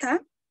next speaker,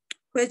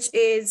 which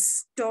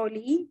is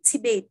Dolly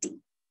Tibeti.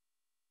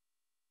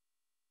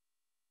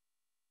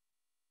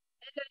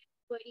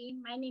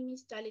 My name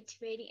is Dolly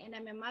Tibeti and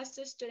I'm a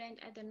master's student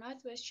at the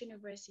Northwest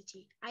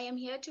University. I am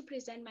here to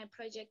present my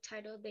project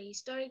titled The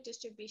Historic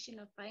Distribution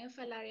of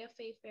Bioinflaria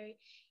fayferi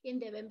in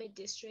the Bembe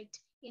District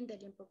in the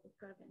Limpopo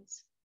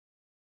Province.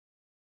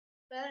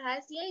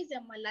 Bilharzia is a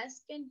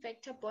molluscan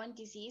vector-borne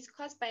disease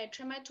caused by a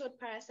trematode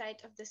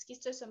parasite of the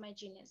Schistosoma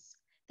genus.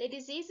 The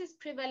disease is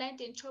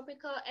prevalent in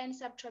tropical and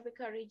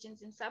subtropical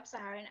regions in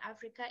sub-Saharan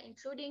Africa,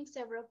 including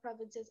several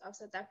provinces of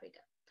South Africa.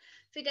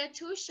 Figure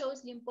 2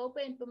 shows Limpopo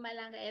and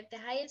Mpumalanga have the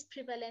highest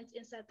prevalence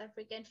in South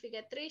Africa, and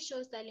Figure 3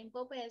 shows that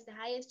Limpopo has the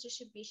highest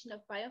distribution of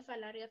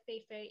Bioinflaria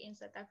fayferi in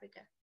South Africa.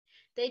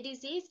 The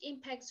disease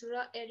impacts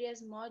rural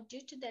areas more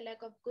due to the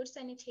lack of good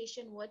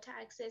sanitation, water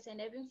access,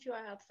 and having fewer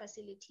health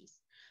facilities.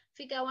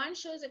 Figure 1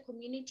 shows a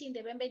community in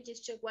the Bembe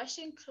district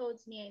washing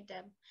clothes near a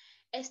dam.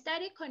 A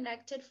study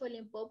conducted for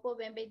Limpopo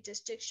Bembe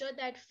district showed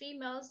that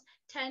females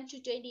 10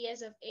 to 20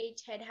 years of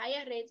age had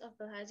higher rates of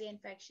bilharzia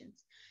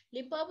infections.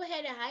 Limpopo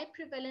had a high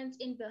prevalence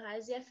in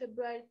bilharzia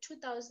February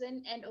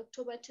 2000 and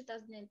October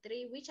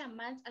 2003, which are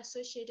months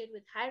associated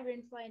with high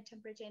rainfall and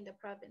temperature in the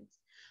province.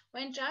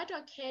 When drought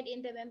occurred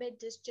in the Bembe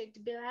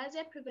district,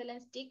 bilharzia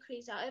prevalence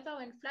decreased. However,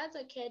 when floods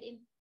occurred,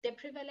 the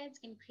prevalence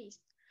increased.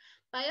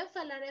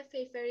 Bioinflaria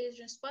fayferi is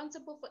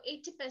responsible for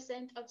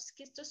 80% of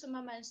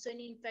Schistosoma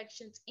mansoni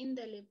infections in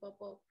the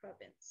Limpopo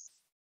province.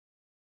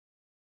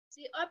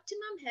 The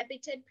optimum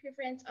habitat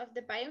preference of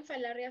the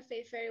Bioinflaria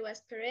fayferi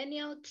was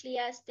perennial,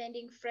 clear,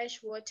 standing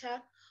fresh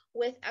water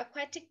with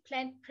aquatic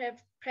plant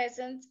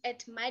presence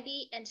at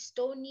muddy and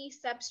stony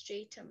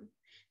substratum.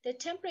 The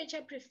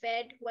temperature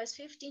preferred was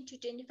 15 to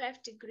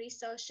 25 degrees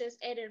Celsius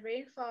at a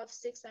rainfall of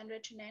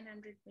 600 to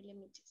 900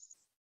 millimeters.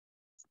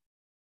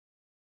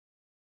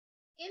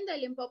 In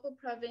the Limpopo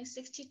province,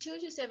 62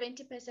 to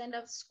 70%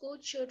 of school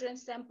children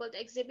sampled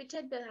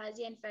exhibited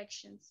bilharzia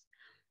infections.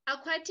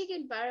 Aquatic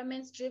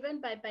environments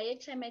driven by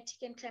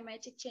bioclimatic and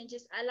climatic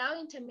changes allow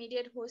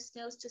intermediate host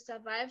snails to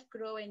survive,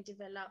 grow, and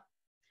develop.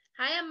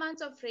 High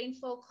amounts of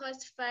rainfall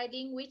caused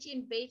flooding, which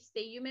invades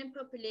the human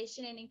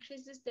population and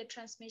increases the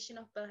transmission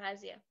of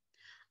bilharzia.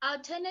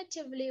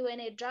 Alternatively, when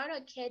a drought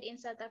occurred in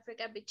South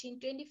Africa between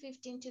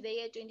 2015 to the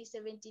year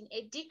 2017,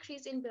 a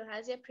decrease in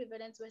bilharzia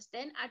prevalence was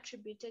then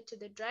attributed to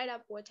the dried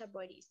up water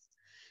bodies.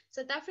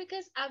 South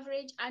Africa's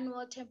average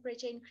annual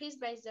temperature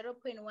increased by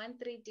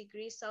 0.13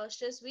 degrees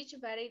Celsius, which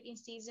varied in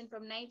season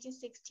from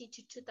 1960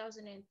 to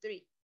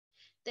 2003.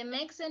 The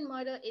Maxent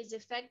model is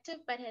effective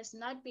but has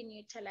not been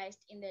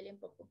utilized in the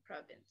Limpopo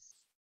province.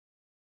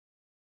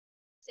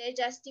 The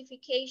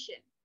justification.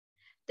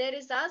 The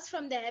results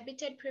from the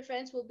habitat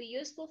preference will be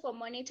useful for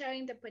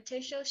monitoring the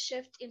potential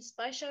shift in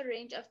spatial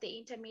range of the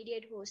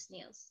intermediate host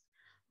snails.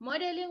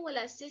 Modeling will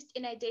assist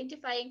in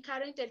identifying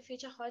current and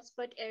future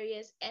hotspot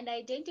areas, and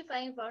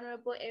identifying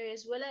vulnerable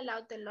areas will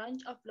allow the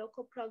launch of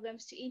local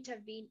programs to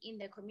intervene in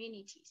the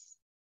communities.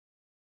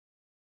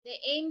 The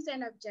aims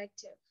and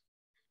objective.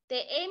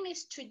 The aim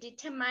is to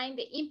determine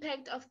the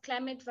impact of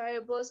climate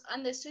variables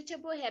on the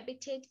suitable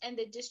habitat and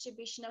the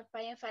distribution of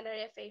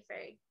Bioinflaria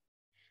fayferi.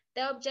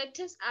 The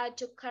objectives are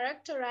to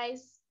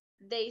characterize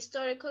the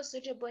historical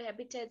suitable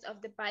habitats of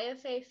the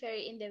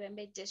biofayferi in the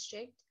Bembe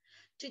district,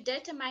 to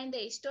determine the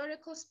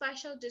historical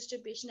spatial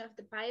distribution of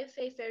the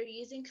biofayferi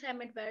using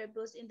climate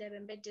variables in the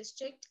Bembe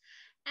district,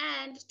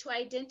 and to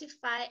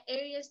identify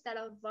areas that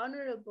are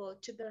vulnerable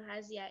to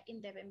bilharzia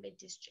in the Bembe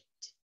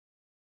district.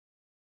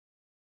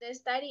 The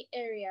study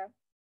area.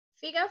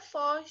 Figure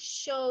 4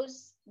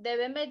 shows the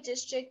Bembe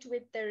district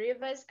with the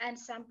rivers and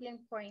sampling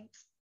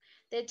points.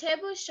 The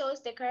table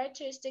shows the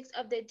characteristics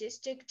of the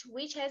district,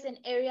 which has an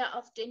area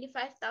of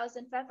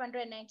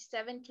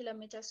 25,597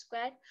 kilometers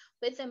squared,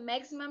 with a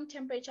maximum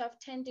temperature of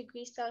 10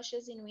 degrees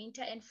Celsius in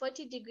winter and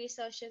 40 degrees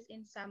Celsius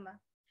in summer.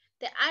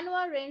 The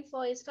annual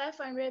rainfall is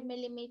 500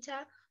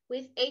 millimeters,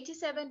 with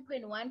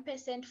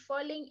 87.1%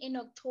 falling in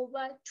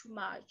October to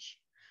March.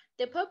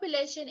 The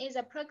population is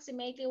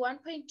approximately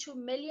 1.2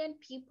 million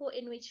people,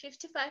 in which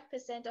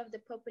 55% of the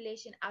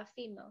population are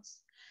females.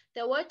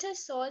 The water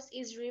source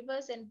is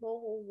rivers and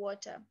borehole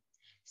water.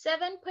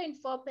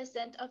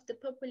 7.4% of the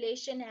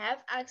population have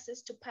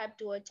access to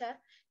piped water,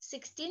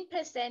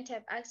 16%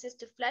 have access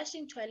to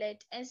flushing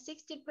toilet, and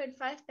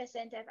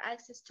 16.5% have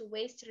access to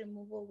waste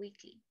removal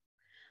weekly.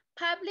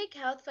 Public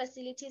health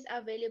facilities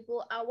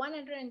available are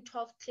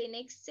 112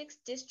 clinics, 6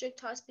 district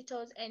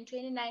hospitals, and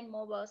 29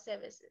 mobile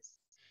services.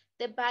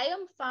 The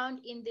biome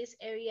found in this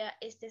area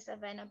is the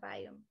savanna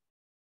biome.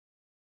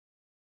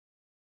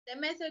 The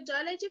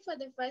methodology for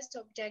the first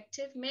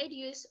objective made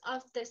use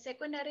of the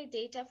secondary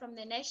data from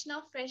the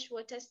National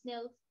Freshwater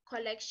Snail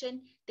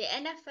Collection, the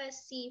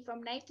NRF-SAIAB, from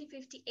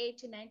 1958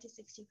 to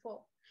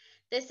 1964.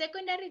 The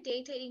secondary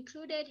data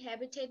included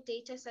habitat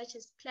data such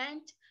as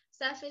plant,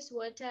 surface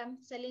water,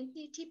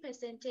 salinity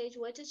percentage,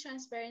 water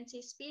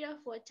transparency, speed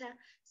of water,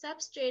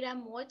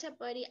 substratum, water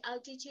body,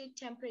 altitude,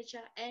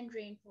 temperature, and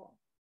rainfall.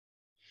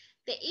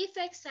 The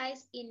effect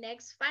size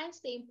index finds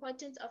the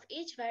importance of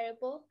each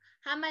variable,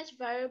 how much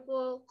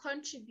variable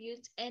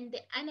contributes, and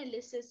the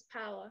analysis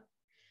power.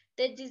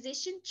 The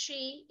decision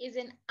tree is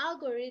an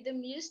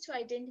algorithm used to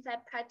identify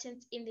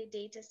patterns in the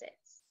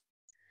datasets.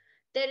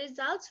 The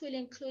results will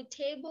include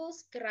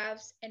tables,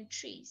 graphs, and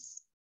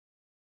trees.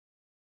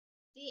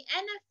 The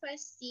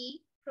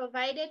NRF-SAIAB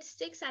provided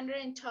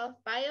 612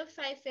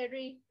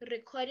 biophyphary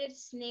recorded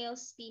snail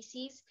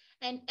species,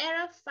 and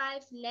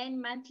ERA5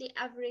 land monthly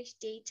average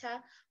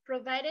data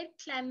provided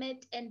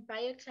climate and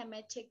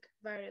bioclimatic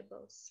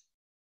variables.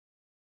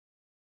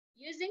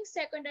 Using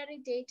secondary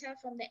data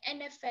from the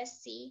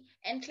NRF-SAIAB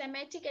and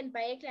climatic and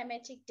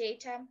bioclimatic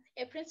data,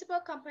 a principal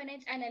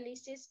component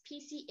analysis,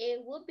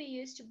 PCA, will be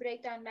used to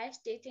break down large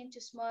data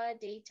into smaller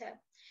data.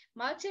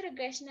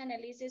 Multi-regression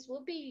analysis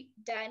will be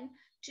done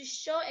to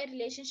show a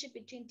relationship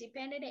between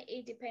dependent and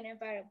independent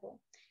variable.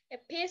 A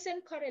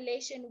Pearson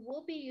correlation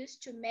will be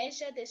used to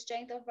measure the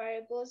strength of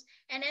variables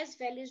and has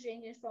values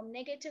ranging from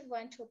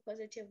 -1 to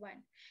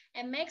 +1.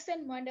 A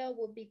Maxent model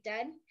will be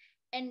done,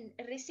 and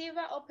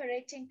receiver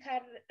operating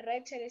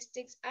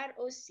characteristics,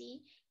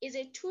 ROC, is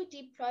a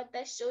 2D plot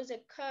that shows a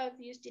curve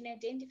used in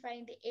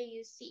identifying the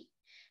AUC.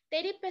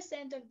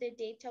 30% of the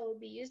data will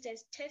be used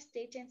as test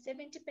data and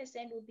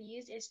 70% will be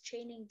used as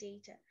training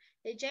data.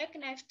 The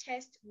jackknife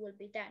test will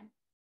be done.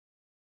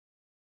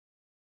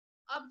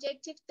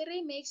 Objective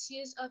 3 makes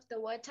use of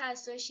the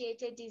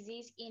water-associated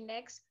disease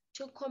index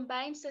to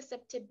combine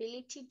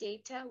susceptibility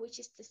data, which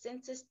is the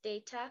census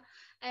data,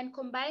 and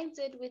combines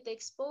it with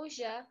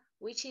exposure,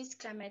 which is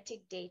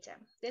climatic data.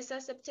 The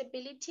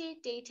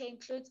susceptibility data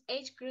includes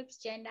age groups,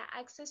 gender,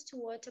 access to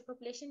water,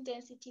 population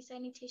density,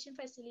 sanitation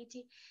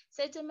facility,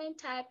 settlement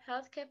type,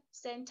 healthcare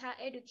center,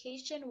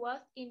 education,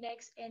 wealth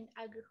index, and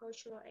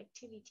agricultural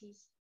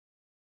activities.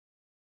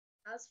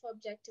 As for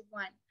objective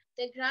 1,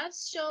 the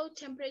graphs show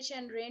temperature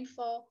and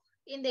rainfall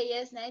in the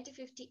years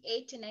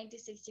 1958 to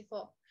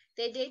 1964.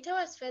 The data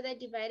was further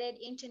divided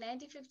into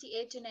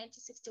 1958 to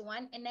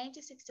 1961 and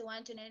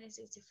 1961 to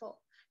 1964.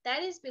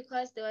 That is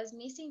because there was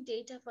missing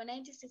data for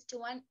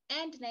 1961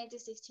 and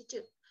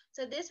 1962.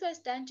 So this was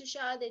done to show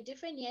how the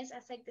different years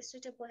affect the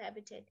suitable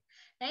habitat.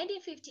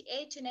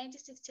 1958 to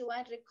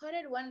 1961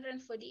 recorded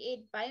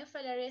 148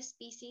 biofilarial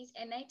species,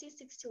 and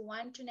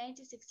 1961 to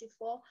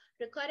 1964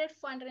 recorded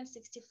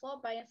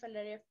 464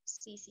 biofilarial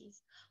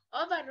species.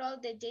 Overall,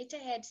 the data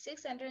had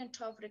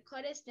 612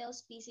 recorded snail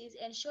species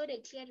and showed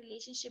a clear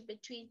relationship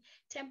between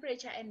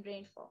temperature and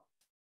rainfall.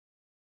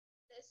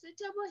 The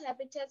suitable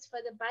habitats for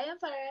the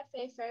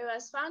biofilarial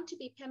was found to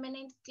be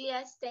permanent,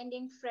 clear,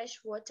 standing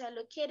fresh water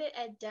located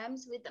at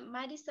dams with a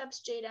muddy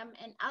substratum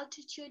and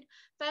altitude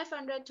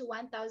 500 to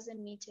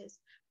 1,000 meters,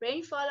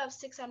 rainfall of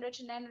 600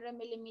 to 900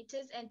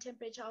 millimeters, and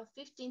temperature of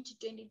 15 to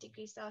 20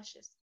 degrees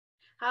Celsius.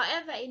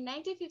 However, in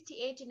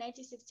 1958 to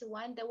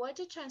 1961, the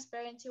water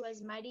transparency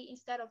was muddy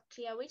instead of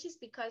clear, which is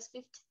because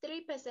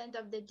 53%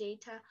 of the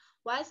data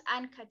was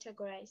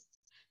uncategorized.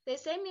 The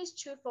same is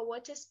true for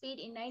water speed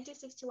in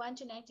 1961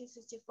 to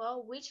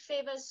 1964, which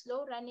favors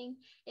slow running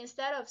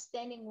instead of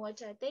standing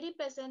water.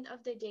 30%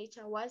 of the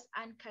data was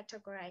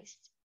uncategorized.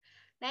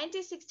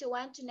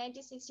 1961 to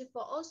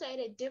 1964 also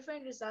had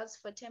different results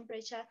for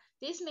temperature.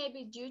 This may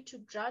be due to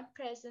drought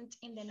present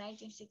in the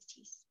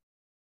 1960s.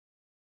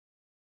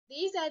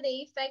 These are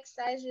the effect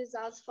size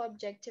results for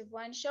objective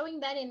 1,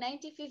 showing that in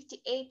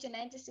 1958 to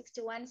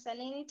 1961,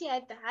 salinity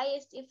had the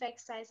highest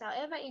effect size.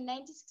 However, in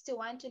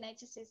 1961 to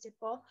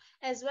 1964,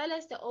 as well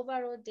as the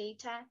overall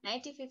data,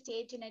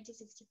 1958 to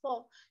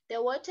 1964,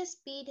 the water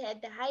speed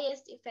had the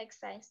highest effect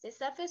size. The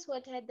surface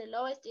water had the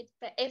lowest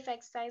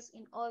effect size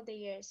in all the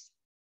years.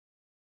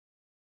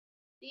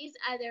 These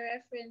are the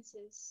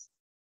references.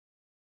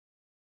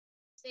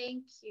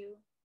 Thank you.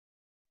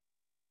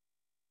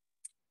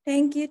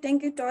 Thank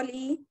you,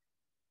 Dolly.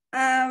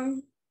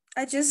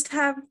 I just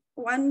have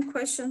one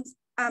question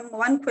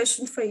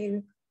for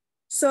you.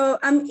 So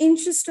I'm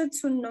interested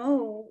to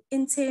know,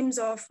 in terms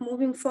of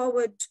moving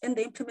forward in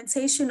the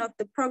implementation of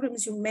the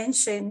programs you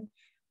mentioned,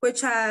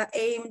 which are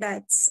aimed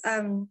at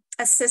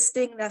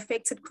assisting the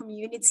affected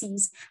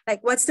communities,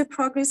 like what's the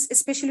progress,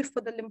 especially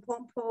for the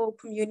Limpopo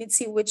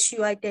community, which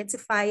you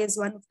identify as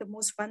one of the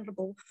most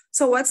vulnerable.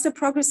 So what's the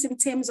progress in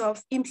terms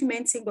of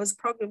implementing those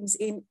programs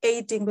in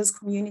aiding those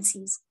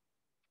communities?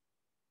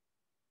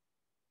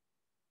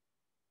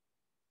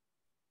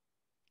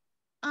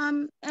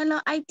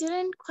 Ella, I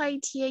didn't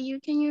quite hear you.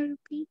 Can you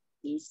repeat,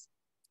 please?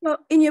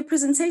 Well, in your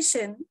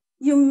presentation,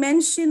 you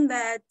mentioned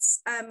that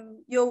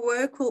your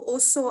work will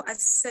also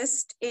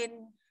assist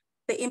in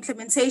the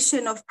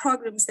implementation of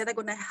programs that are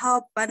going to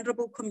help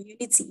vulnerable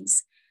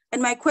communities.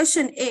 And my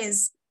question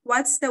is,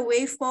 what's the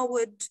way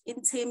forward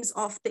in terms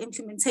of the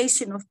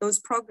implementation of those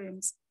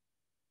programs?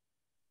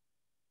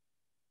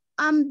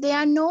 There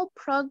are no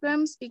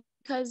programs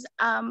because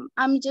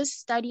I'm just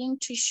studying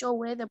to show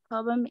where the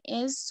problem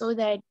is so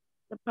that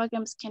the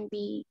programs can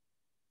be.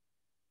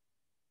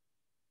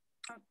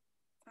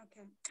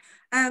 Okay.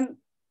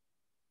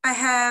 I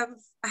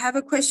have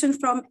a question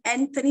from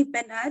Anthony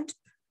Bernard.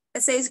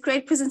 It says,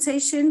 great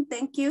presentation,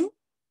 thank you.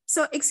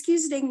 So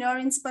excuse the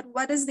ignorance, but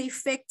what is the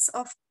effects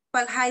of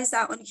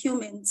Bilharzia on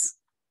humans?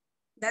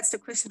 That's the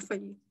question for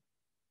you.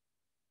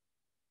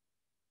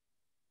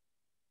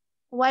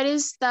 What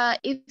is the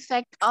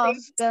effect of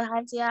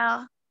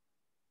Bilharzia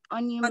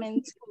on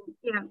humans?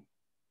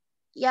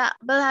 Yeah,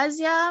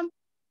 Bilharzia,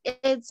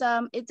 it's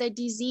a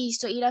disease,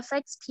 so it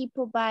affects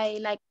people by,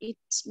 like, it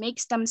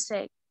makes them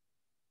sick.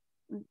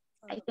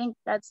 I think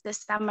that's the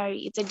summary.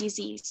 It's a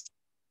disease.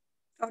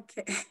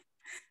 Okay,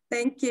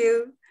 thank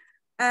you.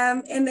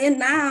 And then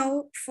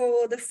now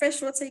for the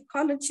freshwater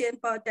ecology and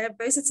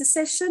biodiversity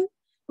session,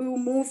 we will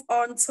move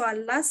on to our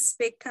last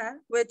speaker,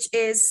 which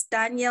is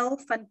Daniel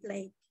van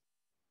Blake.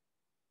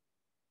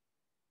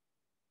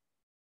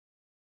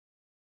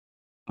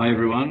 Hi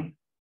everyone,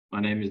 my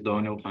name is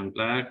Daniel van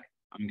Blake.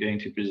 I'm going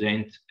to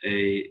present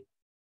a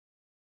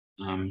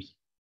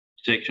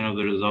section of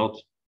the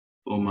results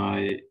for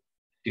my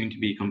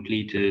soon-to-be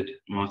completed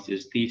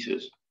master's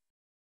thesis.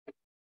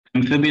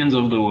 Amphibians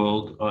of the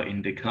world are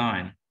in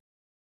decline.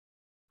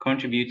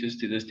 Contributors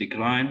to this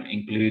decline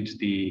includes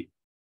the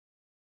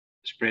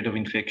spread of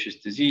infectious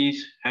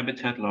disease,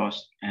 habitat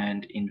loss,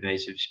 and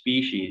invasive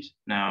species.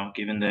 Now,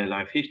 given their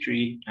life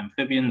history,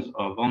 amphibians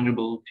are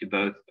vulnerable to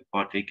both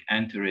aquatic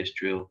and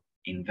terrestrial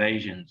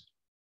invasions.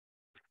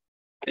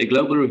 A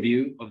global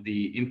review of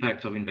the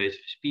impact of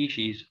invasive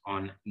species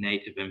on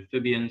native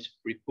amphibians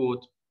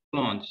reports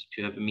plants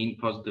to have a mean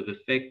positive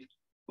effect,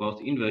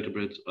 whilst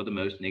invertebrates are the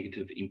most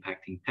negative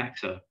impacting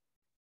taxa.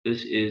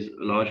 This is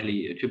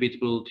largely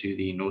attributable to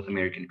the North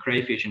American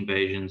crayfish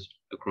invasions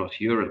across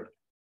Europe.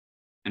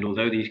 And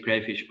although these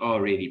crayfish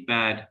are really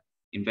bad,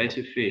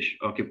 invasive fish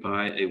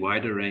occupy a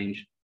wider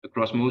range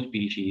across more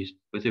species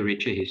with a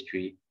richer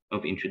history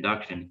of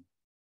introduction.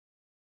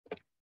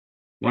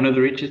 One of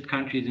the richest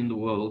countries in the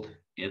world,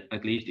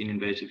 at least in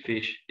invasive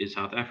fish, is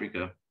South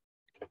Africa.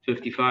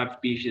 55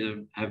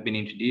 species have been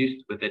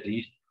introduced, with at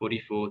least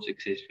 44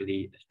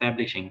 successfully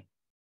establishing.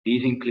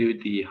 These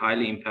include the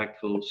highly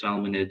impactful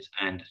salmonids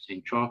and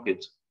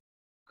centrarchids.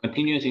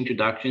 Continuous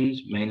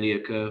introductions mainly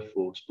occur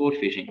for sport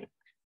fishing,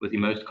 with the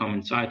most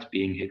common sites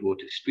being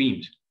headwater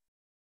streams.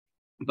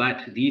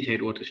 But these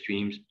headwater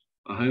streams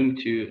are home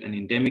to an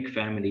endemic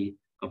family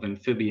of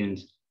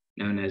amphibians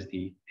known as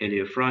the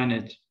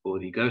heliophrinids, or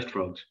the ghost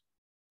frogs.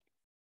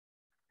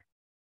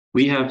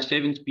 We have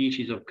 7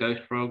 species of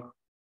ghost frog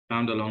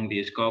found along the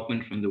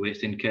escarpment from the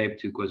Western Cape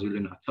to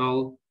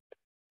KwaZulu-Natal.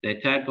 Their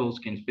tadpoles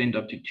can spend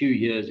up to 2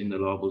 years in the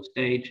larval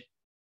stage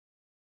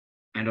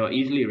and are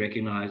easily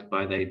recognized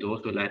by their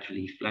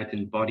dorsolaterally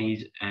flattened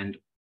bodies and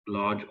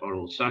large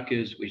oral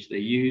suckers, which they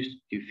use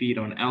to feed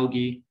on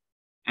algae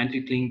and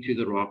to cling to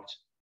the rocks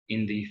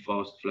in the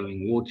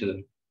fast-flowing water.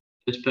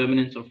 This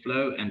permanence of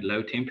flow and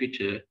low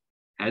temperature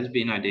has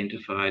been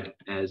identified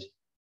as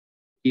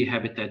key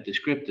habitat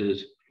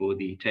descriptors for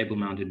the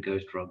table-mounted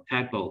ghost frog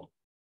tadpole.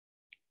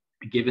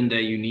 Given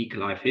their unique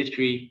life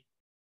history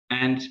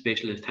and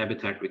specialist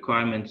habitat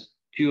requirements,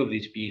 2 of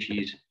these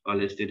species are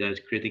listed as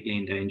critically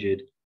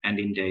endangered and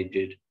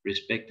endangered,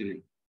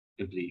 respectively.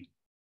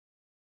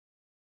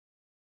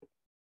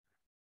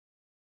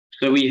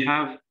 So we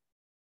have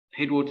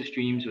headwater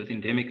streams with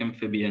endemic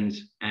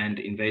amphibians and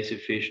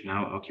invasive fish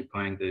now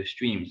occupying those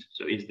streams.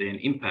 So is there an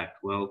impact?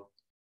 Well,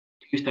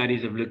 2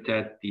 studies have looked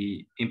at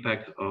the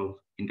impact of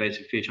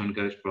invasive fish on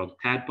ghost frog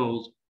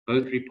tadpoles,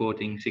 both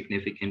reporting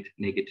significant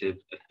negative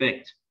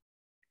effects.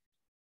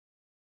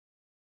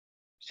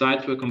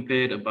 Sites were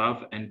compared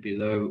above and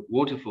below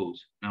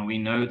waterfalls. Now we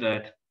know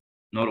that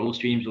not all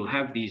streams will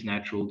have these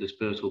natural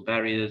dispersal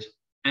barriers,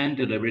 and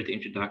deliberate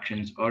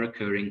introductions are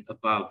occurring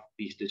above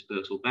these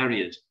dispersal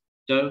barriers.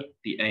 So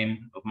the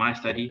aim of my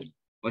study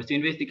was to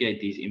investigate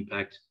these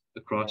impacts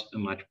across a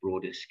much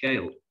broader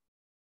scale.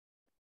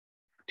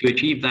 To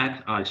achieve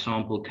that, I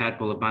sampled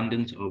tadpole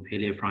abundance of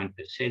Heliophrine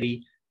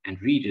percelli and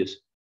Regis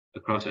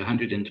across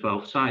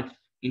 112 sites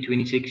in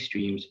 26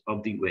 streams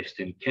of the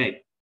Western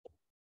Cape.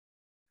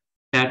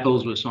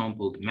 Tadpoles were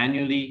sampled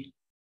manually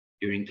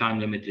during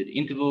time-limited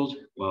intervals,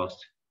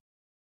 whilst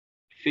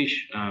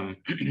fish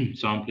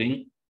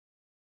sampling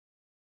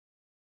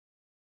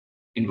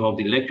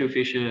involved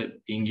electrofisher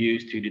being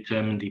used to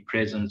determine the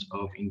presence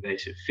of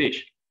invasive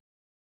fish.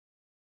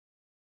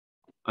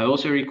 I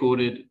also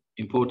recorded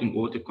important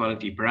water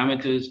quality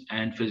parameters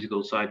and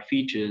physical site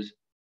features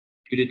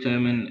to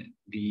determine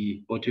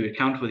or to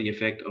account for the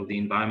effect of the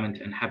environment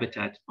and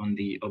habitat on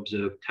the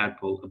observed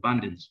tadpole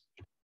abundance.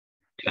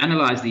 To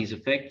analyze these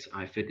effects,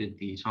 I fitted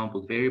the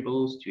sampled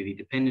variables to the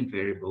dependent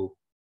variable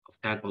of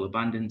tadpole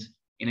abundance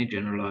in a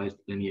generalized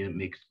linear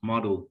mixed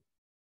model.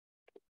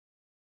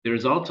 The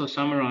results are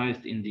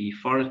summarized in the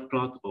forest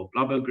plot or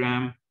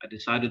blobogram. I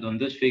decided on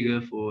this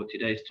figure for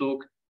today's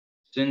talk,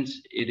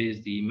 since it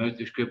is the most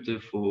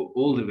descriptive for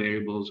all the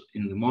variables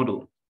in the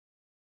model.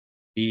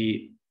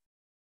 The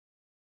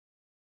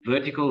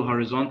vertical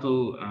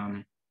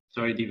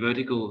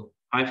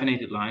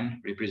hyphenated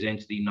line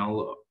represents the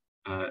null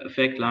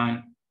effect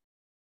line.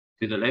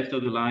 To the left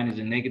of the line is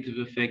a negative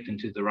effect, and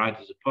to the right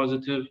is a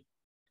positive,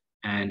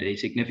 and a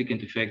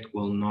significant effect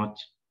will not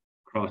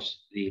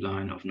cross the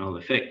line of null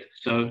effect.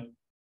 So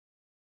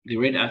the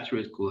red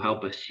asterisk will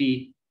help us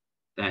see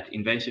that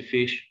invasive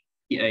fish,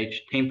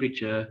 pH,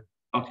 temperature,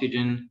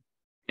 oxygen,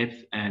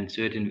 depth, and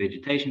certain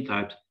vegetation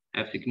types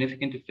have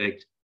significant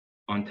effects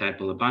on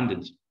tadpole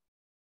abundance.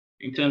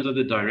 In terms of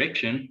the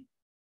direction,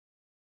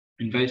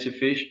 invasive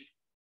fish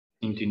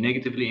seem to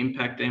negatively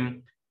impact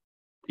them.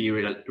 The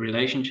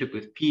relationship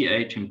with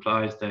pH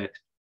implies that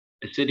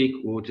acidic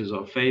waters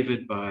are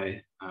favored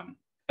by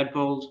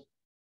tadpoles.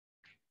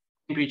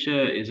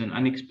 Temperature is an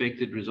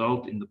unexpected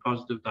result in the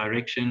positive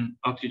direction.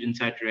 Oxygen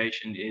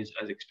saturation is,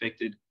 as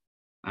expected,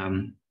 a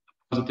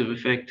positive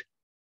effect.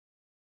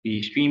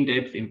 The stream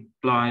depth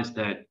implies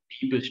that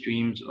deeper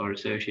streams are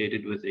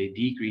associated with a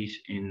decrease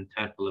in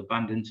tadpole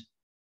abundance.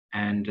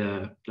 And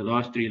the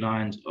last three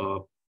lines are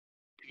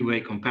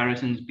two-way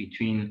comparisons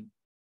between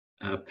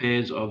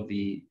pairs of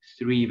the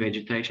three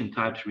vegetation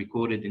types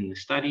recorded in the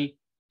study.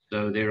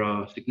 So there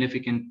are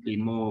significantly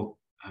more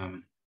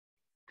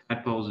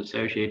tadpoles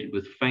associated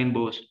with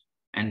fynbos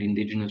and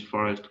indigenous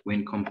forest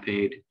when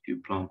compared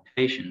to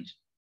plantations.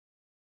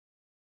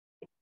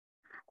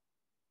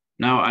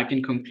 Now, I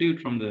can conclude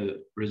from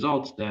the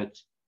results that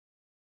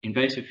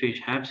invasive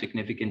fish have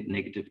significant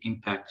negative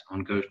impacts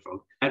on ghost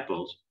frog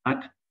tadpoles,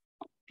 but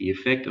the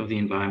effect of the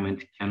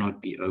environment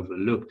cannot be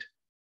overlooked.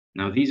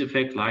 Now, these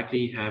effects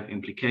likely have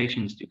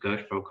implications to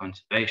ghost frog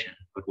conservation,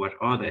 but what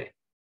are they?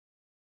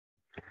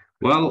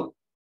 Well,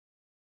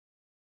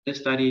 this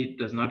study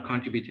does not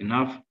contribute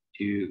enough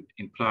to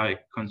imply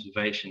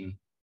conservation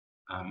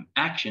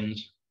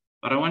actions,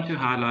 but I want to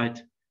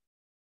highlight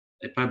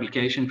a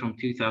publication from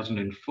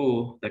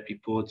 2004 that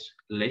reports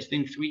less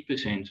than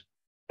 3%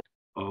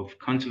 of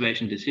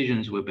conservation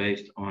decisions were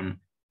based on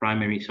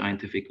primary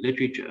scientific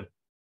literature.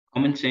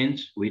 Common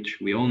sense, which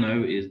we all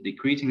know is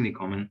decreasingly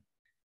common,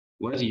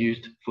 was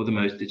used for the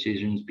most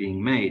decisions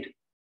being made.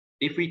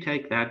 If we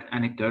take that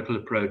anecdotal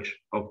approach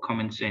of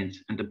common sense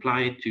and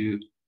apply it to,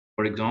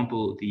 for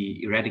example,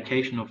 the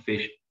eradication of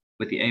fish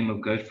with the aim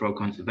of ghost frog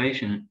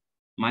conservation,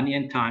 money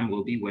and time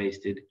will be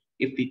wasted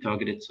if the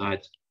targeted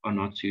sites are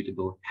not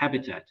suitable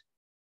habitat.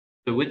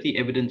 So with the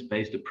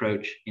evidence-based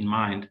approach in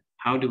mind,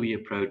 how do we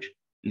approach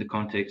in the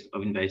context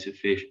of invasive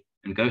fish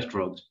and ghost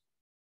frogs?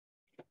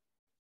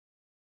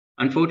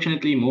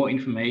 Unfortunately, more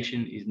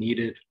information is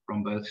needed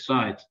from both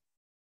sides.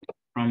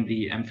 From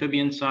the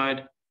amphibian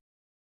side,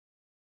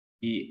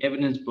 the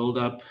evidence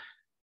buildup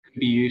could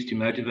be used to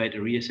motivate a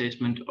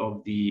reassessment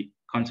of the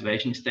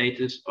conservation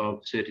status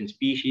of certain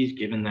species,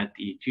 given that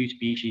the two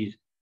species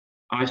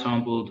I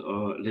sampled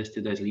are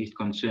listed as least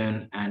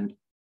concern, and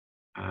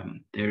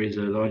there is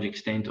a large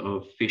extent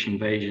of fish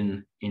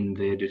invasion in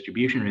their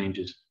distribution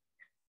ranges.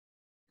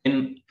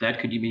 And that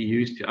could be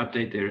used to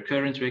update their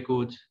occurrence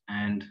records,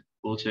 and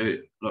also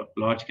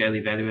large-scale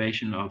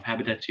evaluation of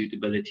habitat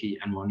suitability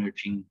and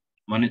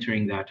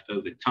monitoring that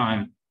over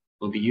time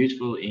will be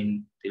useful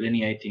in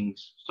delineating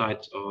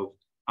sites of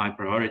high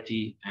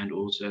priority and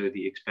also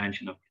the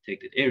expansion of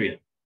protected area.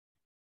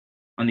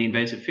 On the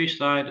invasive fish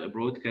side, a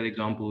broad-scale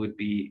example would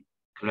be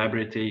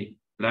collaborating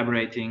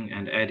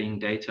and adding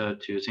data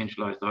to a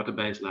centralized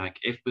database like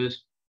FBIS,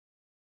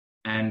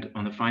 and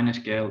on the finer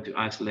scale to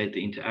isolate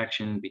the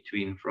interaction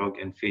between frog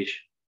and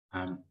fish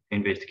to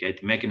investigate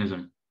the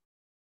mechanism.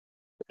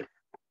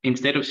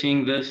 Instead of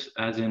seeing this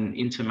as an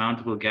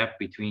insurmountable gap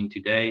between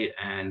today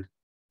and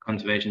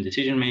conservation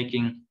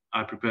decision-making,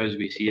 I propose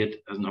we see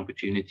it as an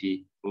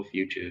opportunity for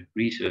future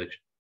research.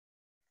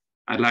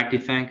 I'd like to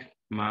thank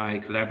my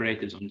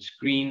collaborators on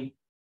screen,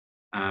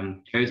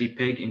 Josie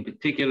Pegg in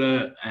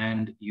particular,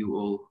 and you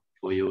all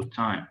for your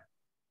time.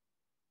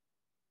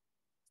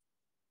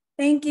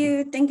 Thank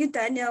you,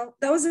 Daniel.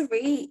 That was a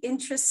very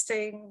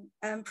interesting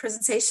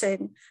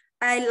presentation.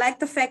 I like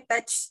the fact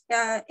that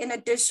in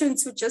addition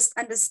to just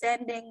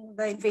understanding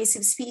the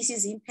invasive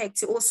species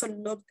impact, you also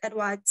looked at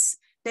what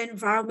the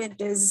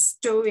environment is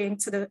doing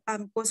to the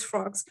ghost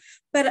frogs.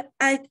 But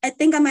I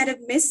think I might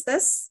have missed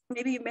this.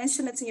 Maybe you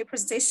mentioned it in your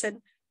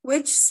presentation.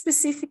 Which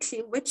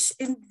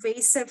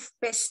invasive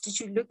fish did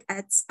you look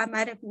at? I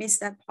might have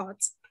missed that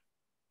part.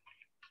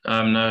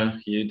 No,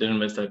 you didn't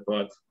miss that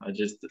part. I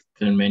just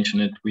didn't mention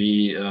it.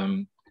 We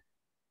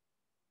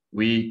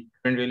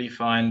couldn't really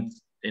find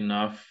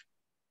enough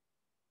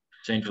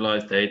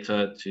centralized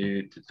data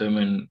to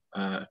determine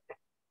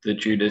the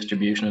true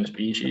distribution of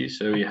species.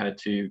 So we had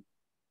to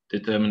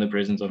determine the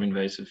presence of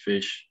invasive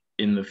fish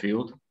in the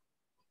field.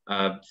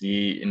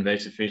 The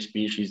invasive fish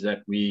species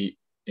that we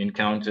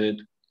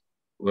encountered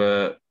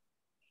the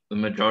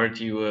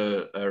majority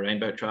were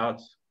rainbow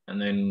trout,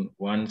 and then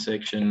one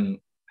section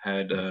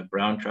had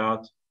brown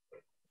trout,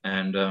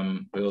 and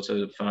we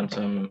also found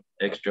some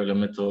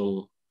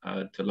extralimital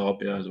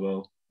tilapia as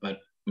well, but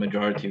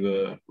majority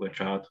were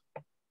trout.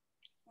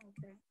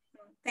 Okay,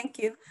 thank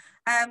you.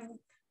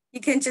 You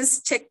can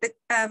just check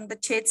the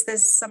chats.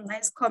 There's some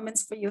nice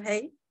comments for you,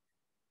 hey?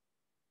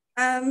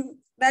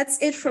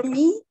 That's it from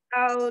me.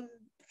 I'll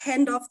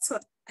hand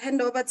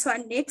over to our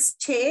next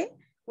chair,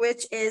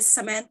 which is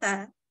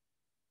Samantha.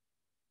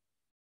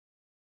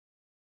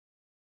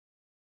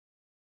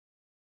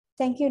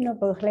 Thank you,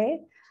 Nobuhle.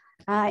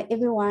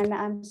 Everyone,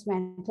 I'm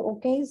Samantha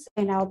Orkes,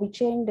 and I'll be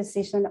chairing the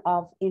session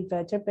of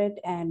Interverbrate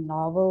and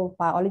Larval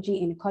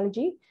Biology and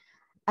Ecology.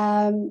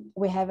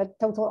 We have a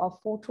total of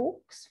 4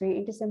 talks, very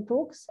interesting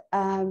talks.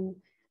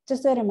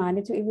 Just a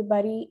reminder to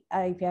everybody,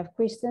 if you have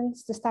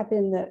questions, just type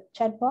in the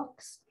chat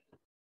box,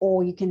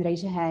 or you can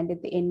raise your hand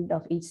at the end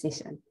of each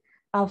session.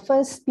 Our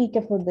first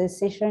speaker for this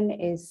session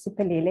is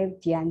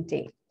Siphelele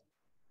Diante.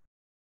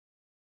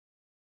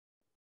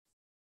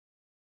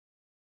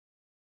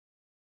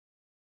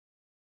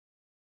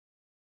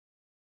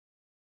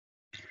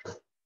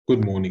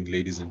 Good morning,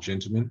 ladies and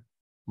gentlemen.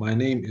 My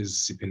name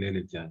is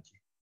Siphelele Diante,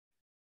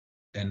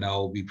 and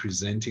I'll be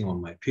presenting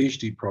on my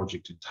PhD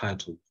project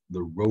entitled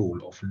The Role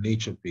of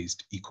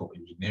Nature-Based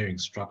Eco-Engineering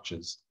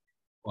Structures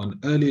on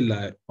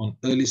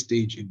early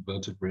stage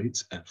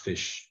invertebrates and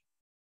fish,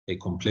 a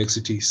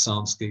complexity,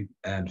 soundscape,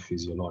 and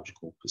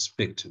physiological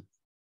perspective.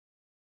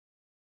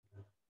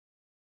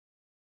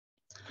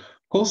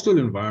 Coastal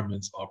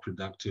environments are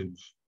productive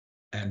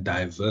and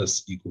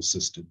diverse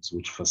ecosystems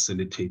which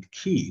facilitate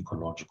key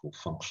ecological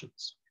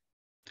functions.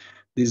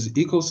 These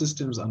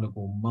ecosystems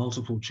undergo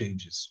multiple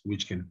changes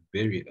which can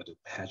vary at a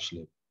patch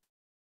level.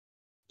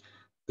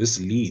 This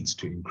leads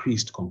to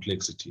increased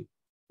complexity,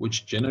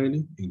 which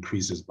generally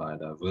increases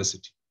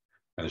biodiversity,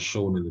 as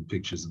shown in the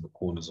pictures in the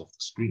corners of the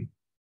screen.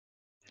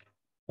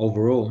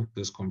 Overall,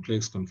 this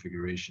complex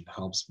configuration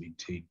helps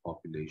maintain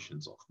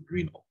populations of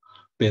marine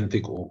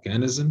benthic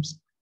organisms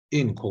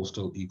in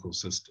coastal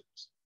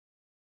ecosystems.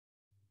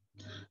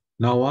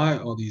 Now, why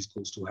are these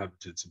coastal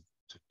habitats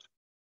important?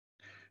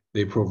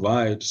 They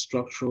provide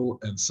structural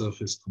and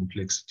surface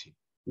complexity,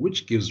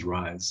 which gives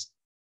rise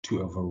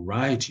to a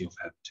variety of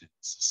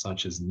habitats,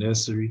 such as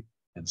nursery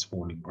and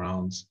spawning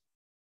grounds,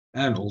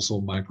 and also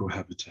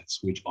microhabitats,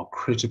 which are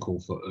critical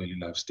for early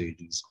life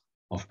stages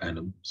of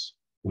animals,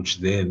 which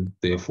then,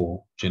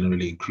 therefore,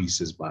 generally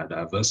increases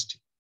biodiversity.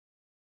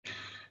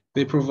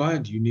 They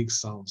provide unique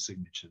sound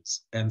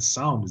signatures, and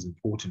sound is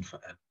important for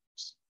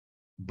animals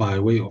by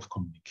way of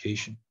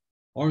communication,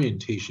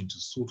 orientation to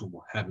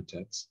suitable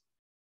habitats,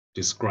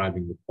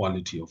 describing the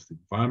quality of the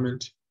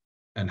environment,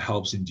 and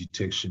helps in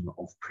detection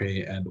of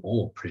prey and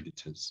or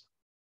predators.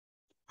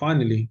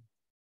 Finally,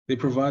 they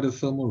provide a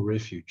thermal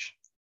refuge,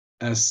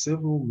 as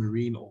several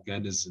marine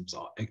organisms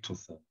are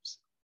ectotherms,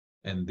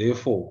 and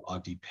therefore are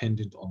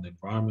dependent on the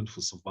environment for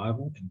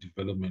survival and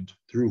development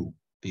through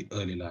the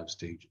early life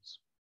stages.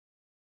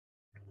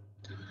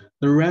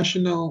 The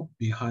rationale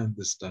behind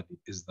this study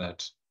is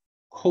that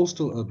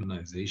coastal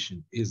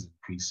urbanization is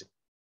increasing.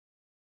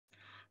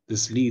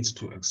 This leads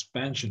to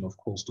expansion of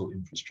coastal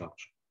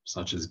infrastructure,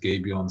 such as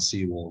gabions,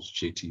 seawalls,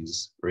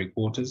 jetties,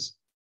 breakwaters,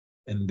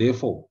 and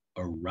therefore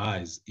a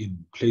rise in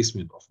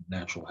placement of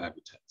natural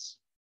habitats.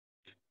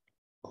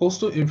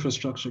 Coastal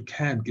infrastructure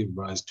can give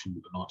rise to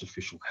an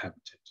artificial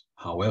habitat.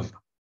 However,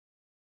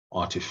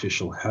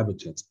 artificial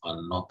habitats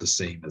are not the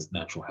same as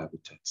natural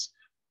habitats.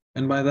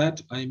 And by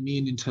that, I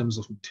mean in terms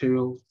of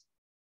materials,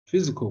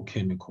 physical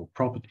chemical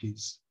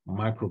properties,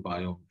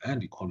 microbiome,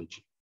 and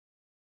ecology.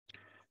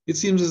 It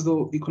seems as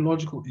though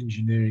ecological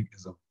engineering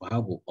is a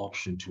viable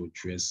option to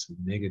address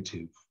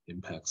negative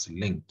impacts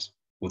linked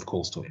with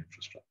coastal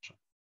infrastructure.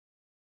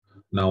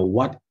 Now,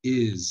 what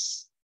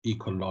is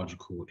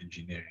ecological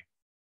engineering?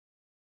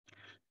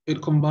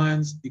 It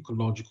combines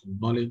ecological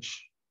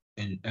knowledge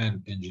and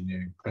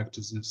engineering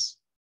practices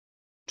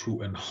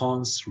to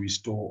enhance,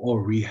 restore,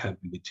 or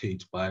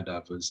rehabilitate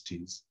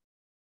biodiversities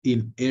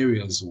in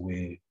areas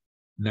where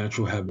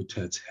natural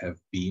habitats have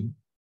been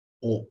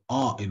or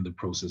are in the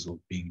process of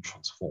being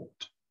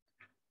transformed.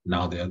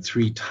 Now, there are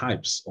 3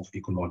 types of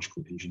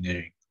ecological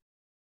engineering.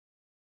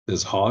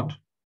 There's hard,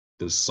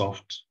 there's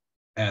soft,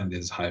 and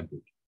there's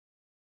hybrid.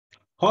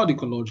 Hard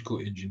ecological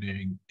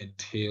engineering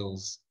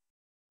entails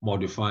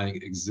modifying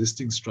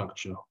existing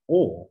structure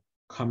or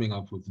coming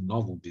up with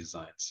novel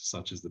designs,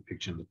 such as the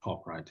picture in the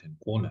top right-hand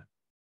corner.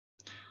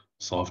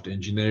 Soft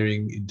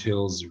engineering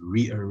entails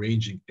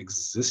rearranging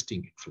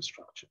existing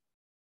infrastructure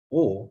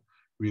or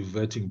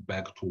reverting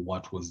back to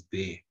what was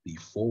there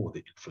before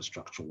the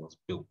infrastructure was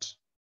built.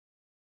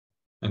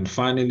 And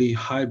finally,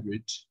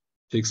 hybrid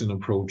takes an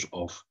approach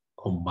of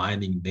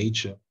combining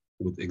nature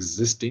with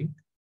existing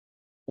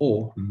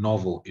or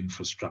novel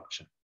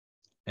infrastructure.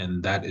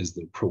 And that is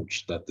the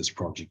approach that this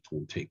project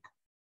will take.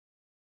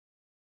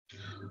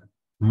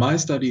 My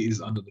study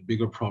is under the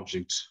bigger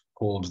project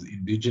called the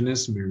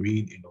Indigenous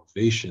Marine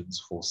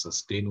Innovations for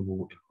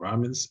Sustainable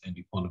Environments and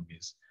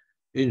Economies,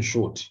 in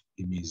short,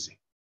 IMISE.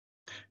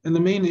 And the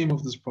main aim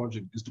of this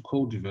project is to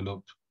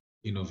co-develop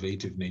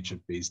innovative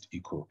nature-based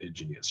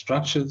eco-engineered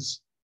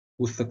structures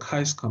with the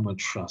Keiskammer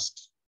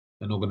Trust,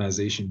 an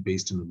organization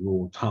based in the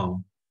rural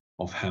town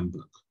of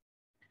Hamburg.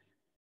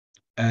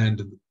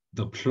 And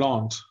the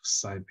plant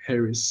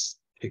Cyperus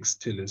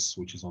pixtilis,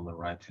 which is on the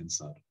right-hand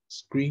side of the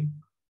screen,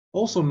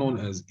 also known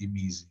as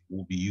imizi,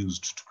 will be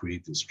used to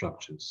create these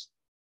structures.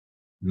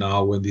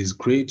 Now, when these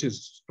created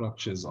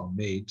structures are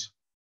made,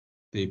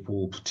 they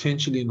will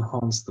potentially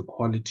enhance the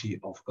quality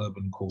of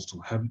urban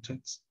coastal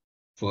habitats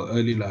for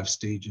early life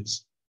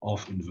stages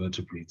of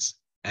invertebrates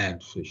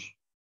and fish.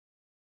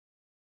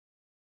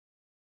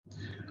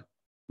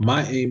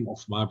 My aim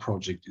of my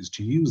project is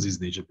to use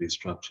these nature-based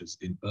structures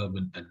in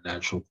urban and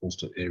natural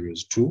coastal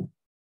areas to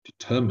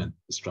determine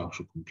the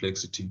structural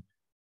complexity,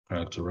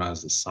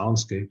 characterize the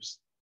soundscapes,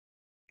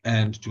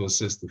 and to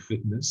assess the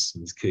fitness,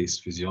 in this case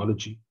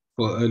physiology,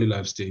 for early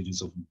life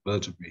stages of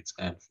invertebrates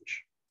and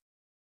fish.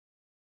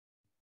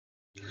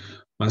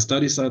 My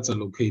study sites are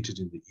located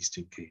in the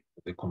Eastern Cape.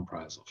 They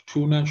comprise of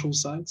 2 natural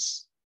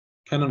sites,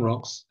 Cannon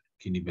Rocks,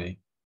 Guinea Bay,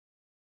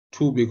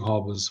 2 big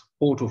harbors,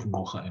 Port of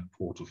Mocha and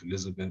Port of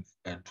Elizabeth,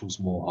 and 2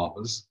 small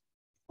harbors,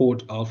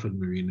 Port Alfred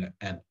Marina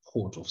and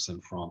Port of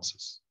St.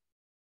 Francis.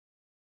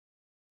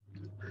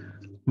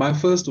 My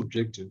first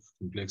objective,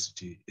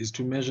 complexity, is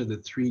to measure the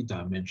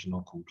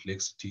 3-dimensional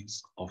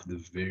complexities of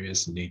the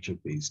various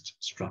nature-based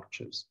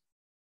structures.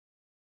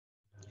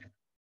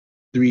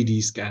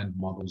 3D scanned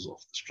models of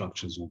the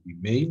structures will be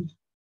made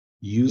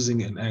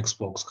using an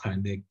Xbox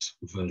Kinect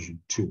version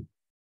 2.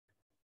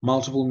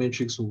 Multiple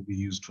metrics will be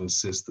used to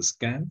assess the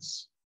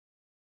scans,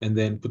 and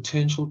then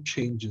potential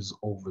changes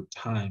over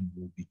time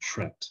will be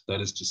tracked.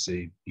 That is to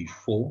say,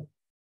 before,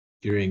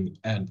 during,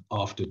 and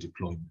after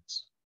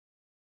deployments.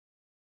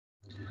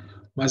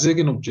 My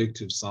second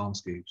objective,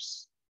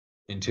 soundscapes,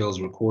 entails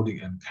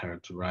recording and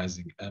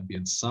characterizing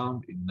ambient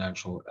sound in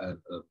natural and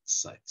urban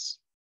sites.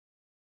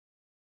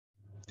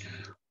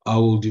 I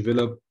will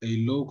develop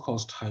a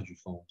low-cost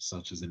hydrophone,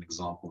 such as an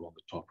example on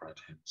the top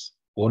right-hand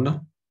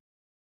corner.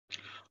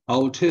 I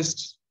will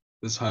test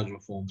this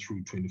hydrophone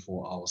through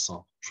 24-hour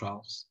sample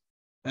trials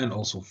and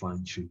also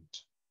fine-tune it.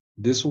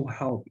 This will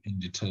help in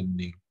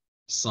determining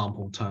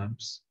sample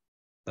times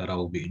that I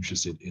will be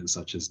interested in,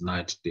 such as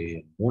night, day,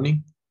 and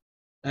morning,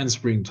 and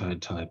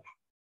springtide type,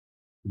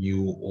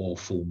 new or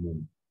full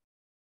moon.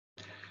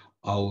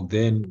 I will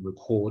then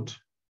record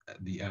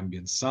the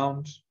ambient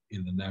sound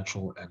in the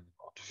natural and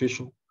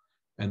artificial,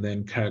 and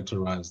then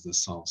characterize the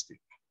soundscape.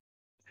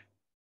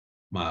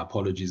 My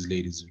apologies,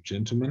 ladies and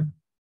gentlemen,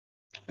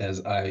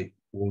 as I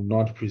will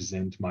not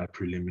present my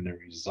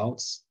preliminary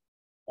results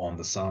on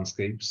the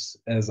soundscapes,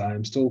 as I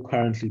am still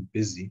currently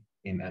busy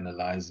in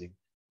analyzing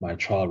my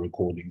trial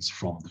recordings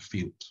from the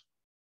field.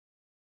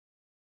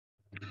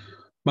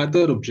 My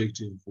third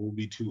objective will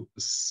be to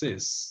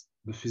assess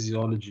the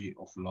physiology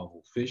of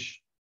larval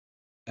fish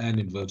and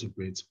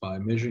invertebrates by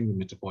measuring the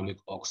metabolic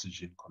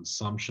oxygen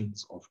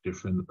consumptions of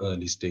different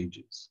early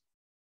stages.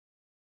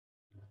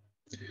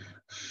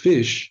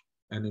 Fish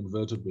and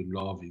invertebrate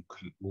larvae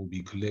will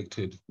be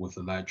collected with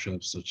a light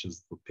trap, such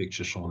as the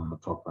picture shown in the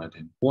top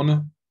right-hand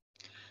corner.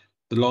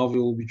 The larvae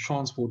will be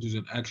transported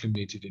and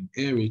acclimated in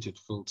aerated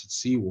filtered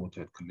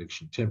seawater at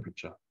collection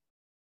temperature.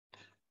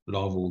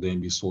 Larvae will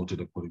then be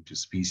sorted according to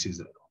species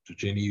and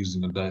ontogeny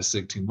using a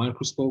dissecting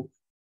microscope.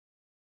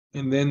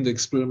 And then the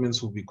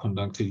experiments will be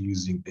conducted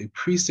using a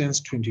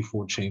pre-sense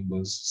 24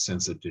 chambers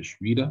sensor dish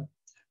reader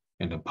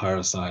and a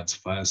Parasites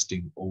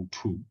Firesting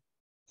O2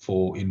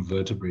 for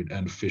invertebrate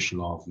and fish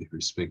larvae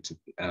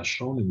respectively, as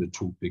shown in the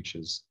 2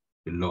 pictures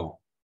below.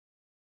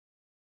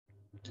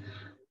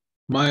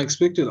 My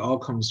expected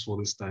outcomes for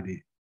this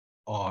study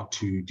are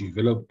to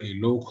develop a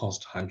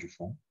low-cost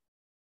hydrophone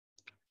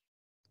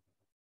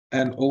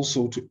and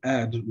also to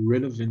add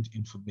relevant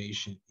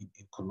information in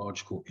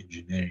ecological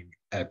engineering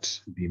at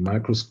the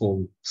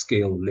microscope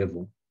scale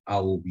level I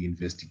will be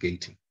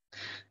investigating.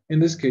 In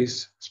this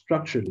case,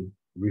 structurally,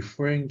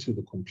 referring to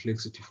the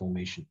complexity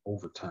formation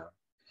over time,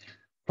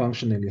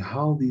 functionally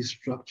how these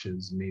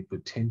structures may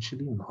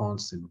potentially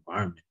enhance the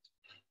environment,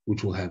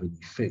 which will have an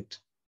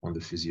effect on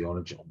the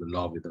physiology of the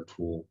larvae that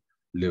will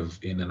live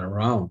in and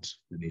around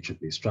the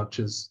nature-based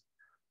structures,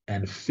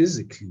 and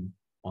physically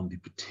on the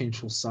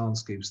potential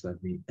soundscapes that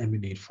may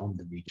emanate from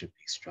the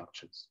nature-based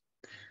structures.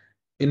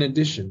 In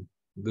addition,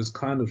 this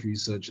kind of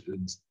research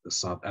in the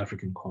South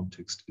African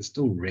context is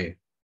still rare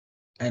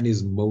and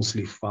is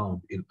mostly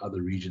found in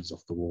other regions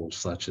of the world,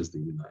 such as the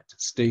United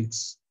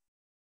States,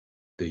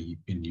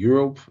 in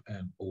Europe,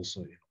 and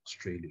also in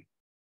Australia.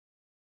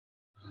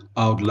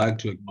 I would like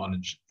to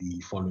acknowledge the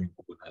following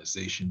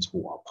organizations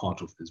who are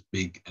part of this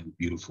big and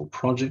beautiful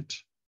project.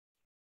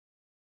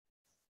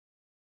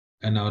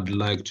 And I would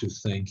like to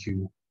thank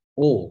you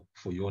all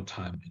for your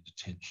time and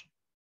attention.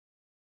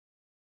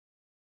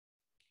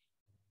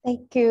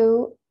 Thank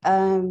you,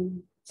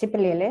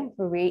 Sipilele,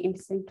 for a very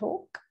interesting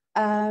talk.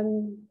 I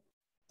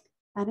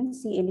don't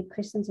see any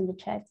questions in the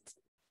chat.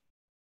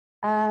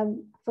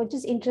 For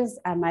just interest,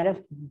 I might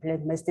have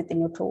missed it in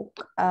your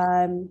talk.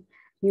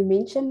 You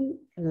mentioned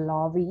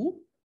larvae.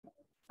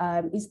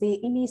 Is there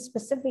any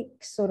specific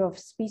sort of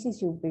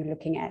species you'll be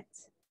looking at?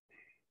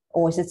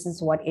 Or is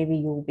this whatever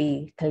you'll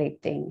be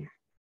collecting?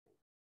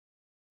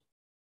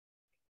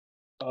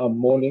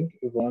 Morning,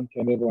 everyone.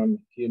 Can everyone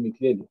hear me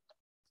clearly?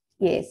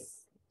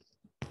 Yes.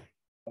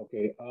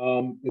 Okay,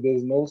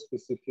 there's no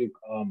specific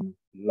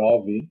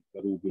larvae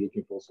that we'll be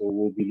looking for. So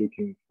we'll be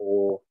looking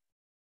for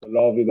the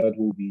larvae that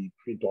will be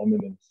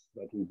predominant,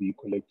 that will be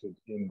collected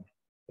in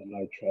the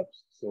light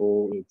traps.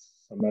 So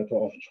it's a matter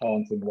of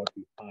chance in what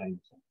we find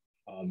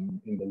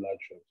in the light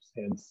traps.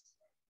 Hence,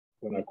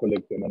 when I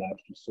collect them and I have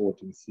to sort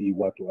and see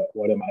what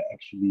am I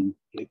actually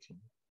getting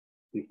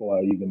before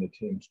I even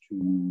attempt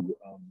to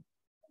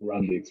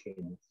run the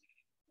experiments.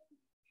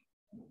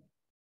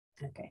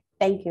 Okay,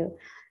 thank you.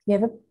 We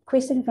have a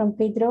question from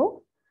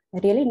Pedro.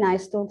 A really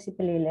nice talk,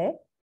 Sipilele.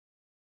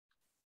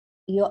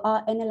 You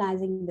are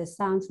analyzing the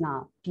sounds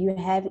now. Do you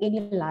have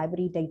any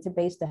library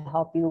database to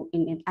help you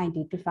in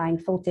identifying,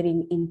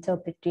 filtering,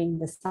 interpreting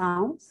the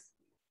sounds?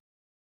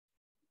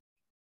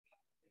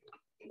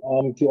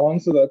 To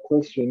answer that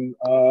question,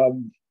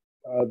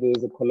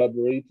 there's a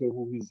collaborator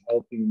who is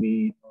helping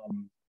me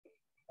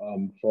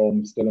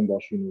from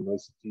Stellenbosch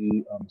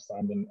University,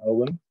 Simon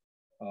Irwin.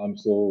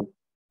 So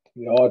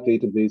there are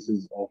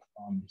databases of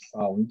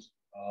sound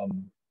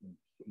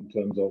in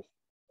terms of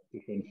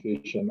different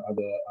fish and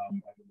other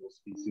animal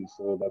species.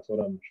 So that's what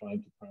I'm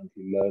trying to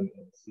currently learn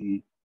and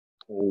see,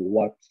 or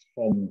what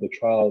from the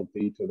trial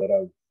data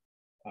that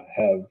I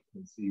have,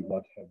 and see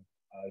what have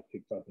I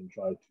picked up and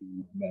tried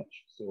to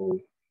match. So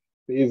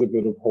there is a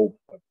bit of hope,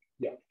 but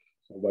yeah.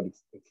 So, but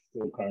it's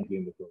still currently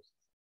in the process.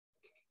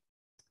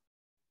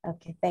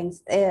 Okay,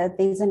 thanks.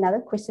 There's another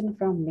question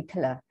from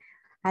Nicola.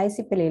 Hi,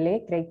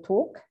 Sipilele, great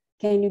talk.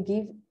 Can you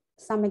give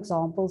some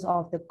examples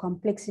of the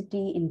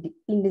complexity in the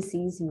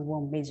indices you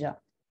will measure?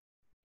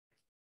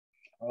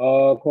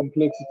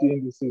 Complexity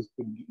indices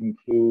could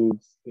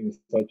include things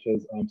such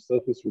as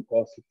surface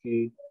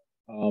rugosity,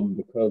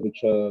 the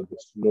curvature, the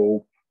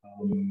slope,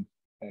 and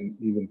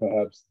even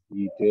perhaps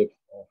the depth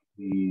of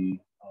the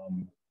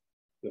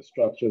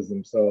structures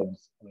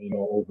themselves,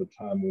 over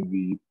time when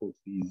we put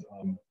these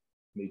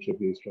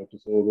nature-based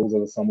structures. So those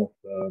are some of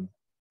the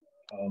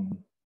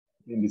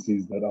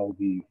indices that I'll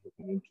be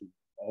looking into.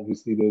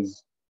 Obviously,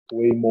 there's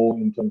way more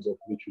in terms of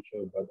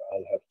literature, but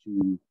I'll have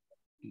to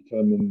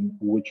determine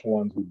which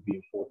ones would be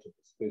important,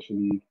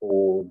 especially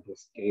for the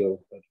scale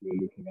that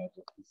we're looking at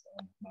of this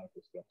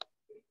microscope.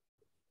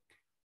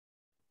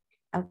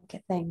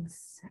 Okay,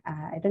 thanks.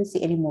 I don't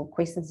see any more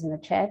questions in the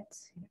chat.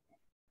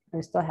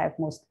 We still have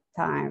most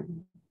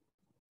time.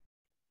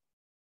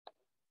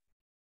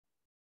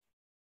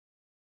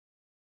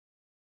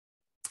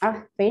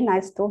 Very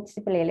nice talk,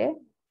 Sipilele.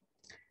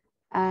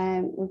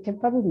 We can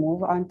probably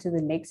move on to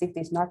the next if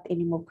there's not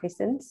any more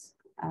questions.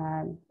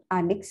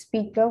 Our next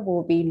speaker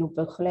will be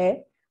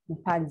Nobuhle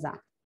Mpanza.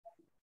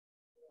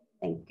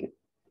 Thank you.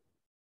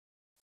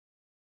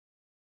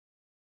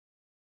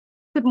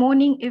 Good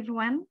morning,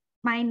 everyone.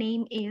 My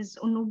name is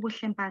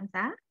Nobuhle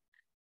Mpanza.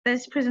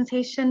 This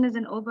presentation is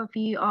an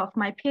overview of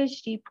my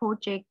PhD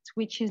project,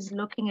 which is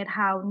looking at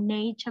how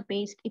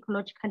nature-based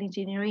ecological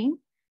engineering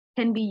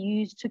can be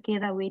used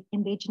together with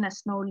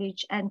indigenous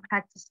knowledge and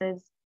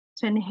practices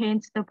to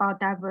enhance the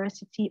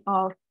biodiversity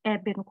of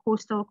urban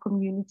coastal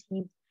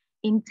communities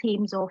in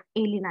terms of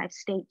early life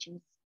stages.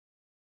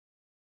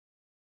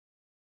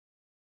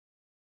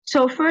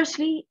 So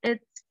firstly,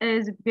 it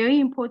is very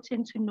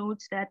important to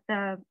note that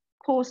the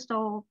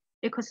coastal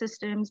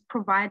ecosystems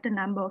provide a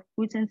number of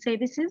goods and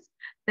services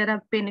that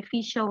are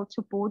beneficial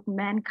to both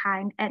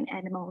mankind and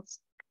animals.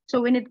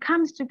 So when it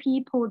comes to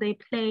people, they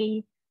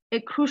play a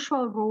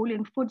crucial role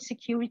in food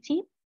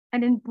security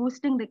and in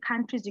boosting the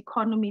country's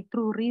economy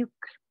through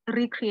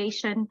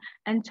recreation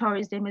and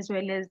tourism, as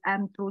well as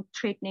through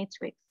trade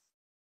networks.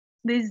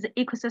 These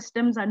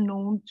ecosystems are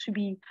known to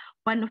be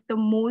one of the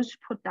most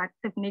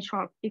productive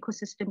natural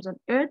ecosystems on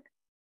Earth.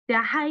 They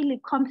are highly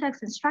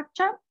complex in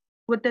structure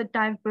with a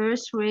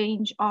diverse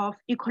range of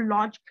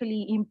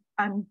ecologically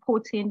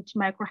important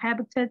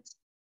microhabitats,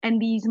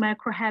 and these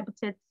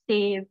microhabitats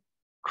serve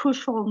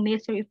crucial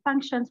necessary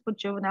functions for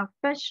juvenile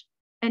fish,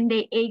 and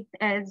they act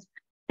as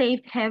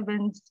safe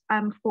havens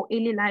for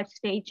early life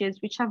stages,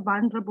 which are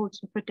vulnerable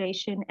to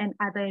predation and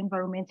other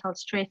environmental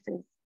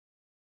stresses.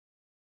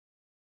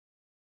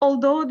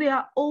 Although there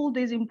are all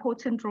these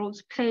important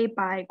roles played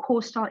by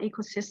coastal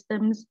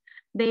ecosystems,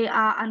 they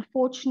are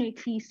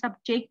unfortunately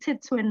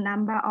subjected to a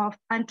number of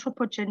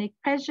anthropogenic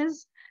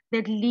pressures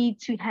that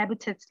lead to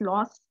habitat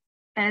loss,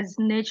 as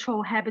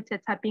natural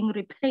habitats are being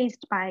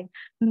replaced by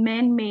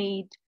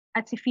man-made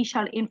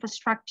artificial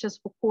infrastructures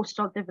for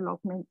coastal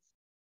developments.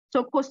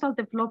 So coastal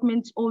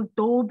developments,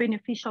 although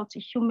beneficial to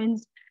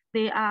humans,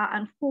 they are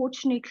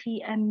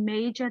unfortunately a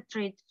major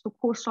threat to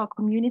coastal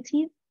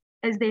communities,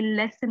 as they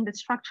lessen the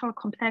structural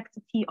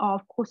complexity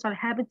of coastal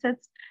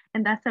habitats,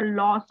 and that's a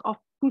loss of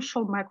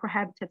crucial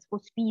microhabitats for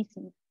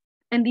species.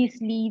 And this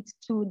leads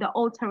to the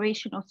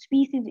alteration of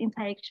species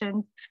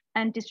interactions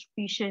and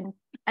distribution,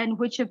 and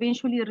which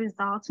eventually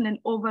results in an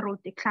overall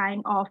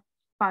decline of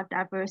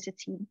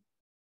biodiversity.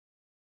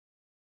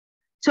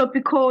 So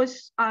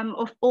because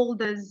of all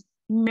these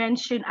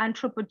mentioned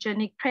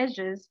anthropogenic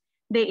pressures,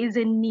 there is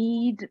a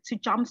need to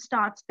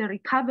jumpstart the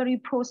recovery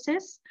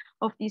process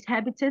of these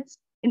habitats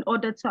in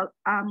order to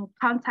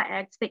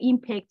counteract the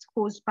impacts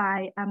caused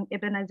by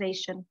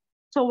urbanization.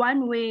 So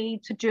one way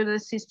to do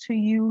this is to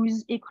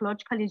use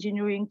ecological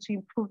engineering to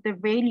improve the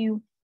value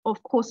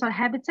of coastal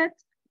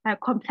habitats by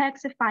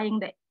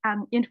complexifying the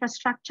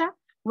infrastructure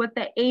with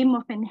the aim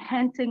of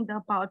enhancing the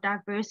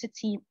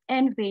biodiversity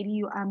and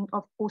value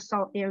of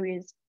coastal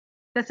areas.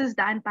 This is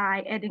done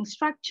by adding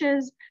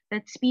structures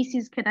that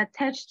species can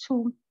attach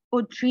to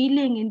or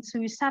drilling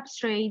into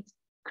substrates,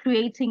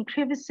 creating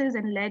crevices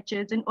and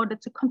ledges in order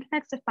to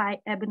complexify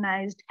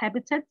urbanized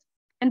habitats.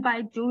 And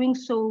by doing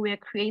so, we're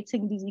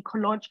creating these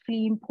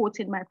ecologically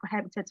important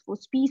microhabitats for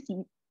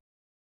species.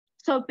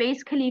 So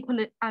basically,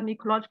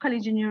 ecological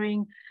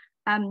engineering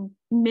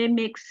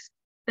mimics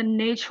the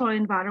natural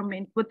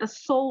environment with the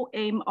sole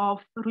aim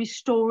of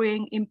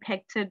restoring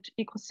impacted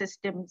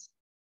ecosystems.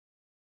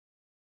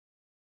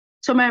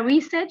 So my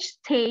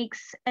research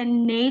takes a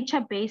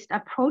nature-based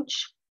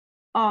approach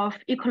of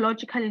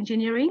ecological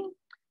engineering,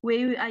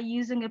 where we are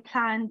using a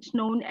plant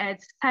known as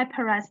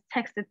Cyperus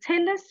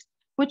textilis,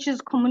 which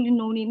is commonly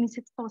known in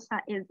isiXhosa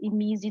as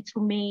imizi,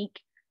 to make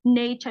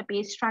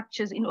nature-based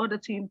structures in order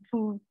to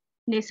improve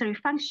necessary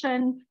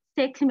function,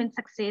 settlement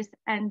success,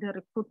 and the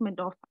recruitment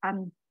of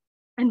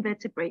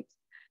invertebrates.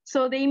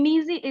 So the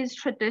imizi is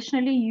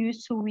traditionally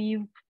used to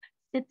weave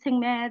sitting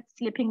mats,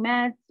 sleeping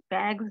mats,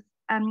 bags,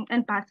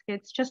 and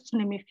baskets, just to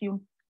name a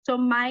few. So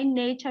my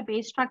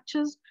nature-based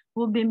structures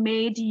will be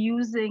made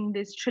using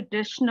these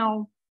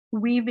traditional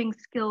weaving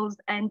skills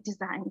and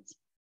designs.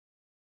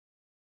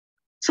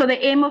 So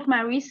the aim of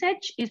my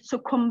research is to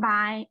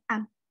combine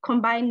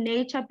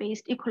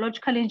nature-based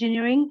ecological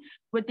engineering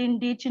with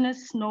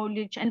indigenous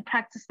knowledge and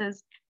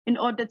practices in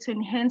order to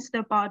enhance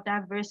the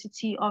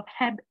biodiversity of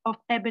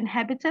urban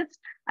habitats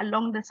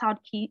along the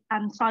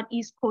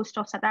southeast coast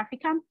of South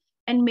Africa,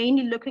 and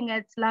mainly looking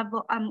at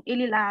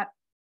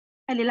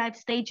early life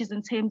stages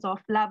in terms of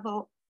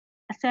larval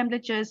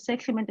assemblages,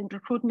 settlement and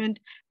recruitment,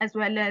 as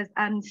well as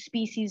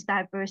species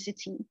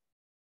diversity.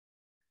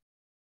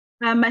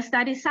 My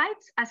study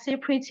sites are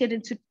separated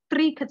into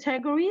 3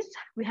 categories.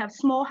 We have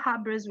small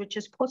harbors, which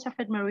is Port of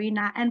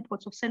Marina and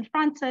Port of St.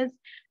 Francis.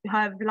 We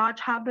have large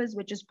harbors,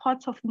 which is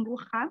Port of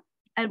Mbuga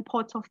and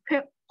Port of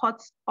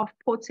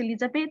Port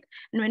Elizabeth.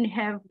 And then we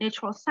have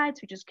natural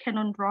sites, which is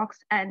Cannon Rocks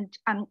and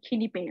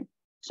Kinney Bay.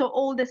 So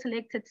all the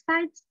selected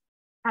sites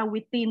are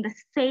within the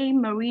same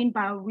marine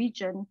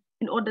bioregion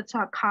in order to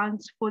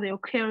account for the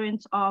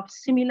occurrence of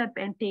similar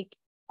benthic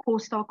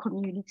coastal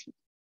communities.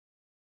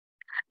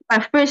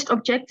 Our first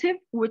objective,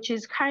 which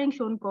is currently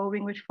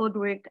ongoing with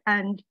fieldwork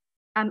and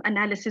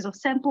analysis of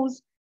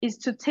samples, is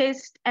to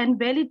test and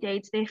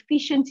validate the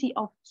efficiency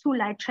of 2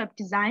 light trap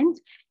designs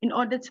in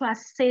order to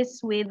assess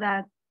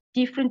whether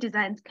different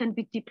designs can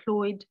be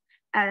deployed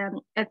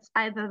at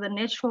either the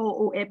natural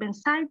or urban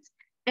sites.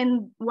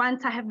 And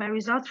once I have my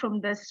results from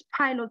this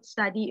pilot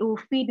study, it will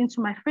feed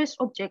into my first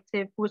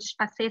objective, which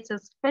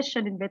assesses fish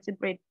and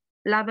invertebrate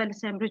larval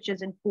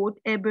assemblages in both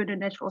urban and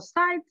natural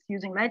sites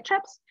using light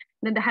traps.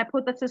 Then the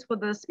hypothesis for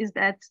this is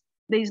that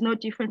there is no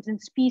difference in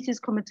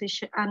species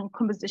composition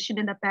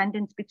and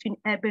abundance between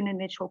urban and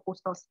natural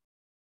coastals.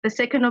 The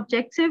second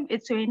objective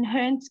is to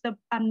enhance the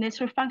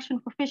necessary function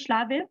for fish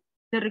larvae,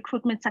 the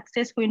recruitment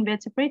success for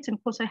invertebrates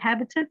and coastal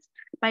habitats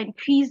by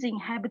increasing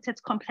habitat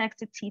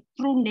complexity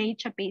through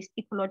nature-based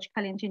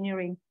ecological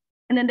engineering.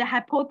 And then the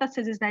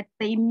hypothesis is that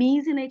the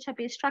amazing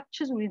nature-based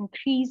structures will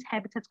increase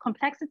habitat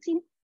complexity,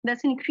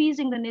 thus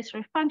increasing the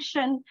necessary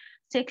function,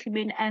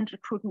 settlement, and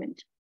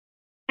recruitment.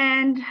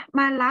 And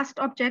my last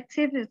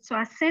objective is to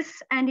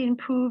assess and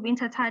improve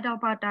intertidal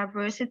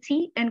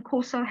biodiversity and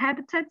coastal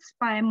habitats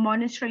by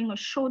monitoring a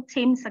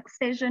short-term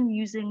succession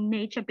using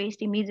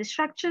nature-based immediate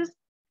structures.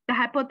 The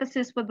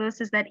hypothesis for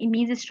this is that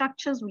immediate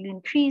structures will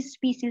increase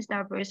species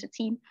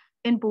diversity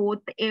in both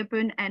the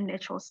urban and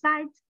natural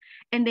sites.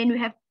 And then we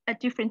have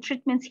different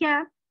treatments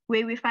here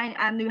where we find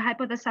we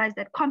hypothesize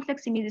that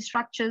complex immediate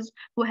structures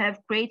will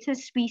have greater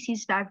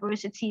species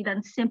diversity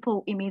than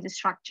simple immediate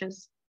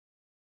structures.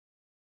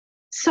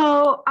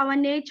 So our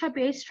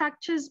nature-based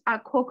structures are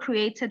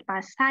co-created by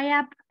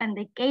SAIAB and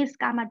the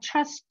Geiskama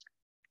Trust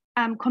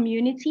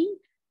community.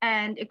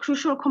 And a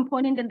crucial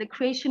component in the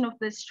creation of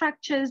the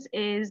structures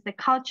is the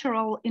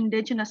cultural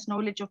indigenous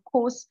knowledge, of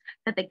course,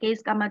 that the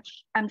Geiskama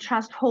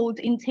Trust holds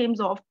in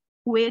terms of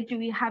where do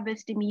we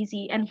harvest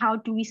imizi and how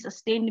do we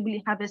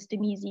sustainably harvest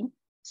imizi.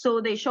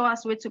 So they show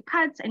us where to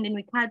cut, and then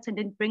we cut and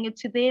then bring it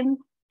to them.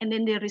 And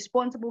then they're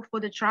responsible for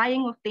the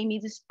drying of the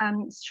immediate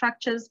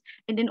structures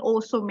and then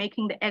also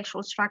making the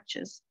actual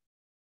structures.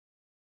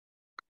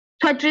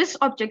 To address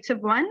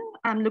objective 1,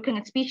 I'm looking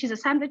at species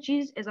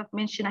assemblages. As I've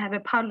mentioned, I have a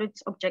pilot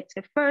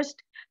objective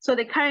first. So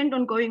the current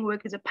ongoing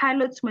work is a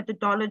pilot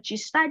methodology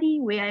study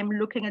where I'm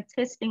looking at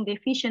testing the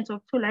efficiency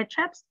of 2 light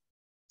traps.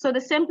 So the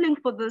sampling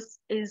for this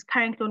is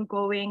currently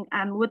ongoing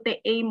with the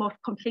aim of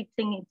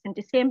completing it in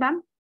December.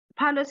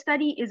 Pilot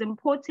study is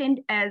important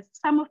as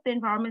some of the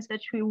environments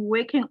that we're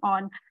working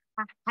on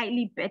are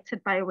highly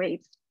vetted by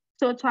waves.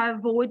 So to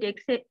avoid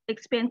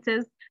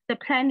expenses, the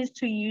plan is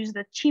to use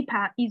the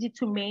cheaper, easy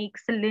to make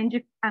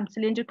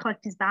cylindrical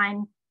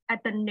design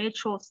at the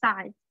natural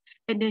sites,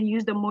 and then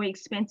use the more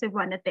expensive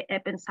one at the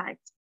urban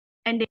sites.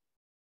 And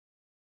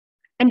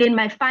then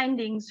my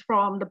findings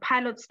from the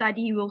pilot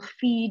study will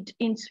feed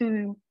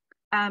into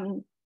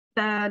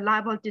the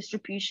larval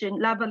distribution,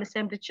 larval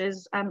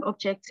assemblages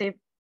objective,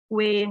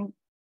 where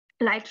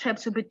light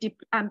traps will be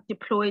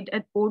deployed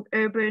at both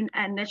urban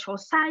and natural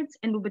sites,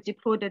 and will be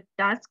deployed at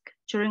dusk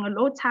during a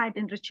low tide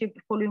and retrieved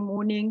the following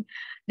morning.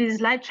 These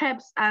light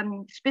traps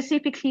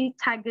specifically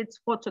targets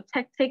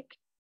phototactic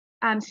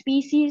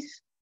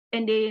species,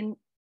 and then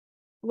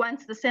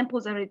once the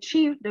samples are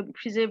retrieved, they'll be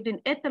preserved in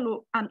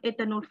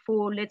ethanol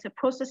for later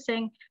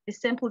processing. The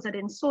samples are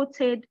then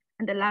sorted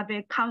and the larvae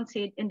are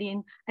counted and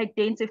then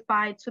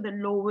identified to the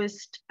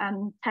lowest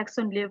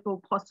taxon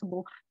level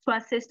possible to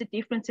assess the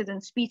differences in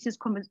species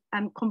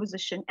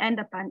composition and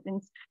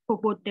abundance for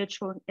both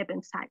natural and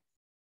urban sites.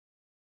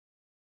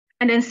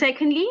 And then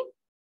secondly,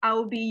 I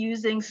will be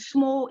using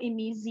small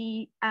 10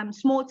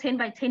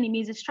 by 10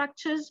 emizi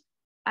structures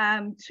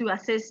to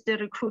assess the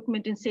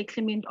recruitment and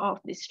settlement of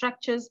the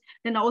structures.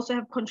 Then I also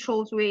have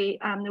controls where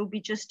there will be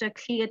just a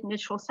cleared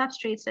natural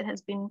substrates that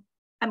has been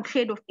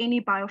cleared of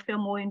any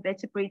biofilm or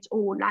invertebrates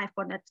or life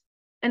on it.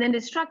 And then the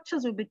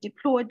structures will be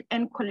deployed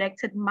and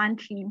collected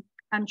monthly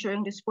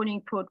during the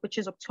spawning period, which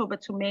is October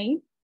to May.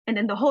 And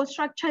then the whole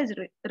structure is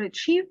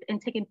retrieved and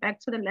taken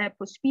back to the lab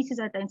for species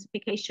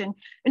identification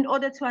in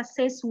order to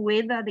assess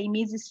whether the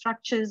emizi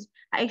structures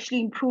are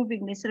actually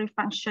improving necessary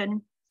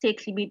function,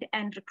 settlement,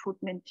 and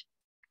recruitment.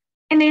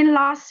 And then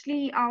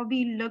lastly, I'll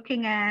be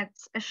looking at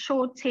a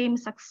short-term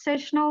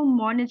successional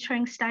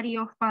monitoring study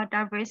of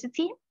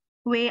biodiversity,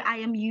 where I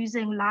am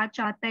using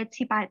larger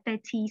 30 by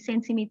 30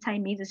 centimeter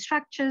emizi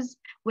structures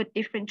with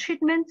different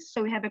treatments.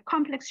 So we have a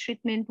complex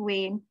treatment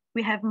where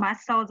we have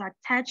mussels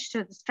attached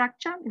to the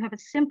structure. We have a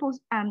simple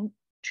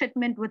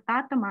treatment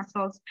without the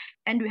mussels,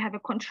 and we have a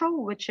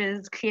control, which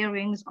is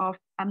clearings of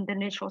the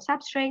natural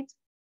substrates.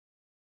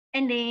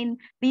 And then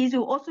these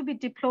will also be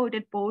deployed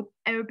at both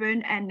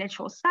urban and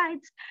natural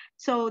sites.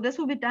 So this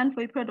will be done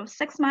for a period of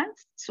 6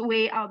 months, so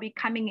where I'll be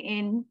coming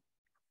in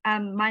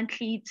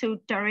monthly to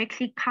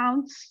directly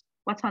count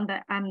what's on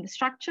the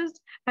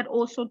structures, but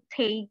also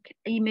take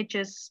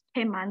images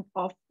per month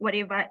of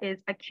whatever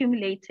is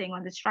accumulating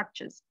on the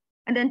structures.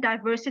 And then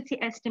diversity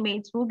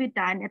estimates will be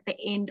done at the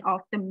end of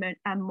the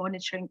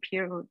monitoring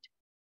period.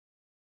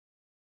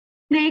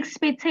 The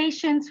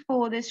expectations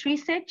for this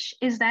research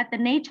is that the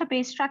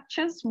nature-based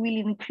structures will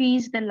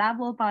increase the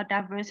level of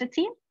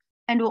biodiversity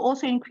and will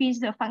also increase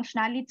the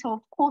functionality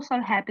of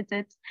coastal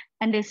habitats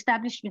and the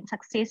establishment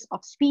success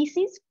of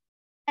species.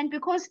 And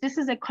because this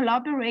is a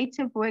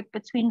collaborative work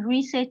between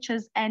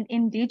researchers and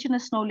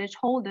indigenous knowledge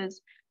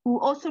holders, we'll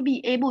also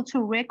be able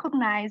to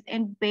recognize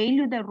and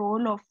value the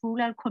role of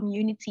rural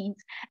communities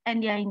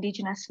and their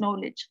indigenous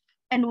knowledge.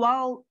 And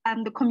while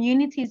the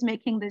community is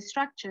making these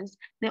structures,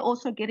 they're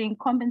also getting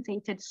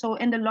compensated. So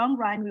in the long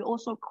run, we're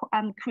also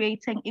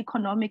creating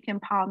economic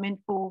empowerment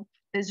for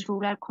these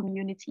rural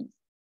communities.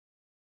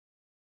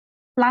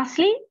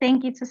 Lastly,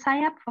 thank you to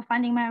SAIAB for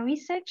funding my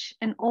research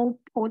and all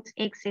port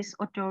access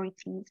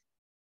authorities.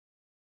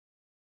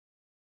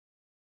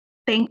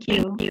 Thank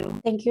you.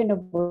 Thank you,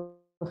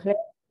 Nobuhle.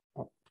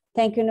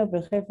 Thank you,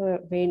 Nobuhle, for a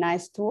very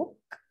nice talk.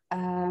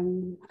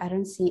 I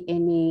don't see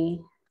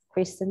any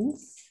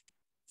questions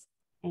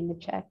in the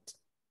chat.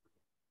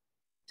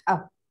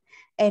 Oh,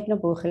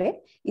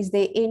 Nobuhle, is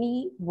there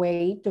any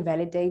way to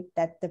validate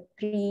that the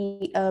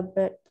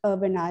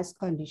pre-urbanized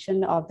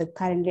condition of the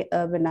currently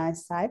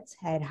urbanized sites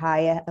had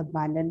higher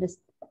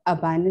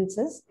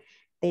abundances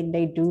than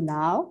they do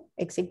now,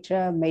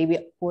 etc.? Maybe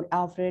Port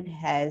Alfred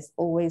has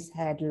always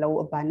had low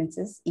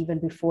abundances even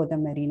before the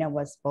marina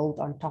was built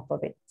on top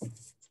of it.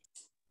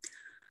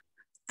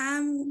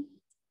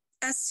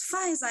 As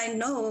far as I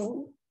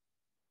know,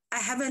 I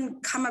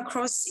haven't come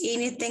across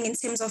anything in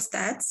terms of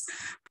that,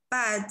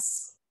 but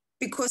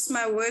because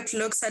my work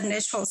looks at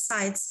natural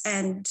sites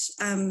and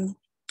the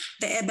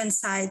urban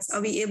sites,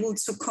 I'll be able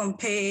to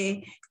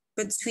compare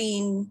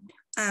between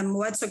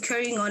what's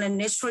occurring on a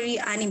naturally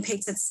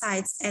unimpacted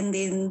sites and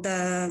then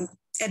the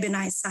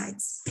urbanized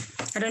sites.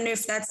 I don't know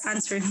if that's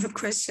answering the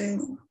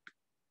question.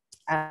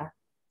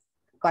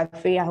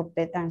 Godfrey, I hope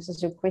that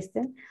answers your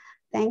question.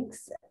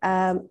 Thanks.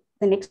 The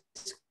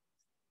next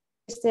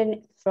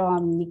question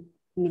from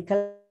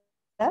Nicola.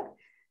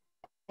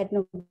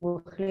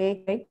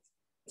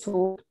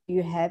 So do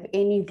you have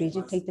any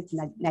vegetated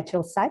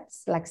natural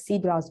sites like sea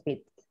grass bed?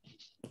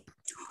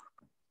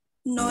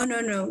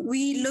 No.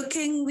 We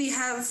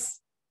have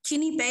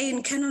Kinney Bay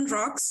and Cannon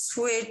Rocks,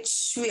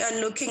 which we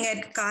are looking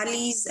at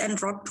gullies and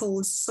rock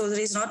pools. So there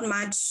is not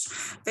much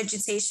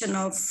vegetation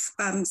of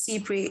sea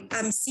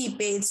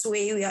beds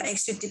where we are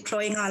actually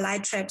deploying our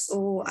light traps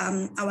or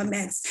our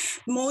mats.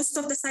 Most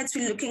of the sites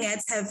we're looking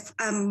at have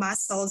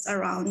mussels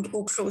around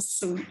or close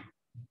to.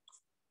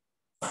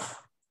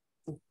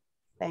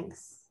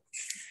 Thanks.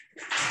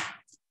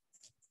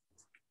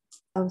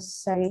 Oh,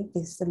 sorry,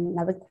 there's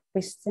another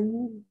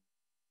question.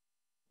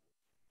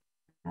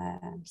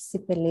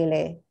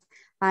 Sipelele.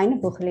 Hi,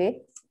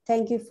 Nobukhle.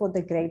 Thank you for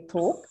the great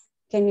talk.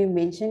 Can you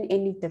mention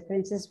any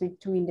differences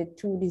between the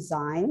two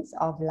designs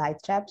of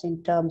light traps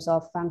in terms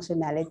of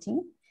functionality,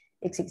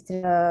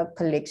 etc.,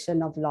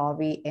 collection of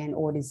larvae and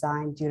or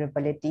design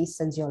durability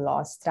since your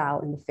last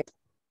trial in the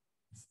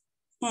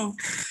field?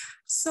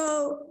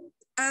 So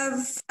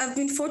I've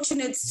been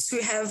fortunate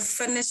to have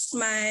finished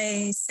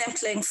my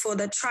sampling for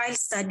the trial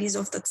studies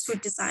of the two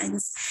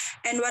designs.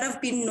 And what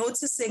I've been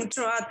noticing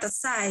throughout the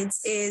sites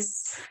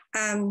is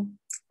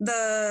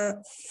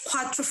the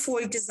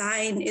quadrifold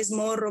design is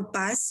more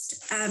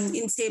robust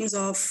in terms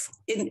of,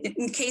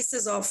 in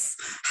cases of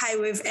high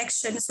wave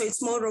action, so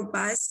it's more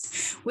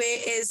robust.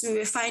 Whereas we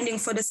were finding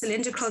for the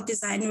cylindrical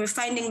design, we're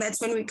finding that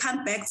when we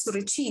come back to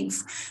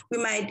retrieve, we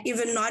might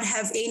even not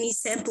have any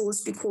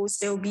samples because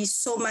there will be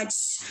so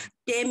much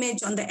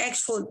damage on the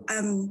actual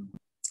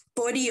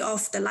body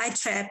of the light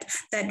trap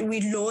that we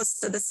lost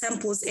the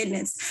samples in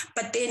it.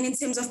 But then in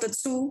terms of the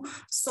two,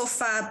 so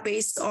far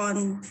based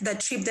on the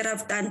trip that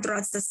I've done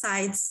throughout the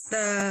sites,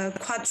 the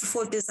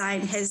quadrifold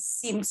design has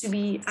seemed to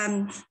be,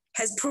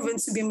 has proven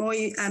to be more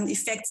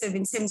effective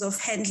in terms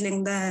of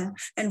handling the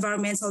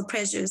environmental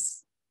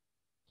pressures.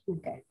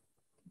 Okay,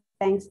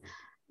 thanks.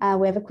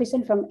 We have a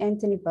question from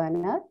Anthony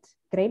Bernard.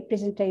 Great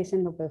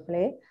presentation,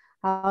 Nobukhle.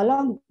 How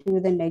long do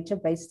the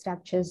nature-based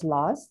structures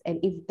last? And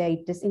if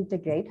they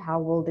disintegrate, how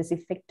will this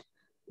affect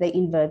the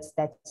inverts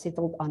that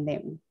settled on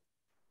them?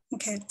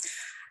 Okay.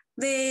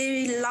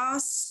 They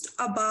last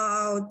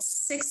about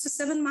 6 to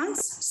 7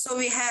 months. So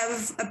we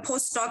have a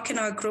postdoc in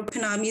our group,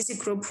 in our music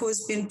group,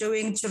 who's been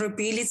doing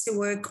durability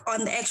work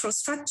on the actual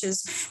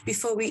structures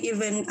before we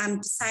even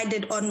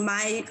decided on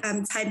my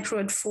time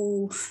period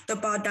for the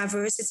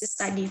biodiversity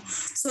study.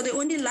 So they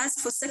only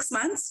last for 6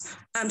 months,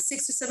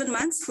 6 to 7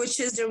 months, which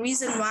is the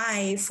reason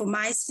why for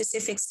my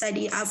specific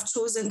study, I've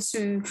chosen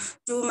to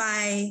do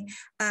my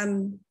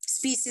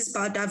species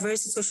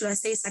biodiversity, or should I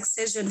say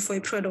succession, for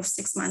a period of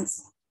 6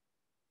 months.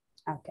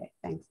 Okay,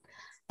 thanks.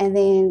 And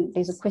then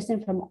there's a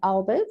question from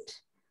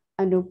Albert.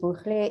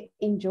 Nobukhle,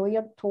 enjoy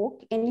your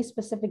talk. Any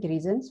specific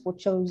reasons for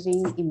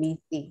choosing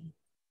Imizi?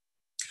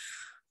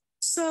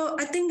 So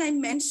I think I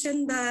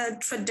mentioned the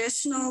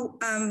traditional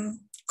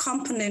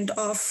component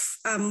of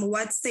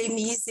what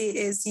Imizi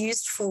is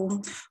used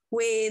for,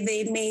 where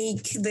they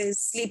make the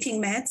sleeping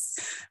mats.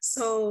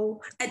 So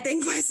I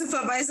think my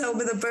supervisor will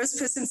be the first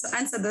person to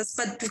answer this,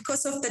 but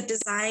because of the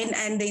design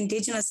and the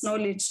indigenous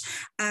knowledge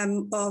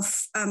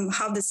of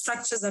how the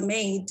structures are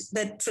made,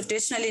 the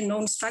traditionally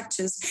known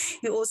structures,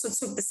 we also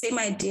took the same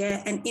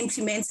idea and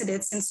implemented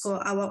it into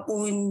our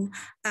own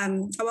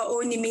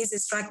Imizi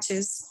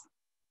structures.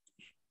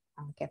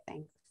 Okay,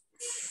 thanks.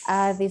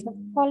 There's a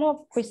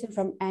follow-up question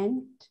from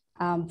Ant,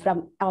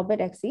 from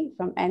Albert actually,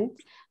 from Ant.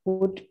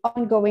 Would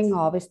ongoing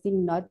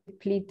harvesting not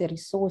deplete the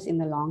resource in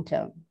the long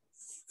term?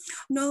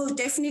 No,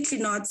 definitely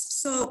not.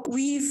 So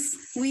we've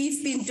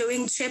been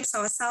doing trips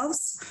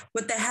ourselves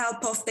with the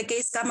help of the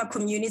Geesgamma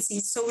community.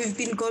 So we've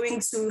been going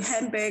to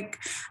Hamburg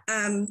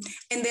and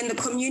then the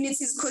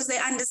communities, because they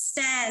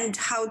understand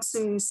how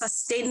to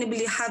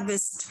sustainably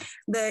harvest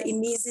the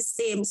Imizi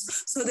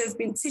stems. So they've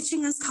been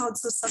teaching us how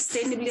to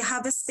sustainably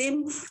harvest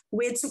them,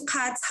 where to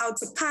cut, how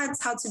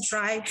to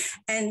dry.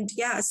 And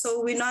yeah,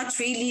 so we're not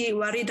really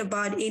worried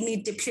about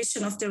any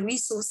depletion of the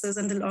resources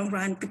in the long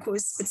run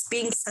because it's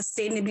being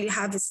sustainably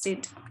harvested.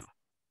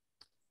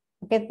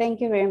 Okay,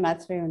 thank you very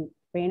much for your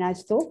very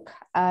nice talk.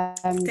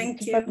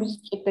 Thank you.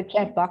 Check the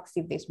chat box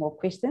if there's more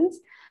questions.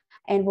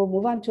 And we'll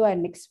move on to our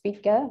next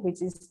speaker,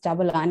 which is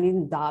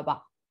Jabulani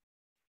Ndaba.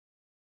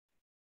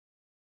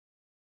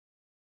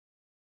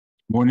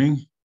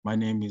 Morning, my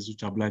name is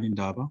Jabulani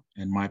Ndaba,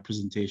 and my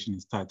presentation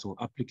is titled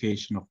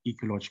Application of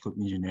Ecological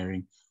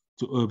Engineering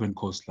to Urban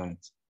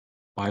Coastlines,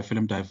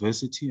 Biofilm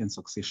Diversity and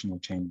Successional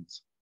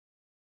Changes.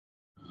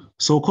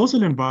 So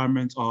coastal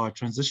environments are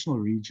transitional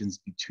regions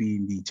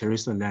between the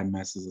terrestrial land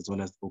masses as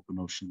well as the open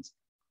oceans,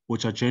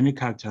 which are generally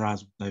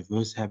characterized with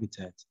diverse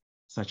habitats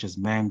such as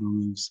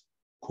mangroves,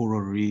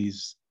 coral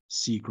reefs,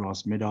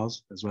 seagrass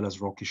meadows, as well as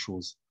rocky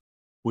shores,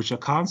 which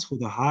accounts for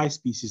the high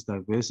species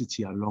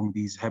diversity along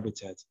these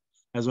habitats,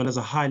 as well as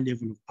a high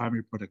level of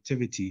primary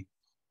productivity,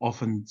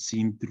 often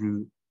seen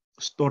through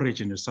storage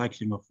and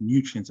recycling of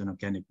nutrients and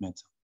organic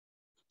matter.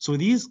 So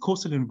these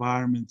coastal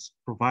environments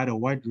provide a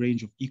wide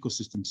range of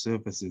ecosystem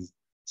services,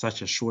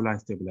 such as shoreline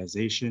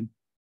stabilization,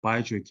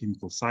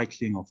 biogeochemical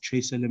cycling of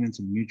trace elements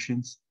and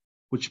nutrients,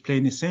 which play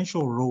an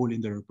essential role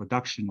in the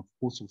reproduction of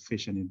coastal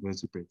fish and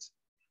invertebrates.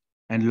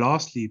 And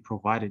lastly,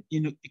 provide an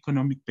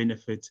economic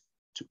benefit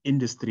to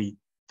industry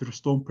through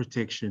storm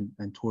protection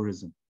and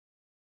tourism.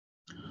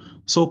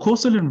 So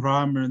coastal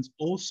environments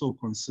also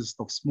consist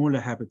of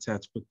smaller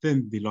habitats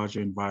within the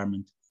larger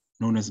environment,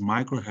 known as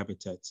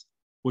microhabitats,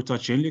 which are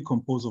generally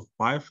composed of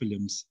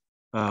biofilms,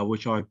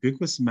 which are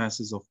ubiquitous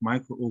masses of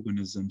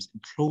microorganisms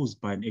enclosed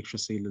by an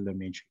extracellular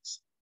matrix.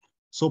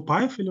 So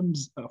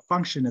biofilms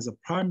function as a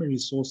primary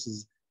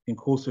sources in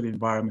coastal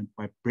environment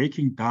by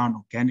breaking down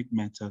organic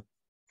matter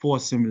for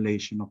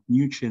assimilation of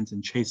nutrients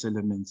and trace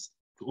elements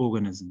to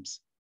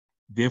organisms.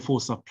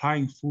 therefore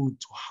supplying food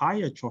to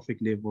higher trophic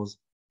levels,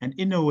 and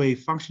in a way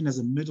function as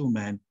a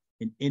middleman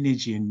in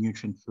energy and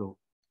nutrient flow,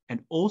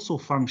 and also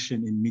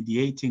function in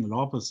mediating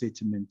larval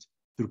settlement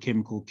through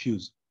chemical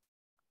cues.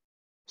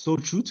 So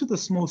due to the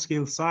small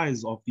scale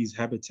size of these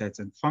habitats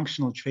and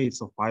functional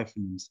traits of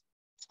biofilms,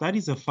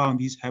 studies have found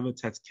these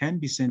habitats can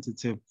be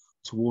sensitive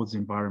towards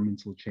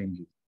environmental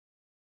changes.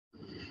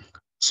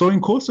 So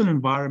in coastal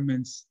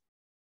environments,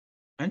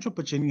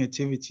 anthropogenic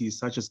activities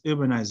such as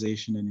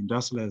urbanization and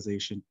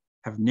industrialization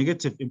have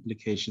negative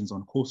implications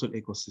on coastal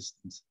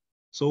ecosystems.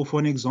 So for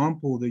an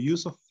example, the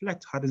use of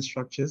flat hardened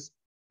structures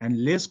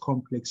and less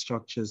complex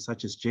structures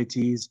such as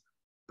jetties,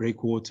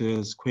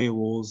 breakwaters, quay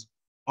walls,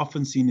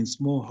 often seen in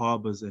small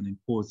harbors and in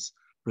ports,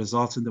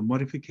 results in the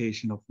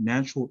modification of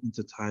natural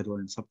intertidal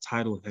and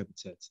subtidal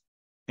habitats.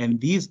 And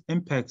these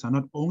impacts are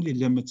not only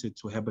limited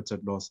to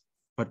habitat loss,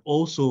 but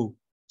also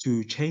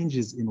to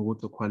changes in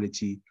water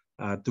quality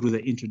through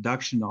the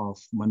introduction of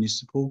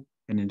municipal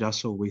and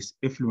industrial waste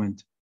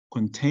effluent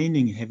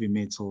containing heavy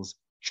metals,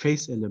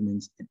 trace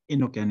elements, and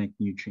inorganic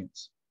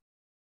nutrients.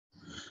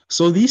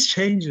 So these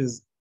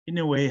changes, in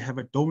a way, have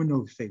a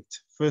domino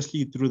effect,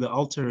 firstly through the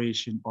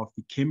alteration of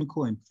the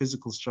chemical and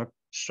physical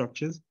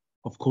structures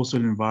of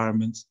coastal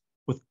environments,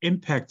 with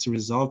impacts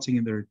resulting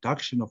in the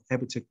reduction of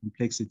habitat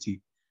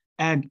complexity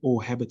and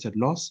or habitat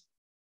loss,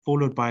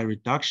 followed by a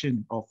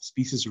reduction of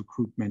species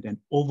recruitment and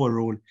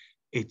overall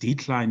a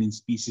decline in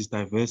species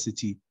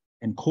diversity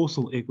and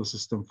coastal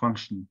ecosystem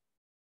functioning.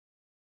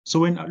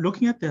 So when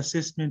looking at the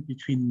assessment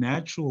between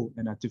natural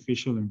and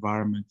artificial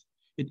environment,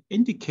 it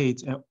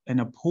indicates an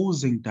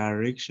opposing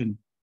direction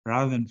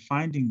rather than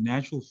finding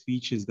natural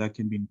features that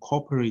can be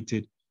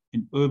incorporated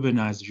in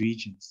urbanized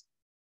regions,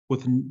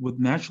 with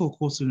natural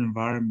coastal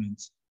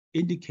environments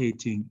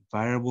indicating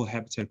variable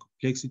habitat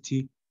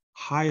complexity,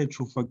 higher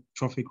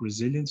trophic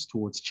resilience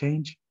towards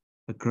change,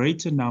 a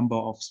greater number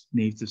of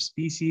native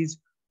species,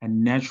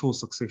 and natural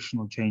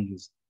successional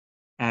changes.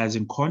 As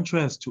in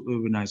contrast to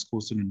urbanized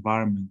coastal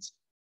environments,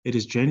 it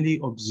is generally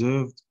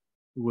observed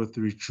with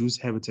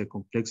reduced habitat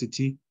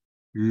complexity,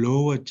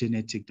 lower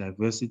genetic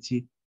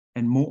diversity,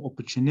 and more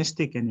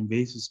opportunistic and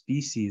invasive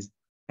species,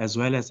 as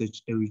well as a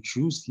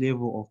reduced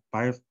level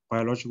of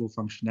biological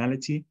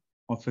functionality,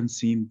 often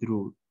seen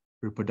through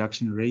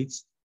reproduction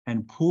rates,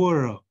 and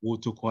poorer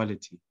water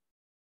quality.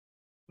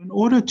 In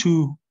order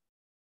to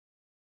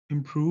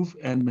improve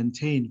and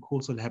maintain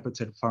coastal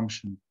habitat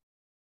function,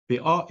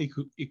 there are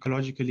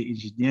ecologically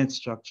engineered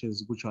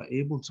structures which are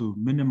able to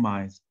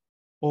minimize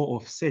or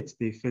offset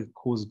the effect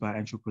caused by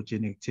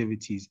anthropogenic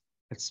activities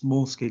at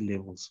small scale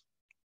levels.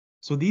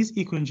 So these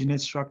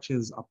eco-engineered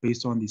structures are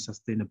based on the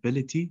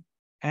sustainability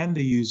and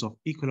the use of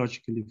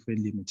ecologically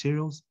friendly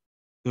materials,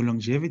 the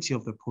longevity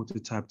of the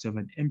prototype to have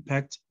an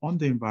impact on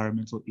the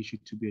environmental issue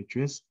to be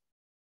addressed,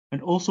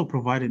 and also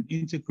provide an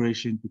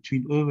integration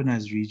between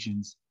urbanized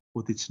regions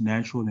with its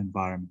natural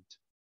environment.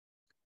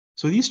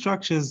 So these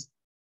structures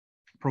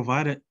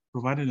provide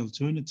an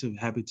alternative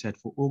habitat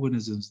for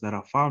organisms that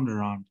are found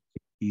around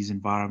these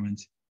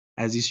environments,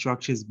 as these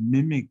structures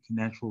mimic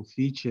natural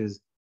features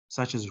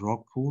such as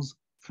rock pools,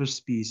 fish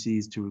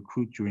species to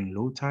recruit during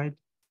low tide,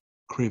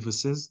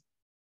 crevices,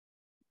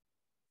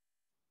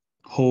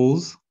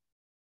 holes,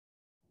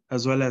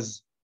 as well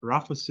as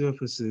rougher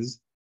surfaces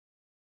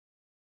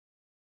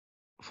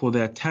for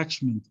the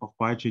attachment of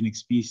biogenic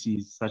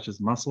species such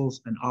as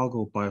mussels and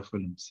algal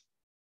biofilms.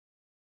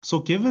 So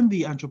given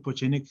the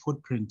anthropogenic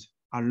footprint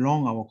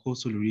along our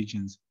coastal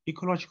regions,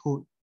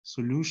 ecological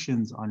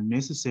solutions are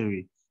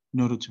necessary in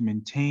order to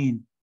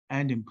maintain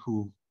and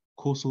improve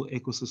coastal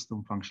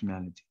ecosystem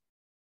functionality.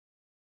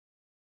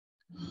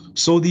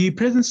 So the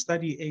present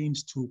study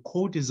aims to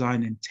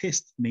co-design and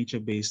test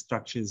nature-based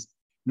structures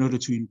in order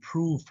to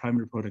improve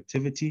primary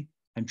productivity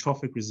and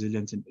trophic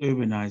resilience in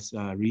urbanized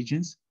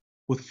regions,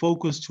 with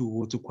focus to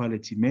water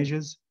quality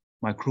measures,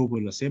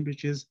 microbial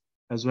assemblages,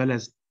 as well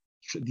as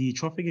the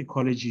trophic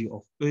ecology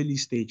of early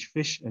stage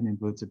fish and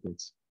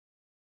invertebrates.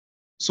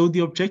 So the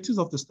objectives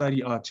of the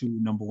study are to,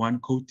 number one,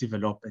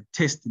 co-develop and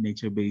test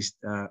nature-based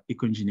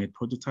eco-engineered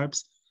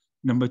prototypes.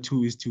 Number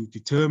two is to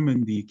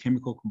determine the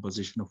chemical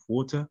composition of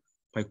water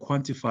by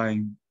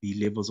quantifying the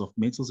levels of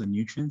metals and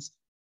nutrients.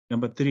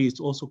 Number three is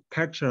to also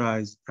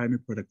characterize primary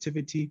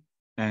productivity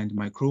and the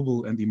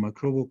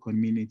microbial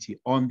community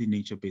on the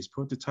nature-based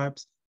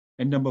prototypes.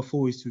 And number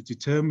four is to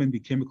determine the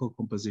chemical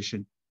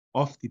composition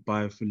of the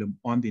biofilm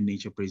on the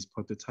nature-based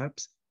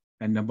prototypes.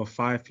 And number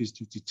five is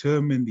to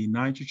determine the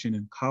nitrogen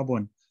and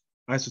carbon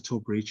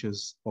isotope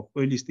ratios of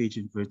early stage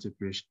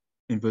invertebrates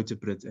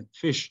and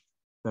fish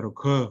that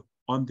occur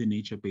on the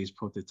nature-based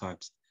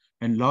prototypes.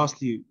 And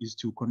lastly is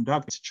to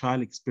conduct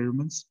trial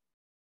experiments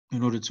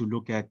in order to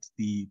look at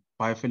the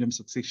biofilm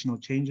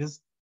successional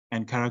changes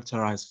and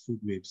characterize food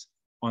webs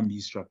on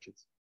these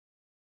structures.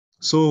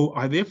 So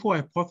I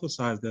therefore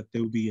hypothesize that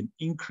there will be an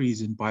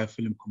increase in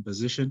biofilm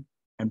composition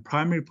and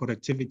primary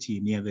productivity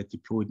near the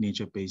deployed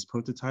nature-based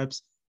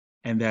prototypes,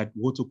 and that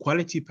water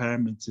quality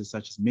parameters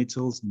such as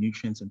metals,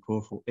 nutrients, and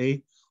chlorophyll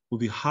A will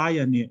be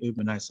higher near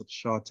urbanized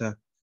substrata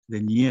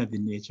than near the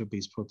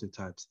nature-based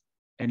prototypes.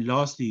 And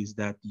lastly is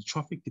that the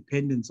trophic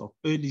dependence of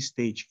early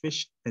stage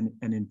fish and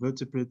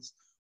invertebrates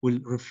will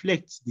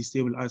reflect the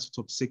stable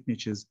isotope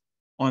signatures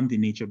on the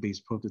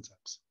nature-based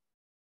prototypes.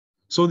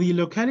 So the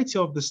locality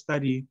of the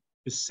study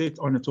is set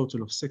on a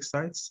total of 6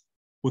 sites,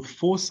 with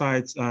 4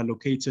 sites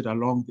located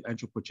along the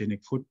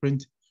anthropogenic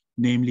footprint,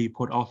 namely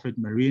Port Alfred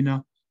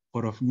Marina,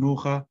 Port of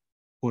Nouga,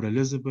 Port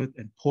Elizabeth,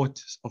 and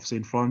Port of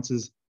St.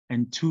 Francis,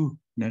 and 2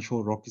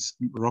 natural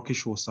rocky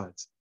shore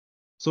sites.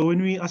 So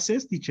when we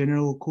assess the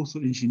general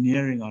coastal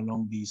engineering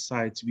along these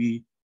sites,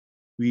 it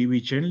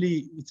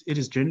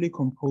is generally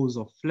composed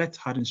of flat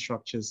hardened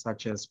structures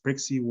such as brick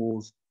sea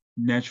walls,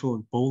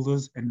 natural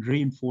boulders, and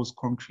reinforced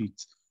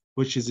concrete,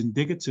 which is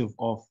indicative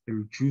of a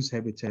reduced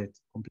habitat.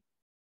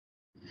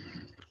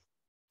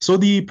 So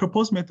the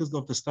proposed methods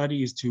of the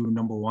study is to,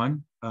 number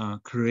 1,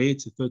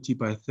 create a 30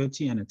 by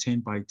 30 and a 10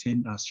 by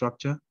 10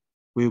 structure.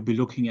 We'll be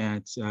looking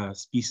at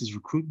species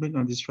recruitment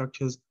on these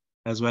structures,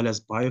 as well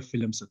as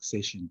biofilm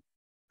succession,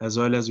 as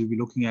well as we'll be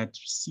looking at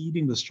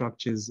seeding the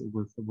structures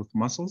with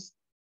mussels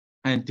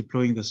and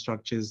deploying the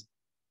structures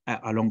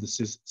along the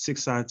 6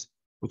 sites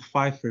with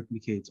 5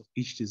 replicates of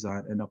each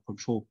design and a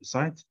control per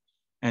site.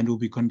 And we'll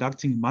be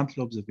conducting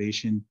monthly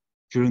observation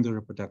during the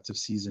reproductive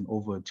season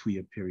over a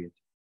 2-year period.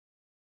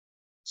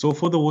 So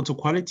for the water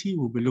quality,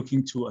 we'll be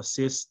looking to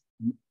assess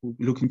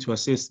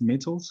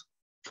metals,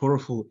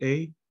 chlorophyll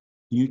A,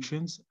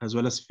 nutrients, as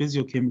well as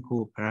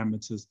physiochemical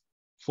parameters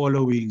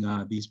following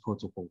these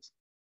protocols.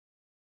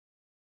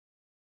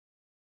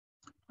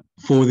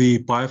 For the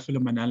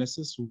biofilm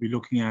analysis, we'll be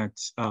looking at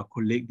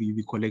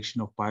the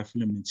collection of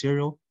biofilm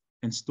material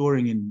and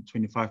storing in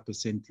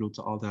 25%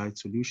 glutaraldehyde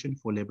solution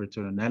for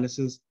laboratory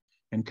analysis,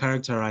 and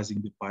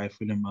characterizing the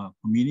biofilm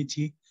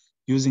community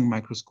using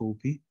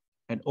microscopy,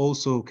 and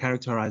also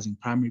characterizing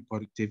primary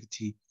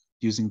productivity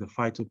using the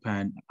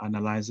phytopan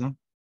analyzer,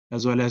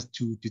 as well as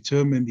to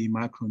determine the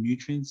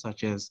micronutrients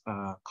such as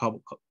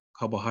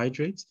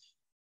carbohydrates,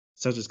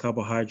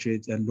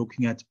 and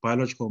looking at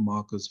biological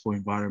markers for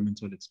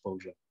environmental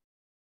exposure.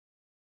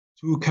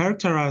 To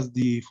characterize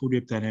the food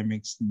web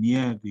dynamics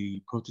near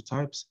the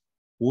prototypes,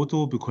 water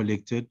will be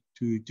collected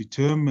to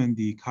determine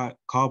the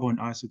carbon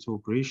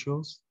isotope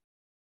ratios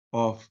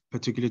of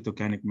particulate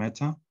organic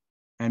matter,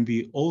 and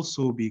we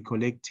also be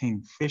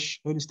collecting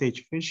early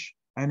stage fish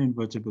and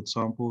invertebrate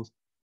samples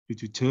to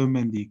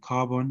determine the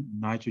carbon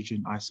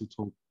nitrogen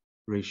isotope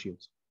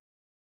ratios.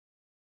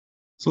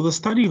 So the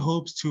study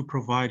hopes to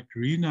provide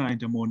greener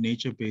and a more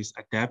nature-based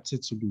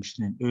adapted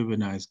solution in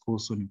urbanized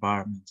coastal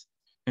environments,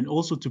 and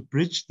also to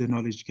bridge the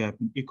knowledge gap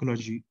in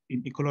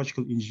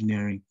ecological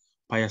engineering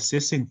by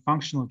assessing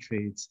functional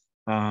traits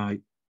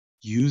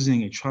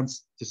using a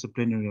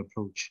transdisciplinary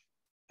approach,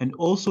 and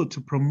also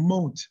to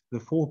promote the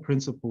 4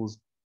 principles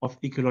of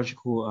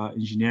ecological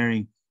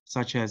engineering,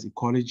 such as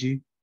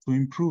ecology, to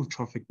improve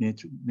trophic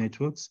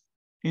networks,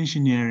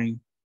 engineering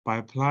by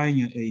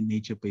applying a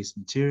nature-based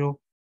material,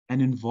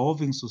 and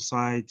involving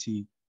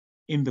society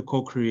in the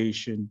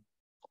co-creation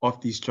of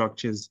these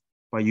structures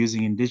by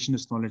using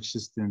indigenous knowledge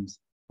systems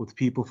with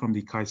people from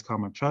the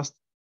Kaiskama Trust,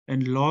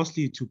 and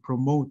lastly, to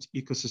promote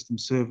ecosystem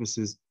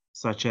services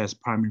such as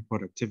primary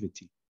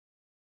productivity.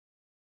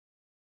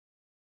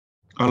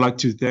 I'd like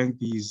to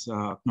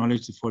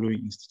acknowledge the following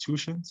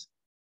institutions.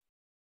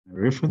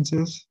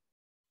 References.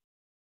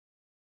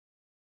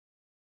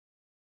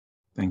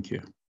 Thank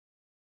you.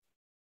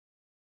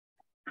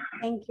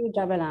 Thank you,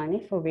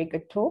 Jabulani, for a very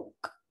good talk.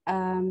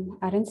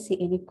 I don't see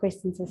any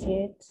questions as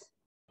yet.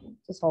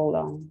 Just hold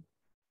on.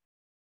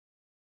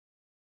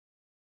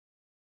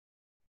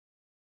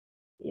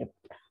 Yep.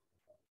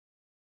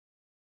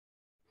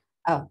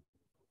 Oh,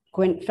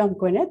 from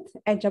Gwyneth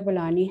at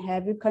Jabulani,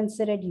 have you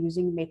considered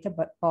using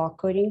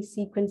meta-barcoding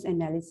sequence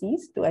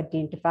analyses to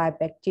identify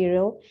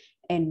bacterial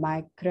and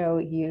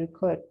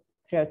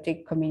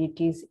micro-eukaryotic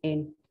communities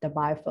in the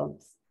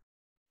biofilms?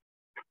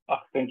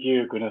 Thank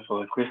you, Gwyneth,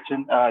 for the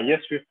question. Yes,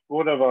 we've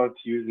thought about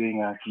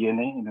using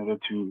DNA in order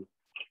to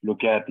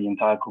look at the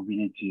entire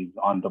communities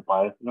on the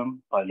biofilm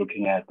by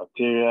looking at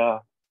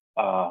bacteria,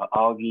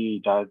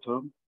 algae,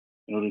 diatom,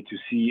 in order to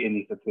see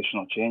any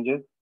successional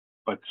changes.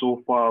 But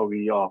so far,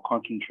 we are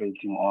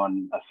concentrating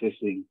on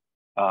assessing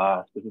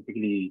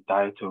specifically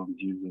diatoms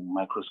using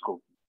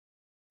microscopy.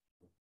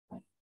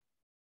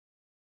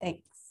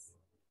 Thanks.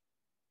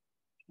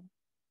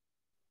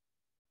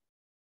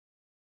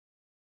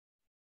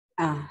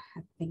 I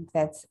think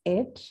that's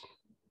it.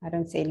 I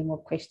don't see any more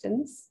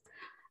questions.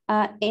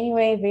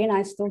 Anyway, very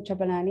nice talk,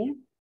 Jabulani.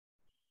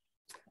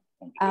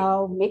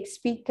 Our next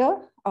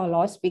speaker, our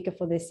last speaker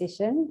for this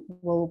session,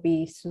 will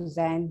be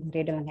Suzanne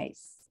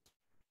Redeling-Hayes.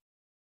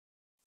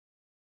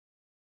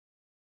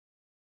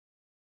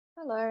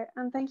 Hello,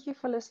 and thank you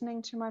for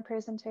listening to my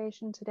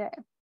presentation today.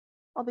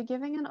 I'll be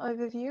giving an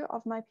overview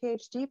of my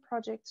PhD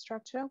project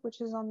structure, which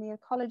is on the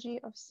ecology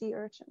of sea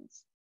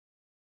urchins.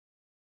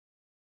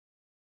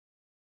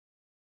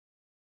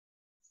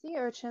 Sea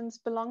urchins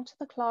belong to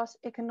the class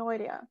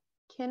Echinoidea,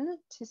 kin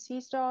to sea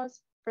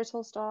stars,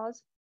 brittle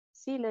stars,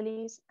 sea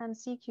lilies, and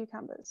sea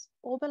cucumbers,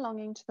 all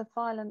belonging to the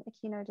phylum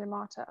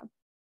Echinodermata.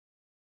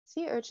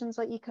 Sea urchins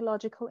are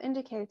ecological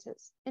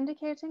indicators,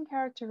 indicating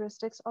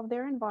characteristics of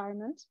their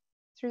environment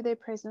through their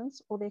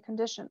presence or their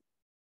condition.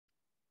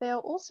 They are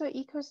also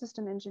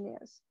ecosystem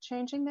engineers,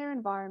 changing their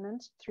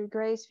environment through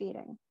graze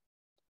feeding.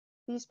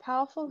 These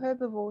powerful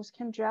herbivores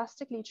can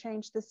drastically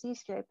change the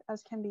seascape,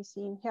 as can be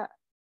seen here.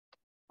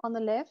 On the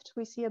left,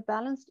 we see a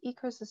balanced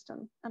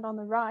ecosystem, and on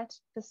the right,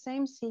 the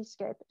same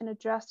seascape in a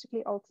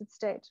drastically altered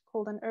state,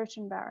 called an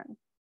urchin barren.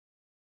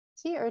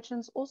 Sea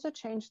urchins also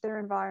change their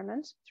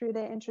environment through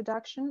their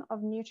introduction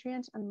of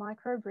nutrient and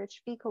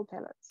microbe-rich fecal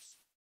pellets.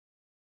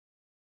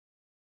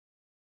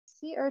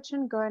 Sea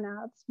urchin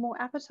gonads, more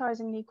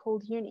appetizingly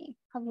called uni,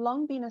 have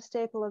long been a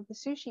staple of the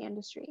sushi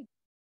industry,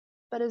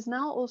 but is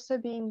now also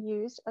being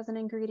used as an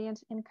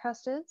ingredient in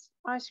custards,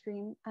 ice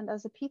cream, and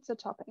as a pizza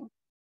topping.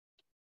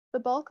 The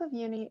bulk of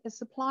uni is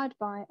supplied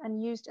by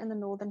and used in the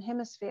Northern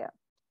Hemisphere,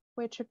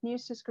 where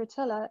Trypnosus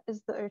gratilla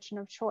is the urchin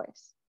of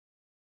choice.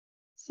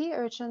 Sea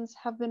urchins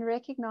have been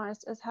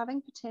recognized as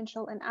having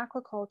potential in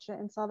aquaculture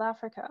in South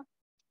Africa,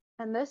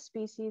 and this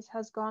species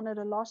has garnered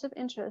a lot of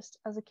interest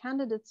as a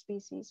candidate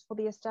species for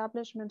the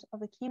establishment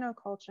of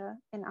echinoculture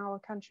in our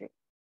country.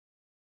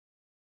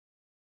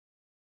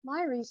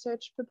 My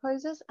research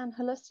proposes an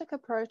holistic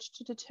approach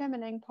to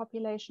determining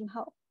population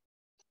health.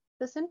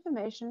 This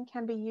information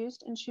can be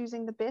used in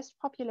choosing the best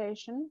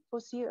population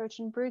for sea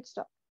urchin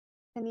broodstock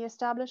in the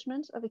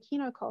establishment of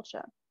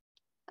echinoculture,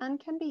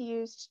 and can be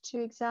used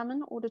to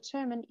examine or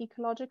determine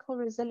ecological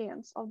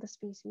resilience of the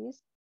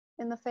species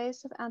in the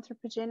face of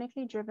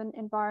anthropogenically driven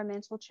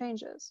environmental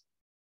changes,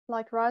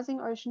 like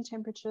rising ocean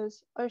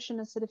temperatures, ocean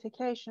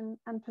acidification,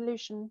 and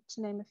pollution,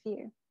 to name a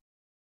few.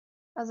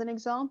 As an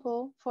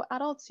example, for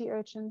adult sea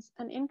urchins,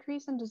 an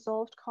increase in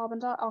dissolved carbon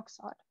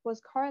dioxide was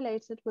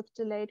correlated with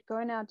delayed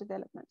gonad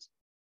development,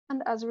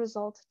 and as a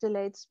result,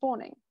 delayed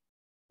spawning,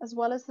 as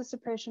well as the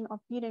suppression of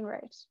feeding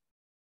rate.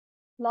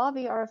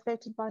 Larvae are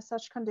affected by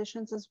such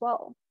conditions as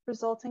well,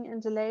 resulting in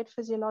delayed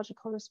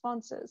physiological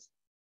responses,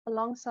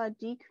 alongside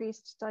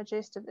decreased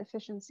digestive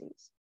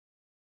efficiencies.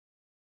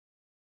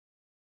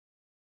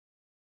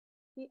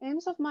 The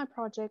aims of my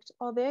project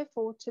are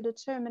therefore to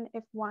determine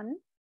if 1,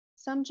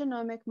 some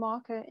genomic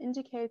marker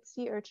indicates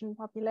sea urchin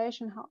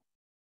population health,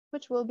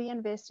 which will be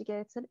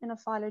investigated in a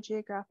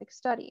phylogeographic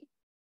study.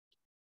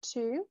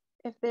 2,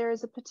 if there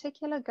is a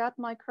particular gut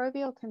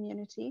microbial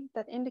community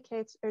that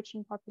indicates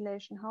urchin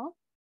population health,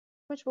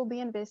 which will be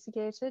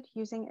investigated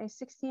using a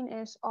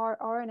 16S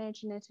rRNA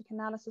genetic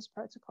analysis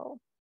protocol.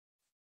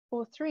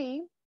 Or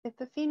 3, if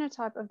the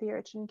phenotype of the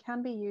urchin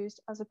can be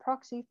used as a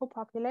proxy for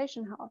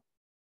population health,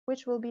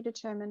 which will be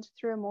determined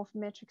through a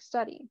morphometric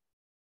study.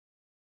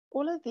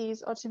 All of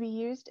these are to be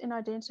used in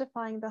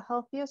identifying the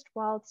healthiest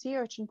wild sea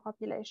urchin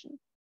population,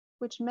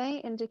 which may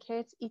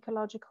indicate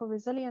ecological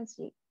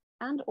resiliency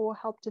and/or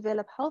help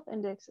develop health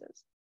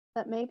indexes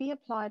that may be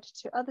applied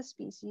to other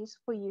species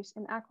for use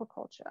in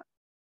aquaculture.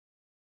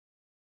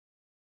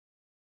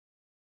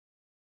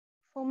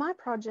 For my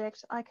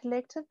project, I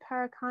collected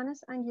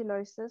Parachinus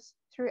angulosus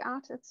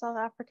throughout its South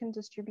African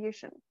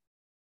distribution.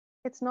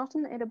 It's not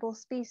an edible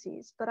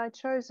species, but I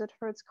chose it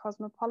for its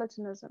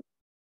cosmopolitanism.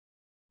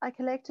 I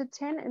collected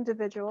 10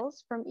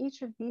 individuals from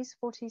each of these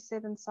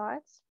 47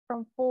 sites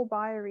from 4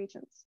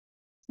 bioregions,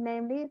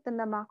 namely the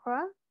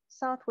Namakwa,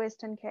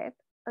 Southwestern Cape,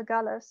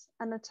 Agulhas,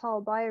 and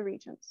Natal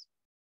bioregions.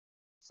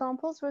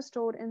 Samples were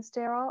stored in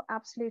sterile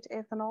absolute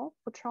ethanol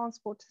for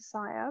transport to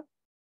SAIAB,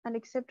 and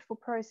except for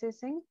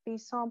processing,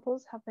 these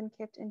samples have been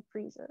kept in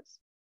freezers.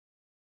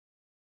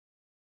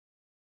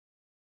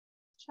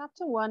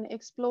 Chapter 1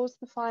 explores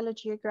the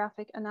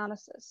phylogeographic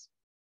analysis.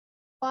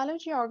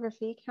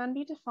 Phylogeography can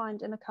be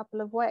defined in a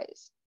couple of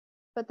ways,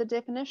 but the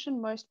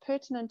definition most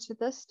pertinent to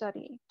this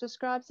study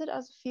describes it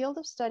as a field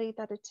of study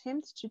that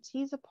attempts to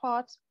tease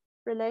apart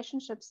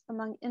relationships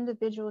among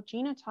individual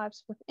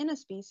genotypes within a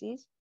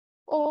species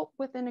or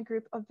within a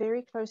group of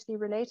very closely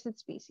related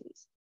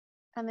species,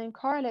 and then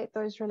correlate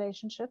those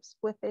relationships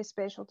with their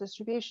spatial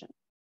distribution.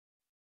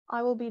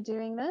 I will be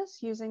doing this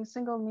using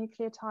single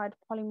nucleotide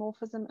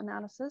polymorphism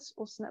analysis,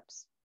 or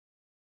SNPs.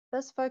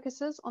 This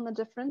focuses on the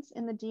difference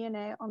in the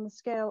DNA on the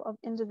scale of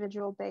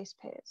individual base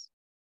pairs.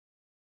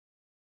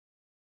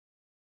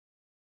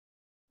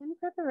 In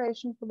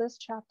preparation for this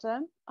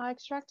chapter, I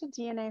extracted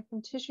DNA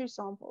from tissue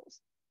samples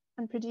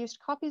and produced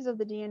copies of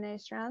the DNA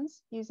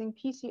strands using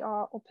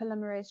PCR or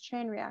polymerase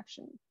chain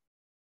reaction.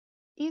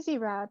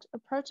 EasyRAD, a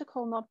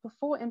protocol not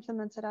before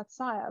implemented at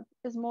SAIAB,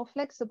 is more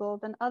flexible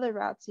than other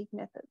RAD-seq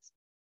methods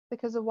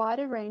because a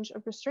wider range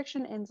of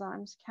restriction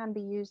enzymes can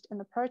be used in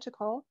the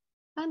protocol,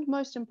 and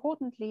most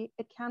importantly,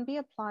 it can be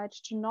applied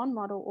to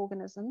non-model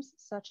organisms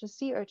such as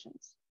sea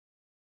urchins.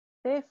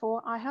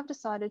 Therefore, I have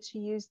decided to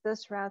use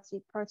this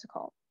RAD-seq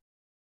protocol.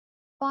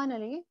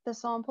 Finally, the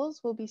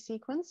samples will be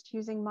sequenced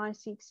using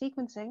MySeq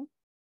sequencing,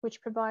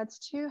 which provides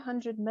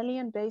 200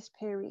 million base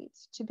pair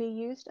reads to be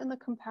used in the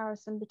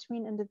comparison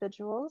between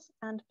individuals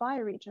and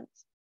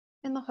bioregions,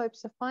 in the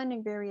hopes of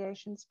finding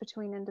variations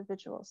between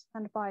individuals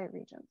and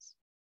bioregions.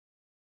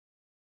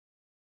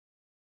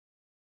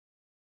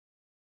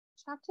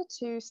 Chapter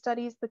 2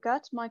 studies the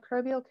gut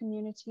microbial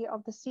community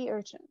of the sea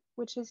urchin,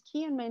 which is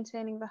key in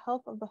maintaining the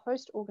health of the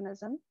host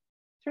organism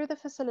through the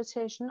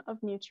facilitation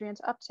of nutrient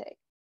uptake.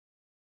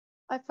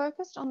 I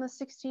focused on the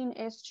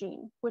 16S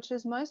gene, which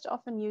is most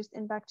often used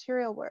in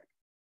bacterial work,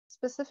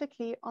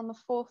 specifically on the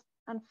 4th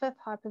and 5th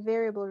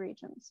hypervariable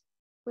regions,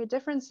 where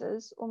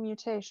differences or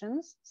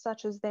mutations,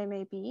 such as they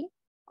may be,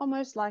 are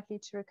most likely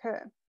to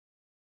occur.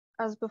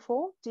 As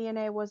before,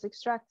 DNA was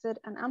extracted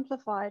and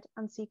amplified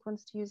and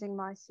sequenced using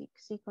MiSeq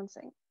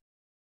sequencing.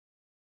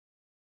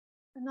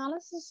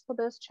 Analysis for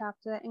this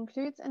chapter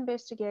includes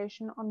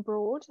investigation on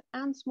broad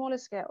and smaller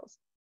scales,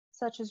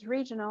 such as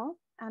regional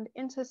and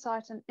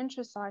intersite and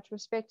intrasite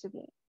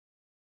respectively,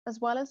 as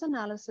well as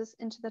analysis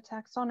into the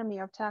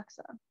taxonomy of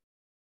taxa.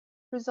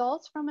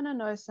 Results from an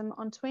anosum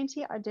on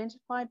 20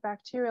 identified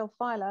bacterial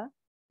phyla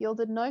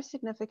yielded no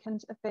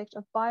significant effect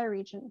of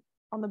bioregion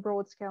on the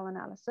broad scale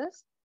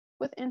analysis,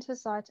 with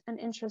intersite and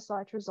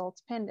intrasite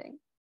results pending.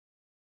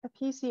 A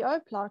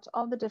PCO plot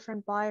of the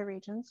different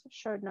bioregions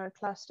showed no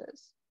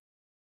clusters.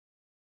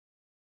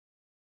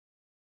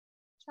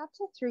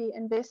 Chapter 3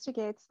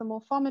 investigates the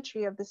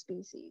morphometry of the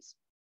species,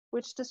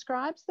 which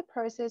describes the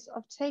process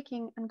of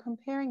taking and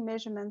comparing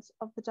measurements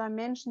of the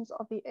dimensions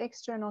of the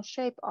external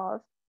shape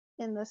of,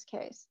 in this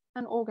case,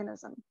 an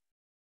organism.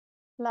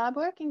 Lab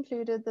work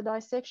included the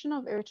dissection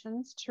of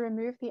urchins to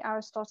remove the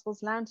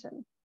Aristotle's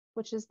lantern,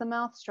 which is the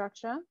mouth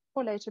structure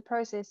for later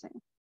processing,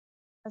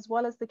 as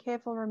well as the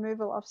careful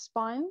removal of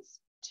spines,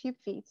 tube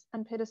feet,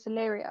 and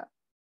pedicelaria,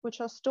 which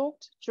are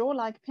stalked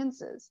jaw-like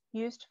pincers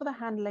used for the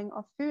handling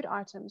of food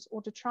items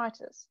or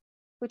detritus,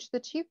 which the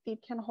tube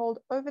feet can hold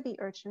over the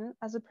urchin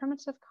as a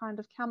primitive kind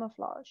of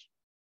camouflage.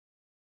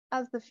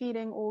 As the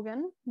feeding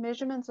organ,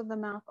 measurements of the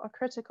mouth are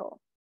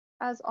critical,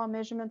 as are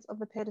measurements of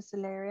the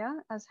pedicelaria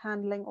as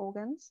handling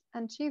organs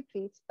and tube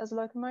feet as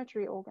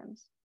locomotory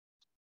organs.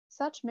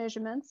 Such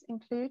measurements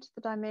include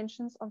the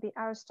dimensions of the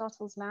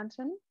Aristotle's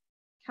lantern,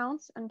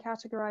 counts and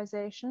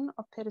categorization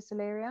of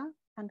pedicelaria,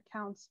 and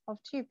counts of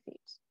tube feet.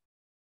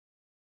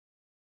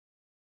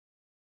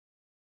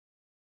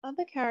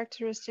 Other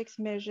characteristics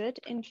measured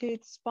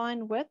include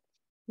spine width,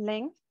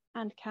 length,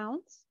 and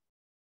counts,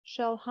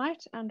 shell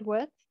height and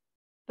width,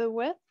 the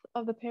width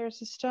of the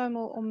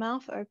pericystomal or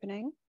mouth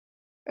opening,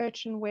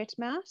 urchin wet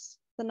mass,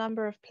 the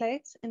number of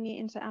plates in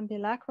the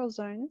interambulacral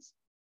zones,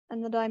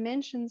 and the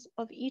dimensions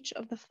of each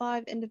of the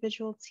 5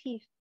 individual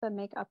teeth that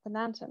make up the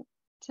lantern,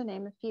 to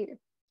name a few,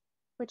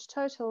 which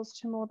totals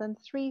to more than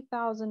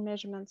 3,000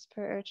 measurements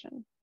per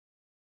urchin.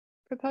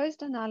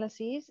 Proposed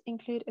analyses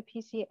include a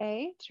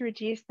PCA to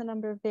reduce the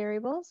number of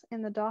variables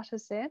in the data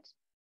set,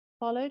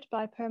 followed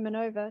by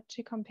Permanova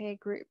to compare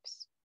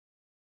groups.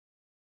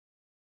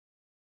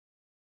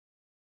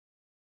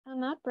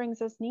 And that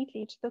brings us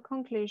neatly to the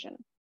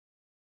conclusion.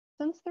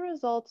 Since the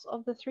results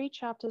of the 3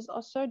 chapters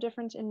are so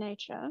different in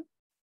nature,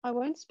 I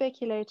won't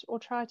speculate or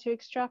try to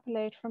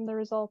extrapolate from the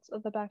results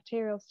of the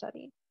bacterial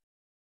study.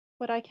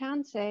 What I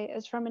can say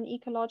is from an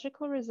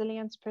ecological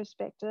resilience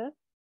perspective,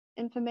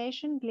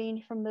 information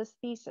gleaned from this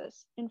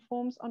thesis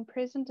informs on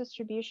present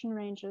distribution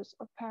ranges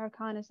of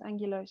Paracynus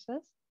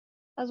angulosus,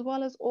 as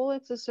well as all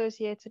its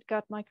associated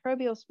gut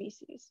microbial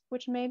species,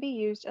 which may be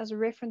used as a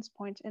reference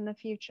point in the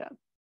future.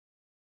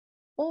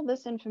 All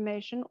this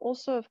information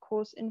also, of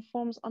course,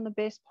 informs on the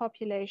best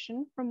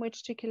population from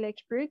which to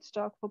collect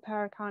broodstock for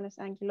Paracynus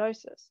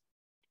angulosus,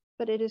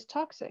 but it is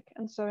toxic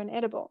and so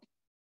inedible.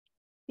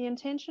 The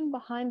intention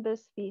behind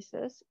this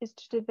thesis is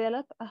to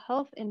develop a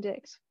health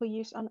index for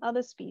use on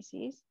other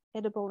species,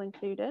 edible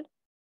included,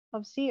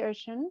 of sea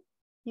urchin,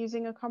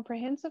 using a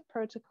comprehensive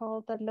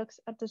protocol that looks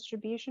at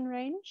distribution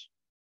range,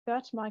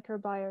 gut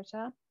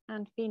microbiota,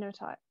 and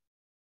phenotype.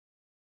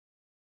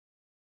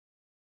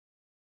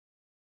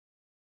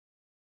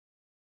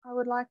 I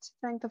would like to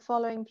thank the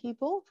following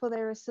people for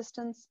their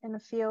assistance in the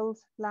field,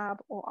 lab,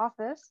 or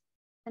office,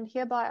 and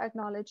hereby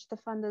acknowledge the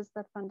funders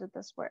that funded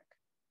this work.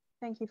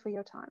 Thank you for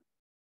your time.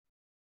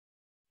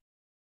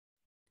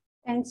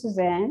 Thanks,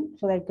 Suzanne,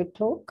 for that good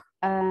talk.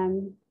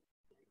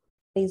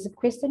 There's a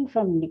question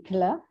from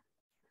Nicola.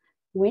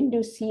 When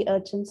do sea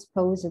urchins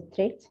pose a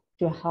threat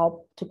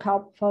to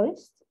kelp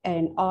forests,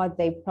 and are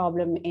they a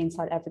problem in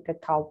South Africa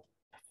kelp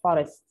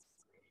forests?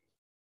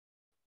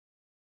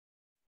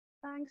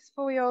 Thanks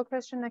for your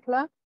question,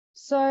 Nicola.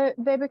 So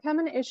they become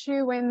an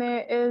issue when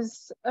there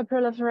is a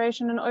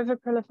proliferation and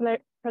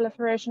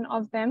over-proliferation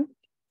of them.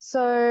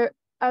 So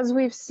as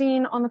we've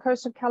seen on the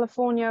coast of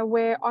California,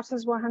 where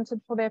otters were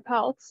hunted for their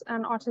pelts,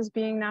 and otters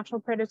being natural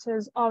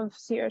predators of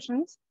sea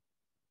urchins,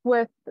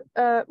 with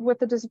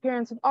the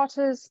disappearance of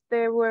otters,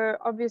 there were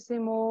obviously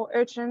more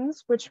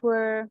urchins,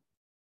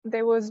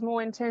 there was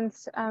more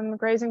intense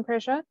grazing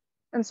pressure,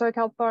 and so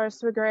kelp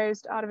forests were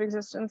grazed out of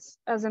existence,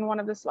 as in one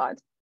of the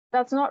slides.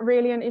 That's not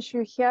really an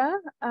issue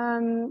here,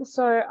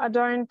 so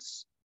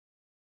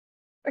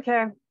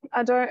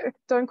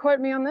don't quote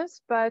me on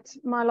this, but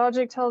my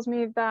logic tells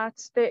me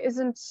that there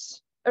isn't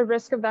a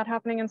risk of that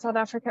happening in South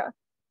Africa,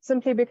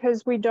 simply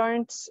because we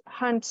don't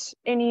hunt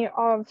any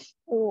of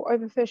or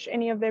overfish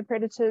any of their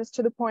predators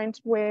to the point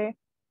where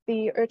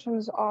the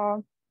urchins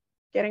are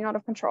getting out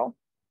of control.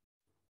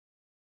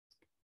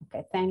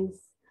 Okay, thanks.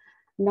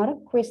 Not a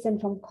question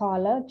from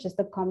Carla, just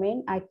a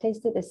comment. I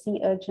tasted a sea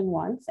urchin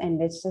once, and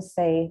let's just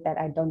say that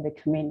I don't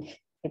recommend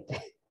it.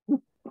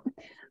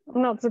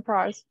 I'm not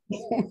surprised.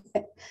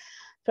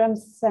 From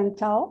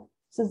Santal,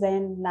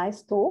 Suzanne,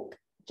 nice talk.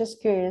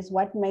 Just curious,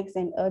 what makes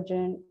an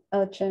urchin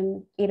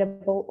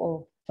edible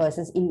or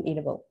versus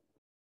inedible?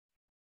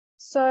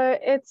 So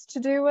it's to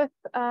do with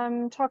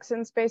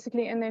toxins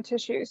basically in their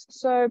tissues.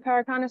 So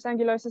Parachinus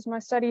angulosus, my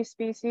study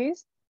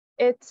species,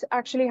 it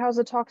actually has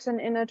a toxin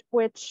in it,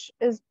 which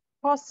is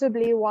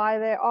possibly why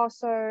they are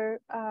so,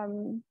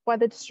 why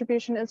the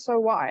distribution is so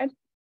wide.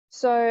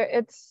 So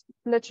it's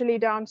literally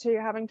down to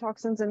having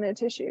toxins in their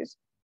tissues.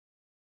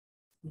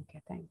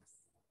 Okay, thanks.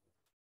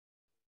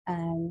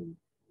 I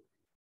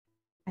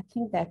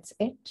think that's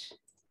it.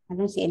 I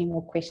don't see any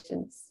more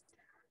questions.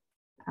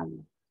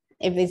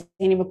 If there's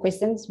any more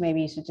questions,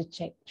 maybe you should just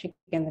check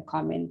in the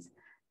comments.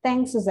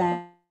 Thanks,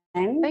 Suzanne.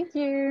 Thank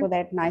you for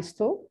that nice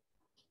talk.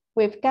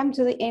 We've come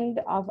to the end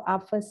of our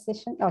first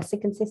session, or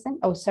second session.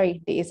 Oh,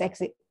 sorry, there is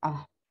actually,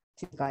 oh,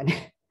 she's gone.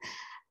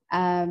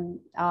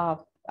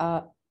 Our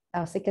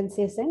second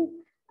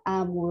session,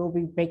 we'll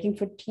be breaking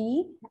for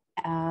tea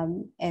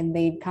and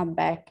then come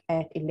back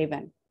at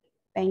 11.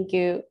 Thank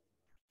you.